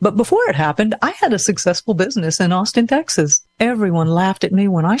life. But before it happened, I had a successful business in Austin, Texas. Everyone laughed at me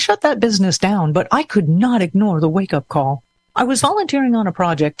when I shut that business down, but I could not ignore the wake-up call. I was volunteering on a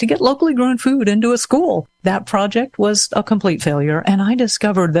project to get locally grown food into a school. That project was a complete failure, and I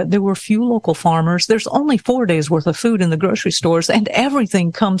discovered that there were few local farmers. There's only 4 days worth of food in the grocery stores, and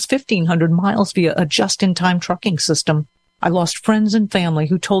everything comes 1,500 miles via a just-in-time trucking system. I lost friends and family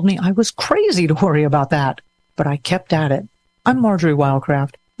who told me I was crazy to worry about that, but I kept at it. I'm Marjorie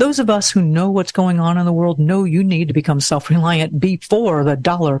Wildcraft. Those of us who know what's going on in the world know you need to become self-reliant before the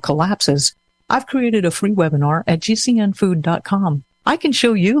dollar collapses. I've created a free webinar at gcnfood.com. I can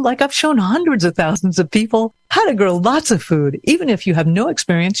show you, like I've shown hundreds of thousands of people, how to grow lots of food, even if you have no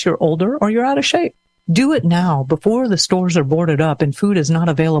experience, you're older, or you're out of shape. Do it now, before the stores are boarded up and food is not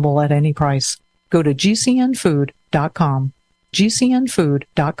available at any price. Go to gcnfood.com.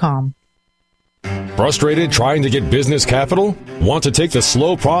 gcnfood.com. Frustrated trying to get business capital? Want to take the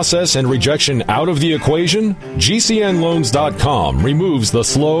slow process and rejection out of the equation? GCNloans.com removes the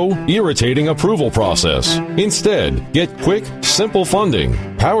slow, irritating approval process. Instead, get quick, simple funding.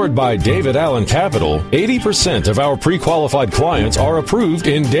 Powered by David Allen Capital, 80% of our pre-qualified clients are approved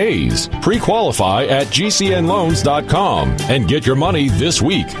in days. Pre-qualify at GCNloans.com and get your money this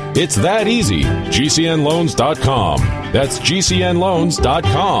week. It's that easy. GCNloans.com. That's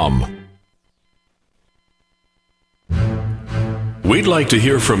GCNloans.com. We'd like to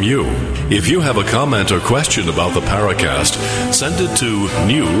hear from you. If you have a comment or question about the Paracast, send it to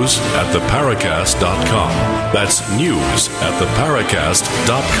news@theparacast.com. That's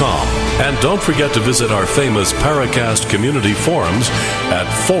news@theparacast.com. And don't forget to visit our famous Paracast community forums at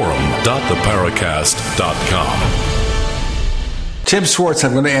forum.theparacast.com. Tim Swartz,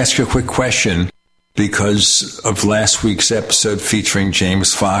 I'm going to ask you a quick question because of last week's episode featuring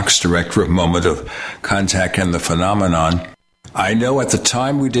James Fox, director of Moment of Contact and the Phenomenon. I know at the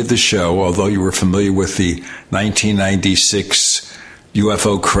time we did the show, although you were familiar with the 1996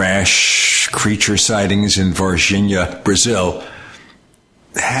 UFO crash creature sightings in Varginha, Brazil,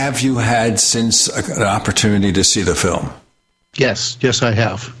 have you had since an opportunity to see the film? Yes, I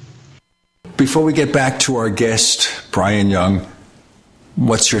have. Before we get back to our guest, Brian Young,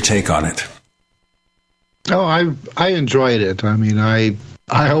 what's your take on it? Oh, I enjoyed it. I mean, I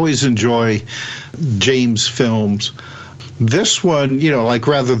always enjoy James' films. This one, like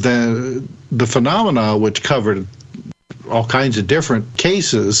rather than the Phenomena, which covered all kinds of different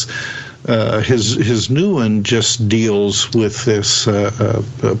cases, his new one just deals with this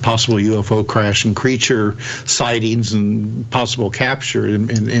possible UFO crash and creature sightings and possible capture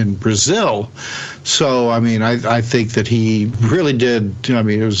in Brazil. So, I mean, I think that he really did. I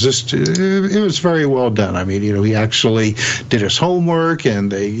mean, it was very well done. I mean, he actually did his homework,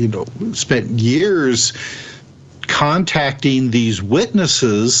 and they, spent years contacting these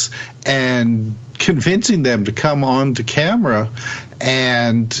witnesses and convincing them to come on to camera.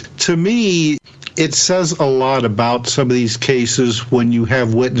 And to me, it says a lot about some of these cases when you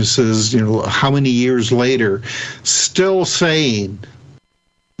have witnesses, how many years later, still saying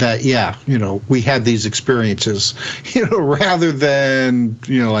that, we had these experiences, rather than,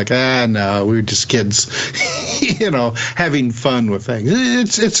 no, we were just kids, having fun with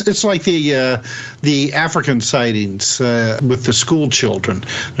things. It's like the African sightings with the school children.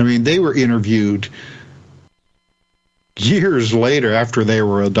 I mean, they were interviewed years later after they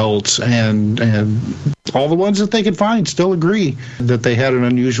were adults, and all the ones that they could find still agree that they had an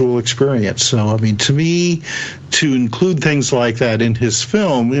unusual experience. So, I mean, to me, to include things like that in his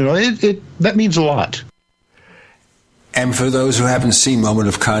film, you know, that means a lot. And for those who haven't seen Moment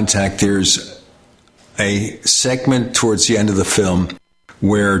of Contact, there's a segment towards the end of the film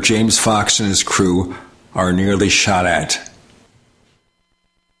where James Fox and his crew are nearly shot at.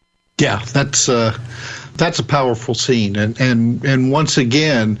 Yeah, that's a powerful scene, and once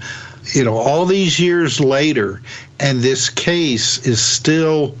again, you know, all these years later, and this case is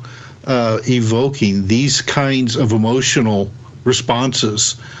still evoking these kinds of emotional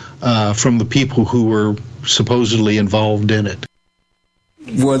responses from the people who were supposedly involved in it.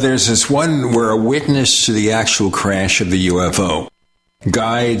 Well, there's this one where a witness to the actual crash of the UFO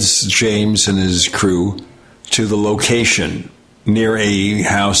guides James and his crew to the location near a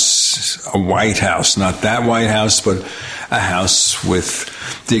house, a White House, not that White House, but a house with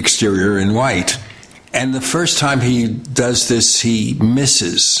the exterior in white. And the first time he does this, he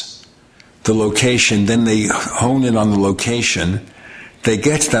misses the location. Then they hone in on the location. They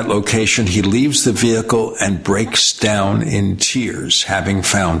get to that location. He leaves the vehicle and breaks down in tears, having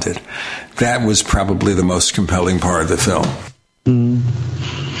found it. That was probably the most compelling part of the film.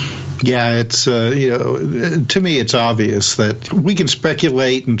 Yeah, it's, you know, to me it's obvious that we can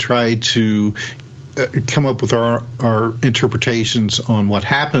speculate and try to come up with our interpretations on what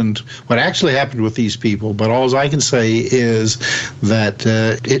actually happened with these people. But all I can say is that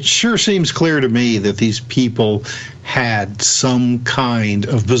it sure seems clear to me that these people had some kind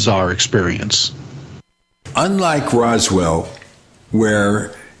of bizarre experience. Unlike Roswell,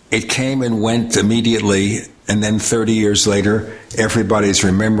 where it came and went immediately, and then 30 years later, everybody's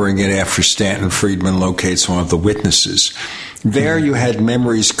remembering it after Stanton Friedman locates one of the witnesses. There you had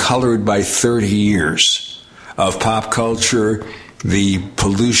memories colored by 30 years of pop culture, the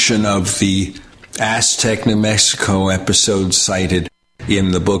pollution of the Aztec, New Mexico episode cited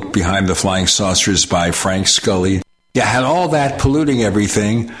in the book Behind the Flying Saucers by Frank Scully. You had all that polluting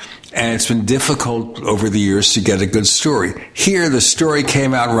everything, and it's been difficult over the years to get a good story. Here, the story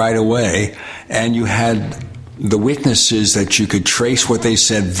came out right away, and you had the witnesses that you could trace what they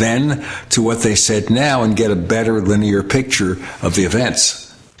said then to what they said now and get a better linear picture of the events.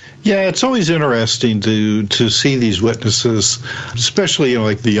 Yeah, it's always interesting to see these witnesses, especially, you know,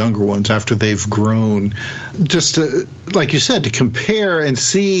 like the younger ones after they've grown, just to, like you said, to compare and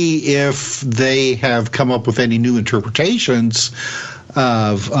see if they have come up with any new interpretations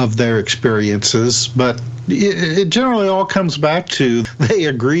of their experiences. But it generally all comes back to they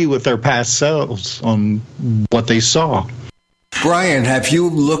agree with their past selves on what they saw. Brian, have you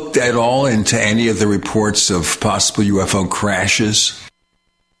looked at all into any of the reports of possible UFO crashes?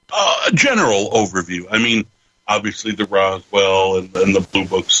 A general overview. I mean, obviously the Roswell and the Blue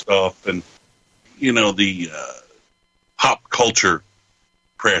Book stuff, and you know, the pop culture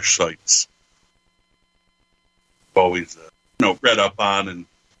crash sites. Always, read up on,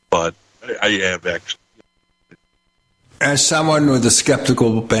 but I have actually. As someone with a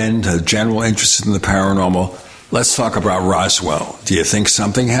skeptical bent, a general interest in the paranormal, let's talk about Roswell. Do you think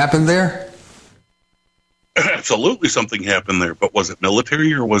something happened there? Absolutely something happened there, but was it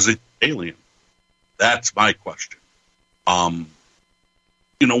military or was it alien? That's my question.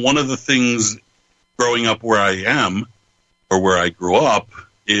 One of the things growing up where I am, or where I grew up,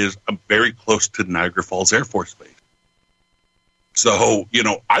 is I'm very close to Niagara Falls Air Force Base. So,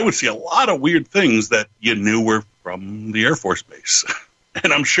 I would see a lot of weird things that you knew were from the Air Force Base.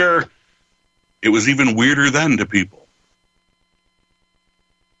 And I'm sure it was even weirder then to people.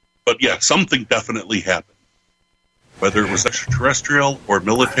 But yeah, something definitely happened. Whether it was extraterrestrial or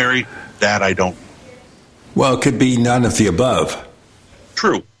military, that I don't know. Well, it could be none of the above.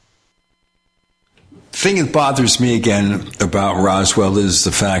 True. The thing that bothers me again about Roswell is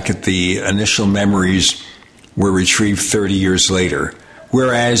the fact that the initial memories were retrieved 30 years later.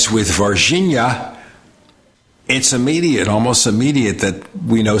 Whereas with Virginia, it's immediate, almost immediate, that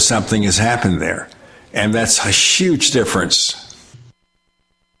we know something has happened there. And that's a huge difference.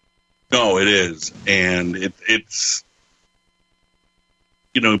 No, it is. And it's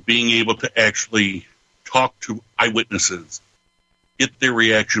being able to actually talk to eyewitnesses, get their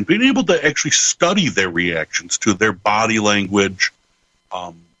reaction, being able to actually study their reactions to their body language,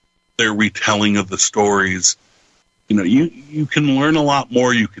 their retelling of the stories. You can learn a lot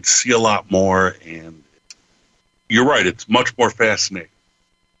more, you can see a lot more, and you're right, it's much more fascinating.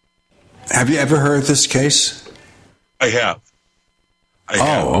 Have you ever heard this case? I have.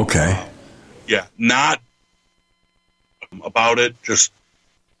 Oh, okay. Yeah, not about it, just,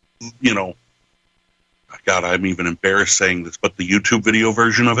 God, I'm even embarrassed saying this, but the YouTube video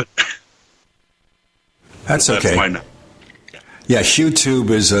version of it. That's okay. Yeah, YouTube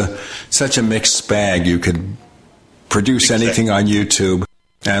is such a mixed bag. You could produce anything on YouTube,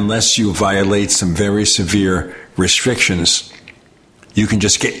 unless you violate some very severe restrictions. You can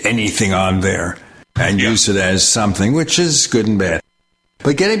just get anything on there and use it as something, which is good and bad.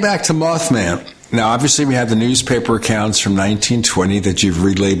 But getting back to Mothman, now obviously we have the newspaper accounts from 1920 that you've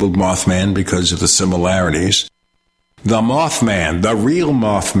relabeled Mothman because of the similarities. The Mothman, the real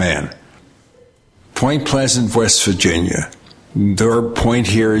Mothman, Point Pleasant, West Virginia. Their point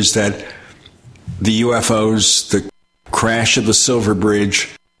here is that the UFOs, the crash of the Silver Bridge,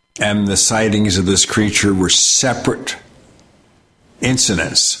 and the sightings of this creature were separate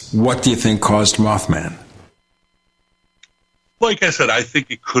incidents. What do you think caused Mothman? Like I said, I think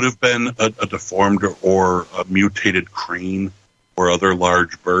it could have been a deformed or a mutated crane or other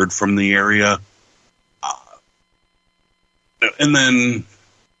large bird from the area. And then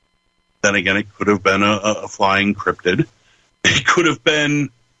again, it could have been a flying cryptid. It could have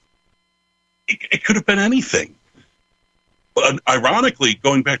been anything. But ironically,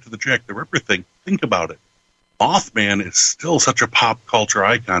 going back to the Jack the Ripper thing, think about it. Mothman is still such a pop culture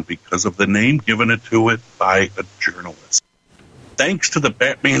icon because of the name given to it by a journalist. Thanks to the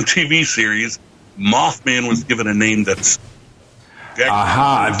Batman TV series, Mothman was given a name that's...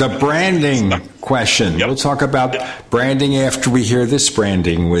 the branding question. We'll talk about branding after we hear this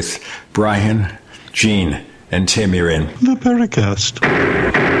branding with Brian, Gene, and Tim. You're in the Paracast.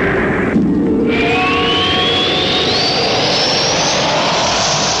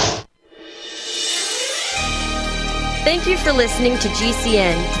 Thank you for listening to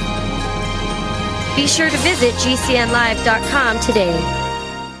GCN. Be sure to visit GCNlive.com today.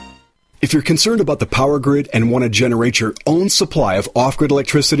 If you're concerned about the power grid and want to generate your own supply of off-grid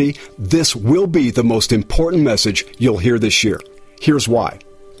electricity, this will be the most important message you'll hear this year. Here's why.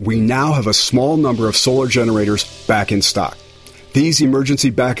 We now have a small number of solar generators back in stock. These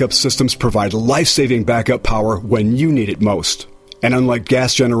emergency backup systems provide life-saving backup power when you need it most. And unlike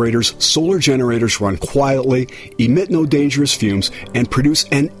gas generators, solar generators run quietly, emit no dangerous fumes, and produce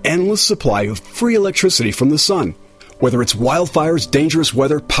an endless supply of free electricity from the sun. Whether it's wildfires, dangerous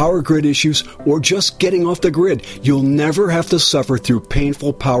weather, power grid issues, or just getting off the grid, you'll never have to suffer through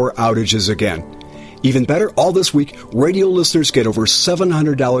painful power outages again. Even better, all this week, radio listeners get over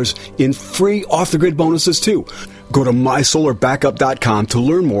 $700 in free off-the-grid bonuses too. Go to mysolarbackup.com to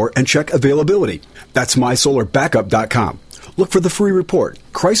learn more and check availability. That's mysolarbackup.com. Look for the free report,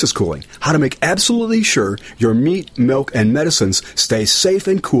 Crisis Cooling, how to make absolutely sure your meat, milk, and medicines stay safe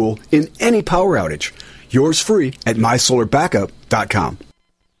and cool in any power outage. Yours free at mysolarbackup.com.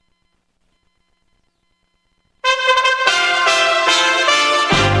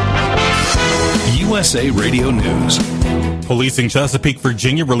 USA Radio News. Police in Chesapeake,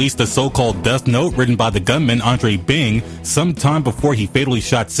 Virginia released a so-called death note written by the gunman Andre Bing sometime before he fatally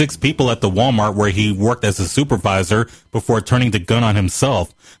shot 6 people at the Walmart where he worked as a supervisor before turning the gun on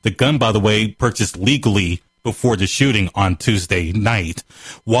himself. The gun, by the way, purchased legally before the shooting on Tuesday night.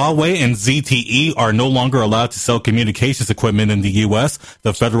 Huawei and ZTE are no longer allowed to sell communications equipment in the U.S.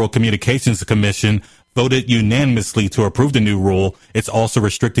 The Federal Communications Commission voted unanimously to approve the new rule. It's also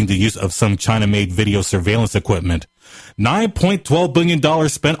restricting the use of some China-made video surveillance equipment. $9.12 billion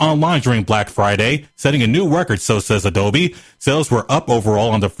spent online during Black Friday, setting a new record, so says Adobe. Sales were up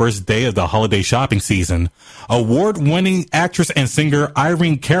overall on the first day of the holiday shopping season. Award-winning actress and singer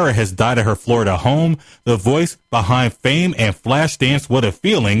Irene Cara has died at her Florida home. The voice behind Fame and Flashdance What a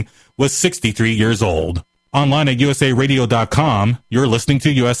Feeling was 63 years old. Online at usaradio.com, you're listening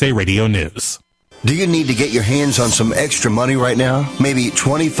to USA Radio News. Do you need to get your hands on some extra money right now? Maybe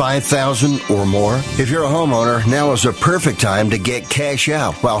 $25,000 or more? If you're a homeowner, now is a perfect time to get cash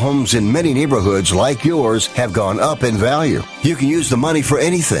out while homes in many neighborhoods like yours have gone up in value. You can use the money for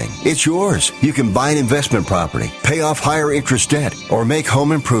anything. It's yours. You can buy an investment property, pay off higher interest debt, or make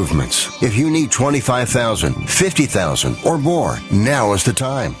home improvements. If you need $25,000, $50,000 or more, now is the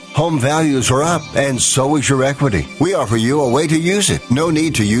time. Home values are up, and so is your equity. We offer you a way to use it. No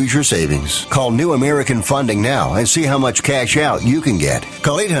need to use your savings. Call New American Funding now and see how much cash out you can get.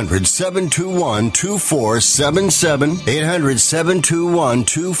 Call 800-721-2477.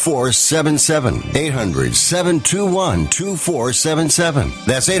 800-721-2477. 800-721-2477.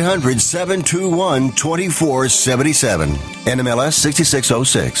 That's 800-721-2477. NMLS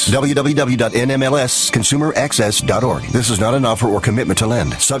 6606. www.nmlsconsumeraccess.org. This is not an offer or commitment to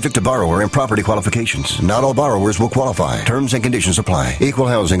lend. Subject to borrower and property qualifications. Not all borrowers will qualify. Terms and conditions apply. Equal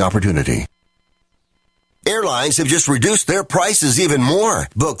housing opportunity. Airlines have just reduced their prices even more.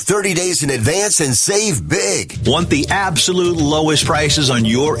 Book 30 days in advance and save big. Want the absolute lowest prices on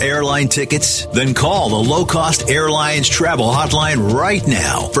your airline tickets? Then call the Low Cost Airlines Travel Hotline right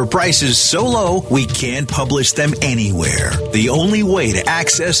now for prices so low we can't publish them anywhere. The only way to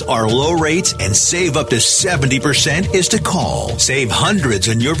access our low rates and save up to 70% is to call. Save hundreds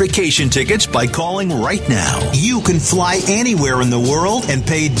on your vacation tickets by calling right now. You can fly anywhere in the world and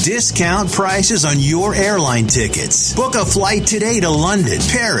pay discount prices on your airline tickets. Book a flight today to London,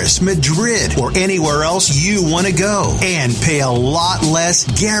 Paris, Madrid, or anywhere else you want to go and pay a lot less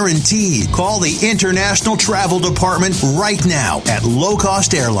guaranteed. Call the International Travel Department right now at Low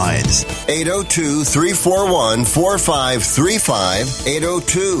Cost Airlines. 802-341-4535.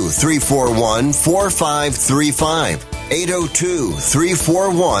 802-341-4535.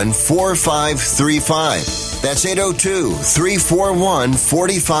 802-341-4535. That's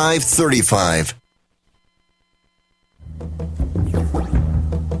 802-341-4535.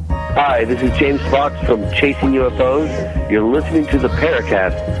 Hi, this is James Fox from Chasing UFOs. You're listening to the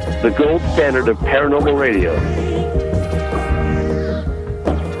Paracast, the gold standard of paranormal radio.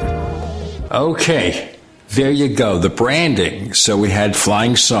 Okay, there you go. The branding. So we had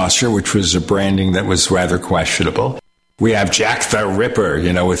Flying Saucer, which was a branding that was rather questionable. We have Jack the Ripper,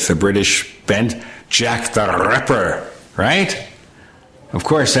 with the British bent. Jack the Ripper, right? Of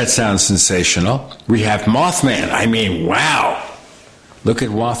course, that sounds sensational. We have Mothman. I mean, wow. Look at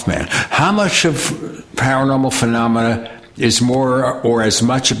Mothman. How much of paranormal phenomena is more or as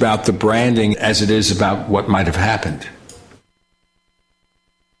much about the branding as it is about what might have happened?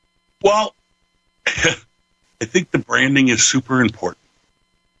 Well, I think the branding is super important.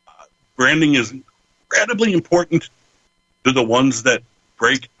 Branding is incredibly important to the ones that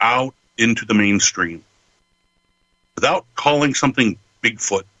break out into the mainstream. Without calling something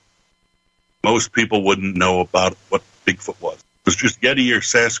Bigfoot, most people wouldn't know about what Bigfoot was. It was just Yeti or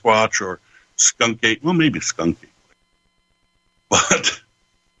Sasquatch or Skunk Ape. Well, maybe Skunk Ape. But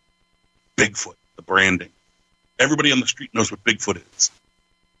Bigfoot, the branding. Everybody on the street knows what Bigfoot is.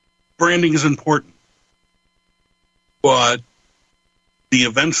 Branding is important. But the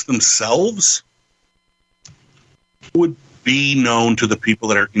events themselves would be known to the people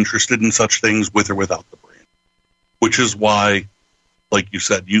that are interested in such things with or without the brand. Which is why, like you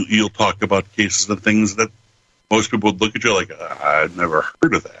said, you'll talk about cases and things that most people would look at you like, I've never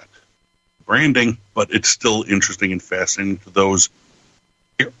heard of that. Branding, but it's still interesting and fascinating to those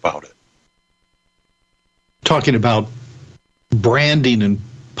who hear about it. Talking about branding and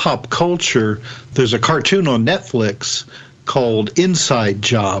pop culture, there's a cartoon on Netflix called Inside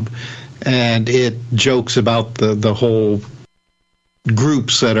Job, and it jokes about the whole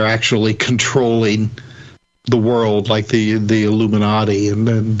groups that are actually controlling the world, like the Illuminati, and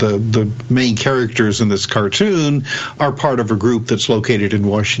the main characters in this cartoon are part of a group that's located in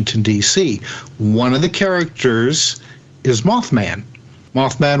Washington, D.C. One of the characters is Mothman.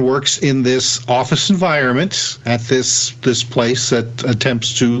 Mothman works in this office environment at this place that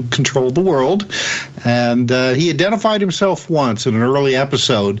attempts to control the world, and he identified himself once in an early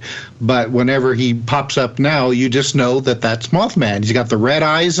episode, but whenever he pops up now, you just know that that's Mothman. He's got the red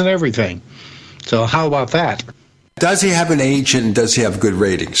eyes and everything. So how about that? Does he have an age and does he have good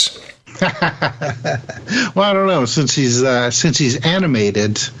ratings? Well, I don't know. Since he's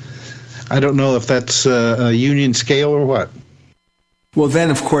animated, I don't know if that's a union scale or what. Well,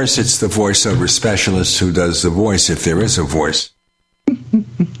 then, of course, it's the voiceover specialist who does the voice, if there is a voice.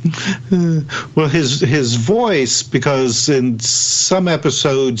 Well, his voice, because in some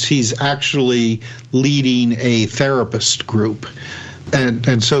episodes he's actually leading a therapist group.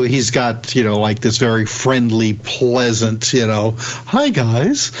 And so he's got, like this very friendly, pleasant, hi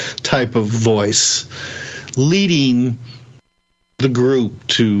guys type of voice, leading the group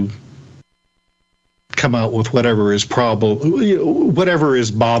to come out with whatever is whatever is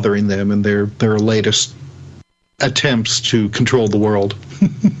bothering them in their latest attempts to control the world.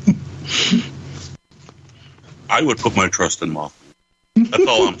 I would put my trust in Mothman. That's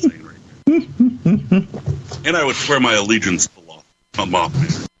all I'm saying right now. And I would swear my allegiance to Mothman.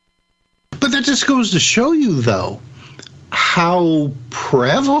 But that just goes to show you, though, how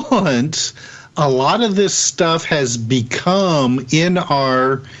prevalent a lot of this stuff has become in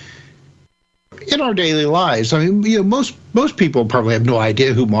our daily lives. I mean, most people probably have no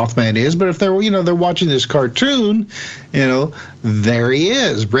idea who Mothman is, but if they're watching this cartoon, there he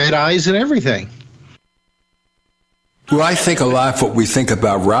is, red eyes and everything. Well, I think a lot of what we think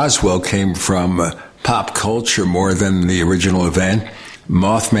about Roswell came from pop culture more than the original event.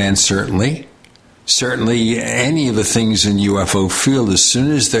 Mothman, certainly any of the things in UFO field, as soon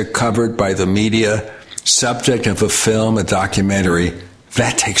as they're covered by the media subject of a film, a documentary,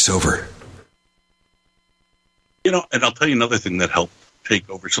 that takes over. You know, and I'll tell you another thing that helped take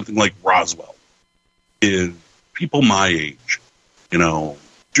over something like Roswell is people my age, you know,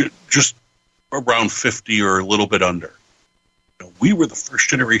 just around 50 or a little bit under. You know, we were the first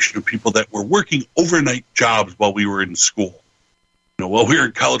generation of people that were working overnight jobs while we were in school. You know, while we were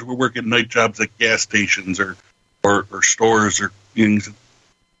in college, we were working night jobs at gas stations or stores or things.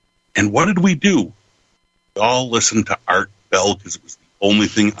 And what did we do? We all listened to Art Bell because it was the only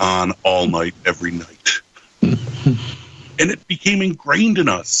thing on all night, every night. And it became ingrained in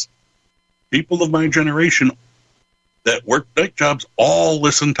us. People of my generation that worked night jobs all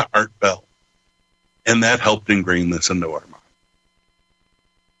listened to Art Bell. And that helped ingrain this into our mind.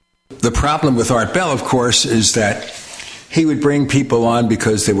 The problem with Art Bell, of course, is that he would bring people on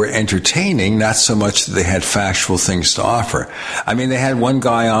because they were entertaining, not so much that they had factual things to offer. I mean, they had one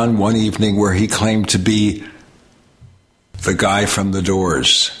guy on one evening where he claimed to be the guy from The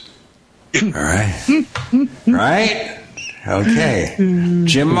Doors. All right? Right? Okay.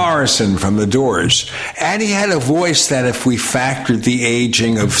 Jim Morrison from The Doors. And he had a voice that, if we factored the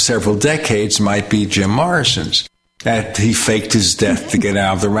aging of several decades, might be Jim Morrison's. That he faked his death to get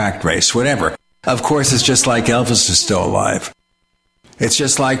out of the rat race, whatever. Of course, it's just like Elvis is still alive. It's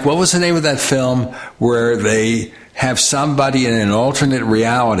just like, what was the name of that film where they have somebody in an alternate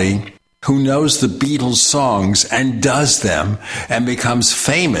reality who knows the Beatles songs and does them and becomes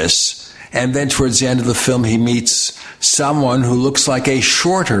famous, and then towards the end of the film he meets someone who looks like a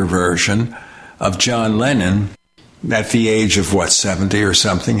shorter version of John Lennon at the age of, 70 or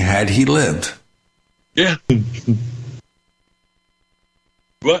something, had he lived. Yeah.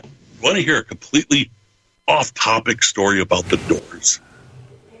 But want to hear a completely off-topic story about The Doors?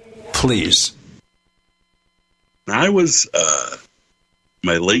 Please. I was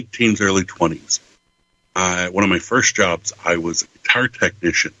my late teens, early 20s. One of my first jobs, I was a guitar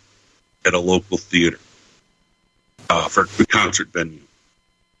technician at a local theater for a concert venue.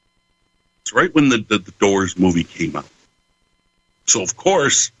 It's right when the Doors movie came out. So, of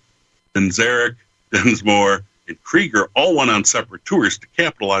course, Zarek, Densmore, and Krieger all went on separate tours to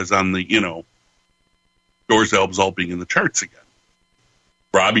capitalize on the, Doors albums all being in the charts again.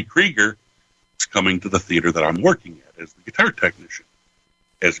 Robbie Krieger is coming to the theater that I'm working at as the guitar technician.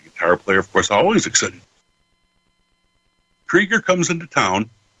 As a guitar player, of course, I'm always excited. Krieger comes into town,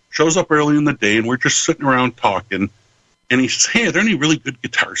 shows up early in the day, and we're just sitting around talking. And he says, "Hey, are there any really good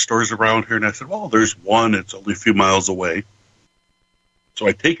guitar stores around here?" And I said, "Well, there's one. It's only a few miles away." So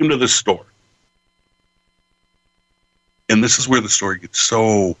I take him to this store. And this is where the story gets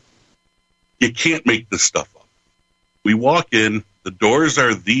so... You can't make this stuff up. We walk in. The Doors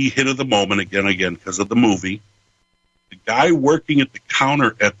are the hit of the moment again, because of the movie. The guy working at the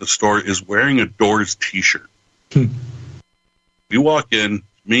counter at the store is wearing a Doors t-shirt. We walk in,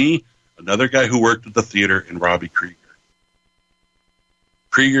 me, another guy who worked at the theater, and Robbie Krieger.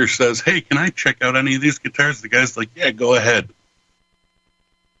 Krieger says, "Hey, can I check out any of these guitars?" The guy's like, "Yeah, go ahead.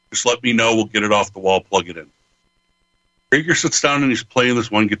 Just let me know. We'll get it off the wall, plug it in." Krieger sits down and he's playing this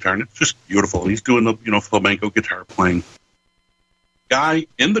one guitar, and it's just beautiful. And he's doing the flamenco guitar playing. Guy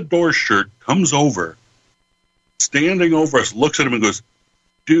in the Doors shirt comes over, standing over us, looks at him and goes,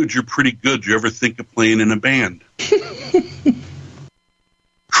 "Dude, you're pretty good. You ever think of playing in a band?"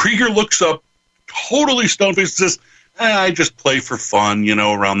 Krieger looks up, totally stone-faced, and says, "I just play for fun,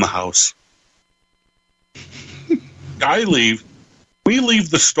 around the house." Guy leaves. We leave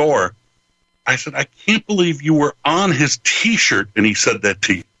the store. I said, "I can't believe you were on his t-shirt," and he said that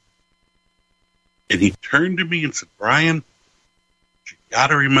to you. And he turned to me and said, "Brian, what you got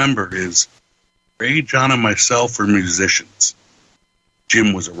to remember is Ray, John, and myself are musicians.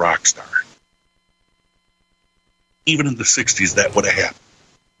 Jim was a rock star. Even in the 60s, that would have happened.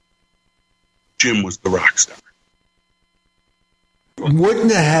 Jim was the rock star."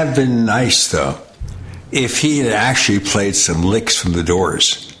 Wouldn't it have been nice, though, if he had actually played some licks from the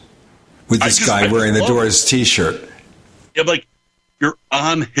Doors with this guy wearing the Doors t-shirt? Yeah, like, you're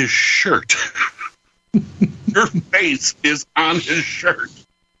on his shirt. Your face is on his shirt.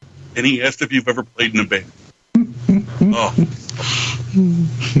 And he asked if you've ever played in a band. Oh.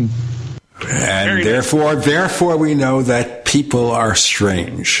 And therefore we know that people are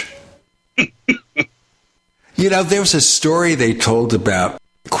strange. There was a story they told about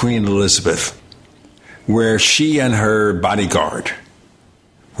Queen Elizabeth where she and her bodyguard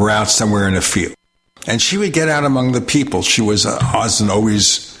were out somewhere in a field. And she would get out among the people. She wasn't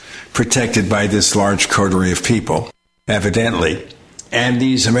always protected by this large coterie of people, evidently. And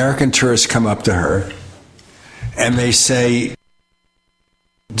these American tourists come up to her and they say,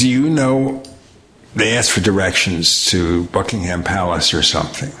 "Do you know they ask for directions to Buckingham Palace or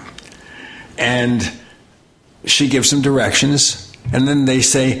something. And she gives them directions, and then they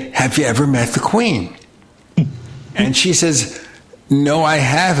say, have you ever met the Queen? And she says, no, I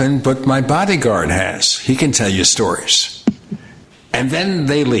haven't, but my bodyguard has. He can tell you stories. And then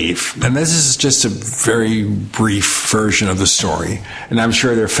they leave. And this is just a very brief version of the story. And I'm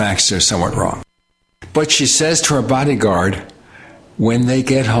sure their facts are somewhat wrong. But she says to her bodyguard, when they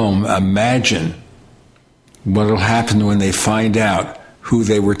get home, imagine what will happen when they find out who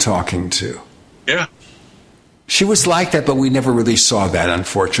they were talking to. Yeah. She was like that, but we never really saw that,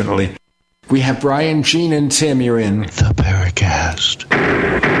 unfortunately. We have Brian, Gene, and Tim. You're in the Paracast.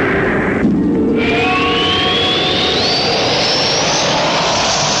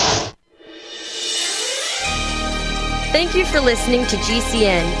 Thank you for listening to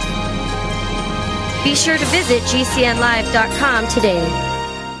GCN. Be sure to visit GCNlive.com today.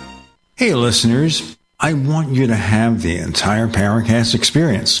 Hey, listeners. I want you to have the entire Paracast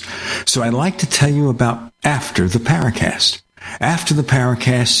experience. So I'd like to tell you about After the Paracast. After the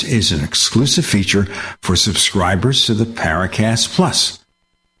Paracast is an exclusive feature for subscribers to the Paracast Plus.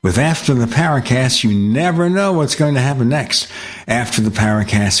 With After the Paracast, you never know what's going to happen next. After the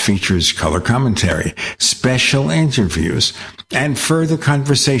Paracast features color commentary, special interviews, and further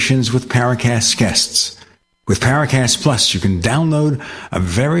conversations with Paracast guests. With Paracast Plus, you can download a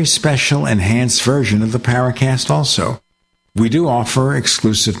very special enhanced version of the Paracast also. We do offer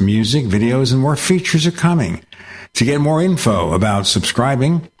exclusive music, videos, and more features are coming. To get more info about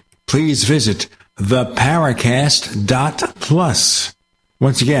subscribing, please visit theparacast.plus.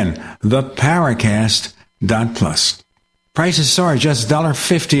 Once again, theparacast.plus. Prices are just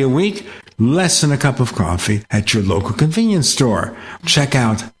 $1.50 a week, less than a cup of coffee at your local convenience store. Check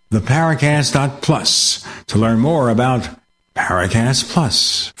out theparacast.plus to learn more about Paracast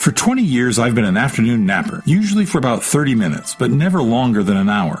Plus. For 20 years, I've been an afternoon napper, usually for about 30 minutes, but never longer than an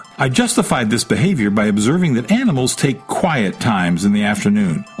hour. I justified this behavior by observing that animals take quiet times in the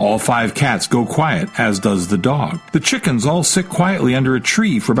afternoon. All 5 cats go quiet, as does the dog. The chickens all sit quietly under a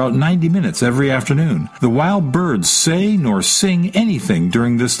tree for about 90 minutes every afternoon. The wild birds say nor sing anything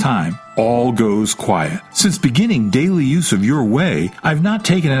during this time. All goes quiet. Since beginning daily use of Your Way, I've not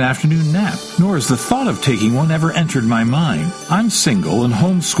taken an afternoon nap, nor has the thought of taking one ever entered my mind. I'm single and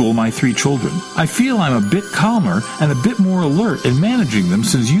homeschool my 3 children. I feel I'm a bit calmer and a bit more alert in managing them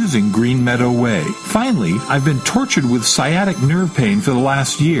since using Green Meadow Way. Finally, I've been tortured with sciatic nerve pain for the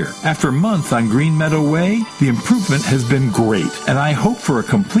last year. After a month on Green Meadow Way, the improvement has been great, and I hope for a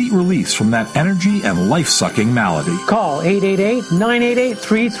complete release from that energy and life-sucking malady. Call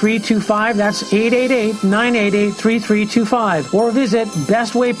 888-988-3325. That's 888-988-3325. Or visit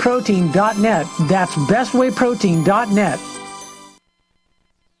bestwayprotein.net. That's bestwayprotein.net.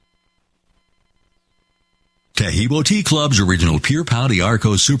 Tahibo Tea Club's original Pure Pouty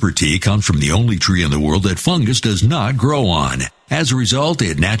Arco Super Tea comes from the only tree in the world that fungus does not grow on. As a result,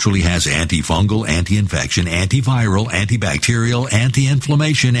 it naturally has antifungal, anti-infection, antiviral, antibacterial,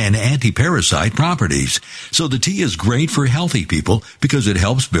 anti-inflammation, and anti-parasite properties. So the tea is great for healthy people because it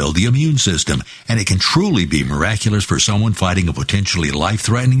helps build the immune system, and it can truly be miraculous for someone fighting a potentially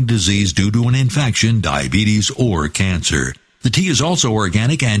life-threatening disease due to an infection, diabetes, or cancer. The tea is also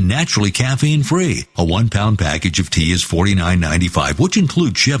organic and naturally caffeine-free. A 1-pound package of tea is $49.95, which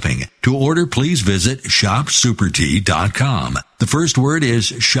includes shipping. To order, please visit shopsupertea.com. The first word is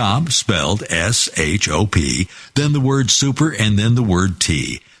shop, spelled S-H-O-P, then the word super, and then the word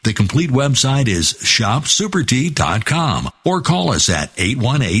tea. The complete website is shopsupertea.com, or call us at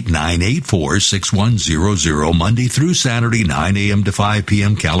 818-984-6100 Monday through Saturday, 9 a.m. to 5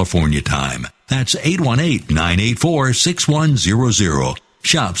 p.m. California time. That's 818-984-6100.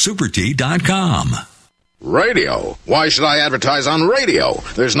 ShopSuperTea.com. Radio. Why should I advertise on radio?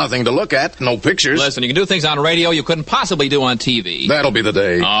 There's nothing to look at, no pictures. Listen, you can do things on radio you couldn't possibly do on TV. That'll be the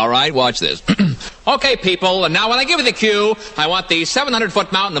day. All right, watch this. Okay, people, and now when I give you the cue, I want the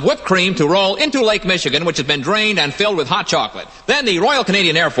 700-foot mountain of whipped cream to roll into Lake Michigan, which has been drained and filled with hot chocolate. Then the Royal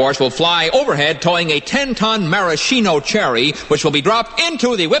Canadian Air Force will fly overhead towing a 10-ton maraschino cherry, which will be dropped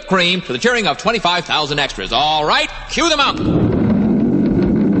into the whipped cream to the cheering of 25,000 extras. All right, cue the mountain.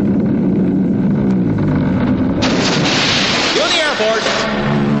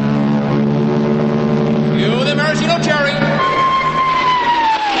 You the maraschino cherry.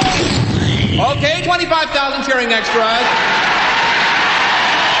 Okay, 25,000 cheering extras.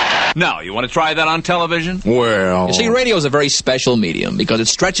 Now, you want to try that on television? Well... You see, radio is a very special medium because it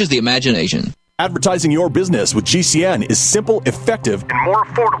stretches the imagination. Advertising your business with GCN is simple, effective, and more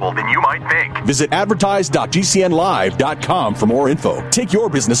affordable than you might think. Visit advertise.gcnlive.com for more info. Take your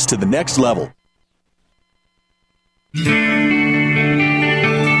business to the next level. This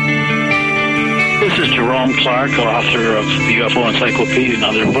is Jerome Clark, author of the UFO Encyclopedia and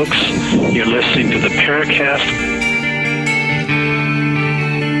other books. You're listening to the Paracast.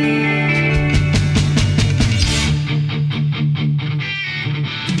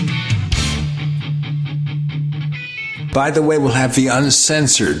 By the way, we'll have the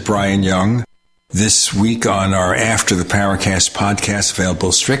uncensored Brian Young this week on our After the Paracast podcast,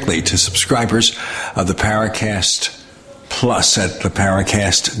 available strictly to subscribers of the Paracast Plus at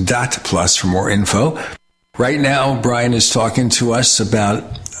theparacast.plus for more info. Right now, Brian is talking to us about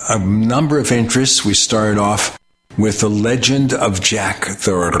a number of interests. We started off with the legend of Jack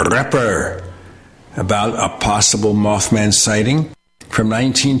the Ripper, about a possible Mothman sighting from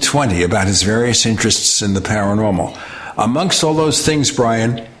 1920, about his various interests in the paranormal. Amongst all those things,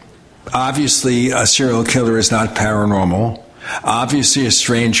 Brian, obviously a serial killer is not paranormal. Obviously a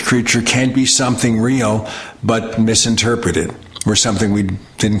strange creature can be something real, but misinterpreted, or something we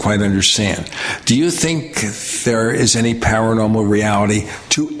didn't quite understand. Do you think there is any paranormal reality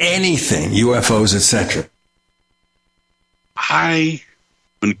to anything, UFOs, etc.? I'm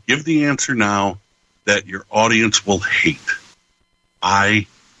going to give the answer now that your audience will hate. I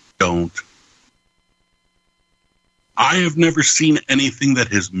don't. I have never seen anything that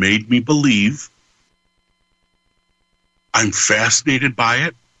has made me believe. I'm fascinated by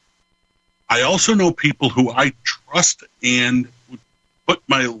it. I also know people who I trust and would put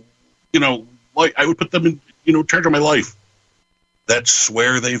my, I would put them in, charge of my life, that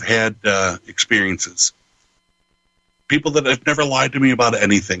swear they've had experiences. People that have never lied to me about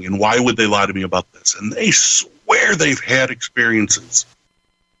anything, and why would they lie to me about this? And they swear they've had experiences.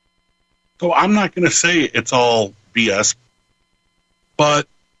 So I'm not going to say it's all BS, but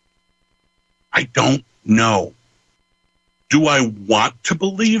I don't know. Do I want to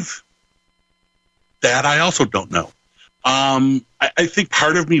believe? That I also don't know. I think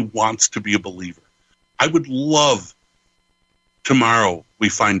part of me wants to be a believer. I would love tomorrow we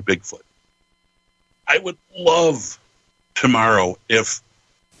find Bigfoot. I would love tomorrow if,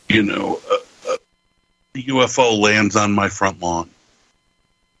 the UFO lands on my front lawn.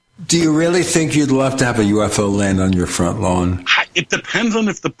 Do you really think you'd love to have a UFO land on your front lawn? It depends on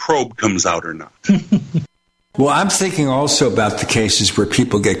if the probe comes out or not. Well, I'm thinking also about the cases where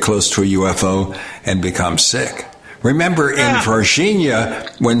people get close to a UFO and become sick. Remember in Virginia,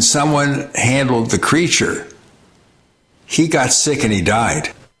 when someone handled the creature, he got sick and he died.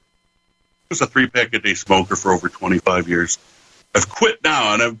 I was a 3-pack-a-day smoker for over 25 years. I've quit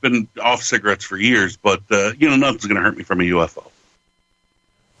now, and I've been off cigarettes for years, but, nothing's going to hurt me from a UFO.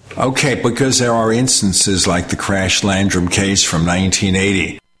 Okay, because there are instances like the Crash Landrum case from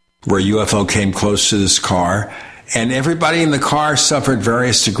 1980, where a UFO came close to this car, and everybody in the car suffered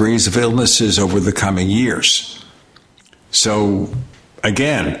various degrees of illnesses over the coming years. So,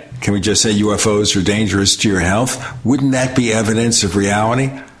 again, can we just say UFOs are dangerous to your health? Wouldn't that be evidence of reality?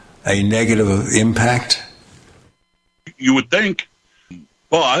 A negative impact? You would think,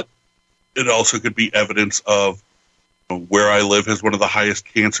 but it also could be evidence of where I live has one of the highest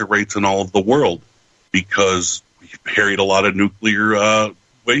cancer rates in all of the world because we buried a lot of nuclear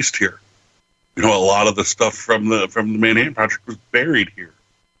waste here. A lot of the stuff from the Manhattan Project was buried here.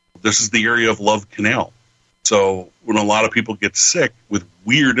 This is the area of Love Canal. So when a lot of people get sick with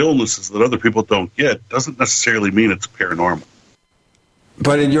weird illnesses that other people don't get, doesn't necessarily mean it's paranormal.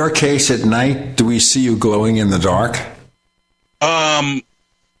 But in your case at night, do we see you glowing in the dark?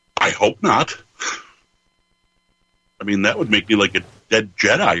 I hope not. I mean, that would make me like a dead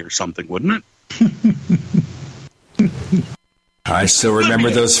Jedi or something, wouldn't it? I still remember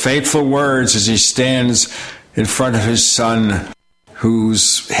those fateful words as he stands in front of his son,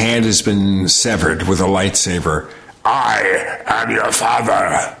 whose hand has been severed with a lightsaber. I am your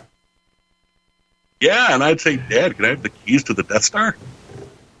father. Yeah, and I'd say, Dad, can I have the keys to the Death Star?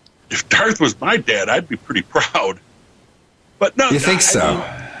 If Darth was my dad, I'd be pretty proud. But no, you think so?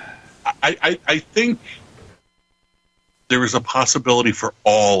 I think there is a possibility for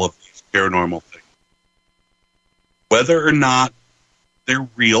all of these paranormal things. Whether or not they're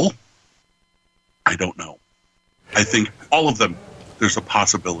real, I don't know. I think all of them, there's a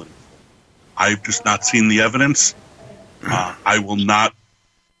possibility. I've just not seen the evidence. I will not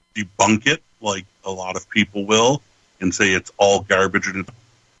debunk it like a lot of people will and say it's all garbage. And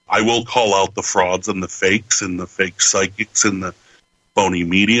I will call out the frauds and the fakes and the fake psychics and the phony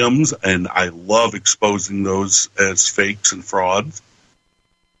mediums, and I love exposing those as fakes and frauds.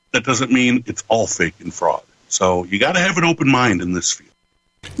 That doesn't mean it's all fake and fraud. So you got to have an open mind in this field.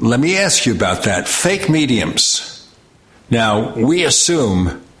 Let me ask you about that. Fake mediums. Now, we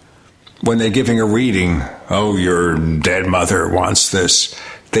assume when they're giving a reading, oh, your dead mother wants this,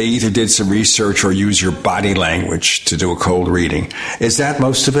 they either did some research or use your body language to do a cold reading. Is that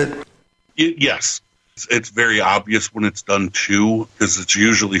most of it? Yes. It's very obvious when it's done too, because it's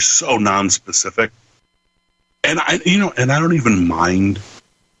usually so non-specific. And I don't even mind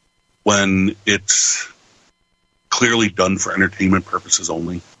when it's clearly done for entertainment purposes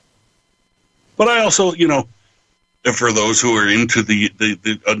only. But I also, and for those who are into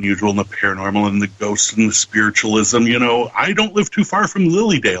the unusual and the paranormal and the ghosts and the spiritualism, I don't live too far from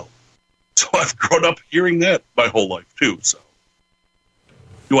Lilydale. So I've grown up hearing that my whole life too. So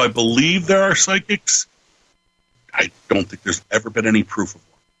do I believe there are psychics? I don't think there's ever been any proof of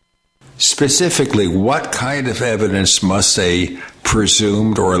one. Specifically, what kind of evidence must a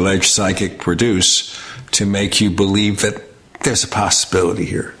presumed or alleged psychic produce to make you believe that there's a possibility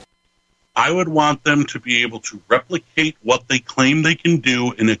here? I would want them to be able to replicate what they claim they can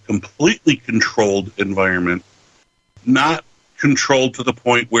do in a completely controlled environment, not controlled to the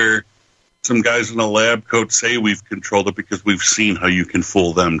point where some guys in a lab coat say we've controlled it because we've seen how you can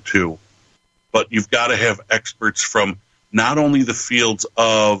fool them too. But you've got to have experts from not only the fields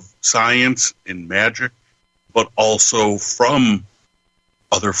of science and magic, but also from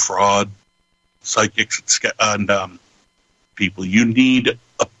other fraud, psychics, and people. You need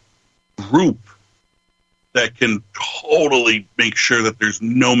a group that can totally make sure that there's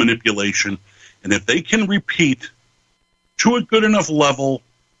no manipulation. And if they can repeat to a good enough level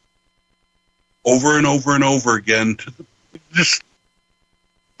over and over and over again, just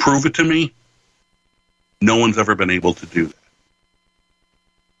prove it to me, no one's ever been able to do that.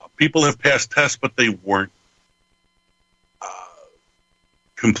 People have passed tests, but they weren't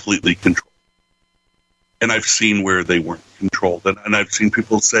completely controlled. And I've seen where they weren't controlled. And I've seen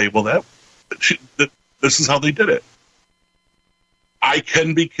people say, well, this is how they did it. I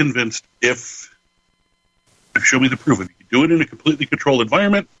can be convinced if show me the proof. If you do it in a completely controlled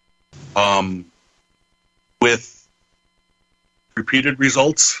environment, with repeated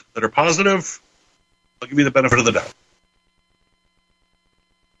results that are positive, I'll give you the benefit of the doubt.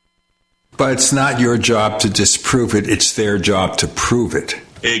 But it's not your job to disprove it. It's their job to prove it.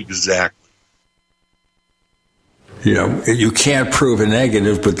 Exactly. You can't prove a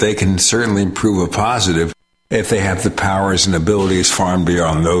negative, but they can certainly prove a positive if they have the powers and abilities far and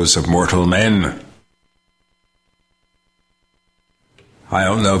beyond those of mortal men. I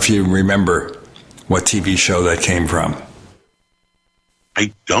don't know if you remember what TV show that came from.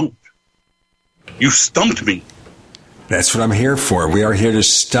 I don't. You stumped me. That's what I'm here for. We are here to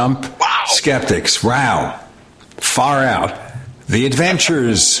stump skeptics. Wow. Far out. The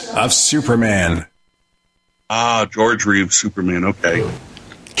Adventures of Superman. George Reeves, Superman, okay.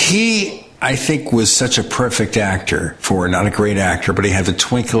 He, I think, was such a perfect actor not a great actor, but he had the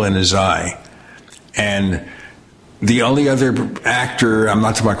twinkle in his eye. And the only other actor, I'm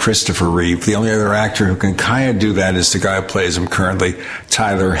not talking about Christopher Reeve, the only other actor who can kind of do that is the guy who plays him currently,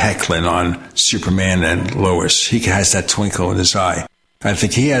 Tyler Hoechlin on Superman and Lois. He has that twinkle in his eye. I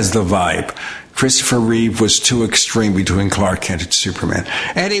think he has the vibe. Christopher Reeve was too extreme between Clark Kent and Superman.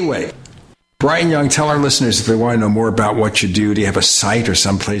 Anyway, Brian Young, tell our listeners if they want to know more about what you do. Do you have a site or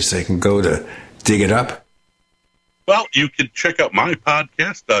someplace they can go to dig it up? Well, you can check out my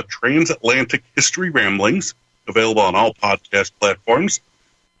podcast, Transatlantic History Ramblings, available on all podcast platforms.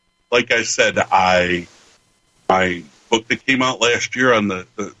 Like I said, my book that came out last year on the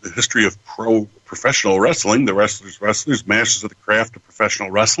history of professional wrestling, the Wrestlers, Masters of the Craft of Professional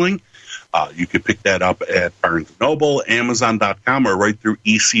Wrestling. You can pick that up at Barnes & Noble, Amazon.com, or right through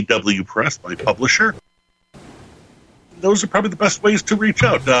ECW Press, my publisher. Those are probably the best ways to reach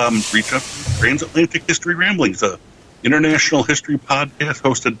out. Reach out to Transatlantic History Ramblings, an international history podcast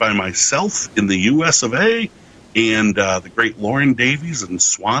hosted by myself in the US of A and the great Lauren Davies in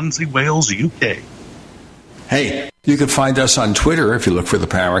Swansea, Wales, UK. Hey, you can find us on Twitter if you look for the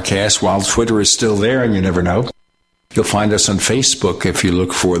Paracast, while Twitter is still there, and you never know. You'll find us on Facebook if you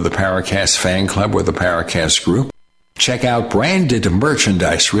look for the Paracast Fan Club or the Paracast Group. Check out branded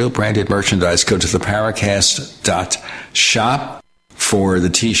merchandise, real branded merchandise. Go to the Paracast.shop for the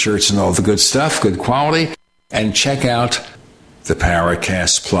T-shirts and all the good stuff, good quality. And check out the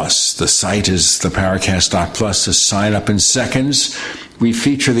Paracast Plus. The site is theparacast.plus to sign up in seconds. We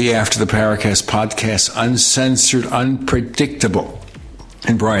feature the After the Paracast podcast, uncensored, unpredictable.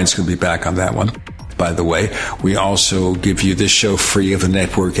 And Brian's going to be back on that one. By the way, we also give you this show free of the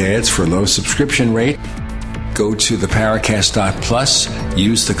network ads for a low subscription rate. Go to theparacast.plus,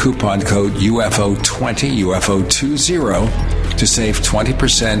 use the coupon code UFO20, UFO20, to save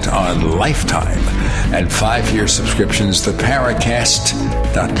 20% on lifetime and 5-year subscriptions, the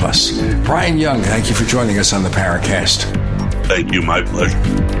Paracast.plus. Brian Young, thank you for joining us on the Paracast. Thank you, my pleasure.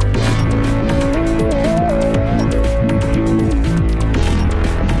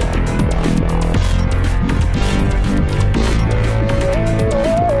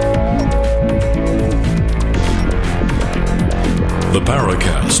 The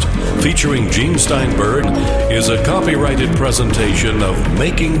Paracast, featuring Gene Steinberg, is a copyrighted presentation of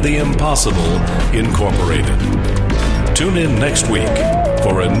Making the Impossible, Incorporated. Tune in next week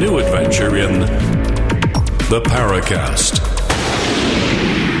for a new adventure in The Paracast.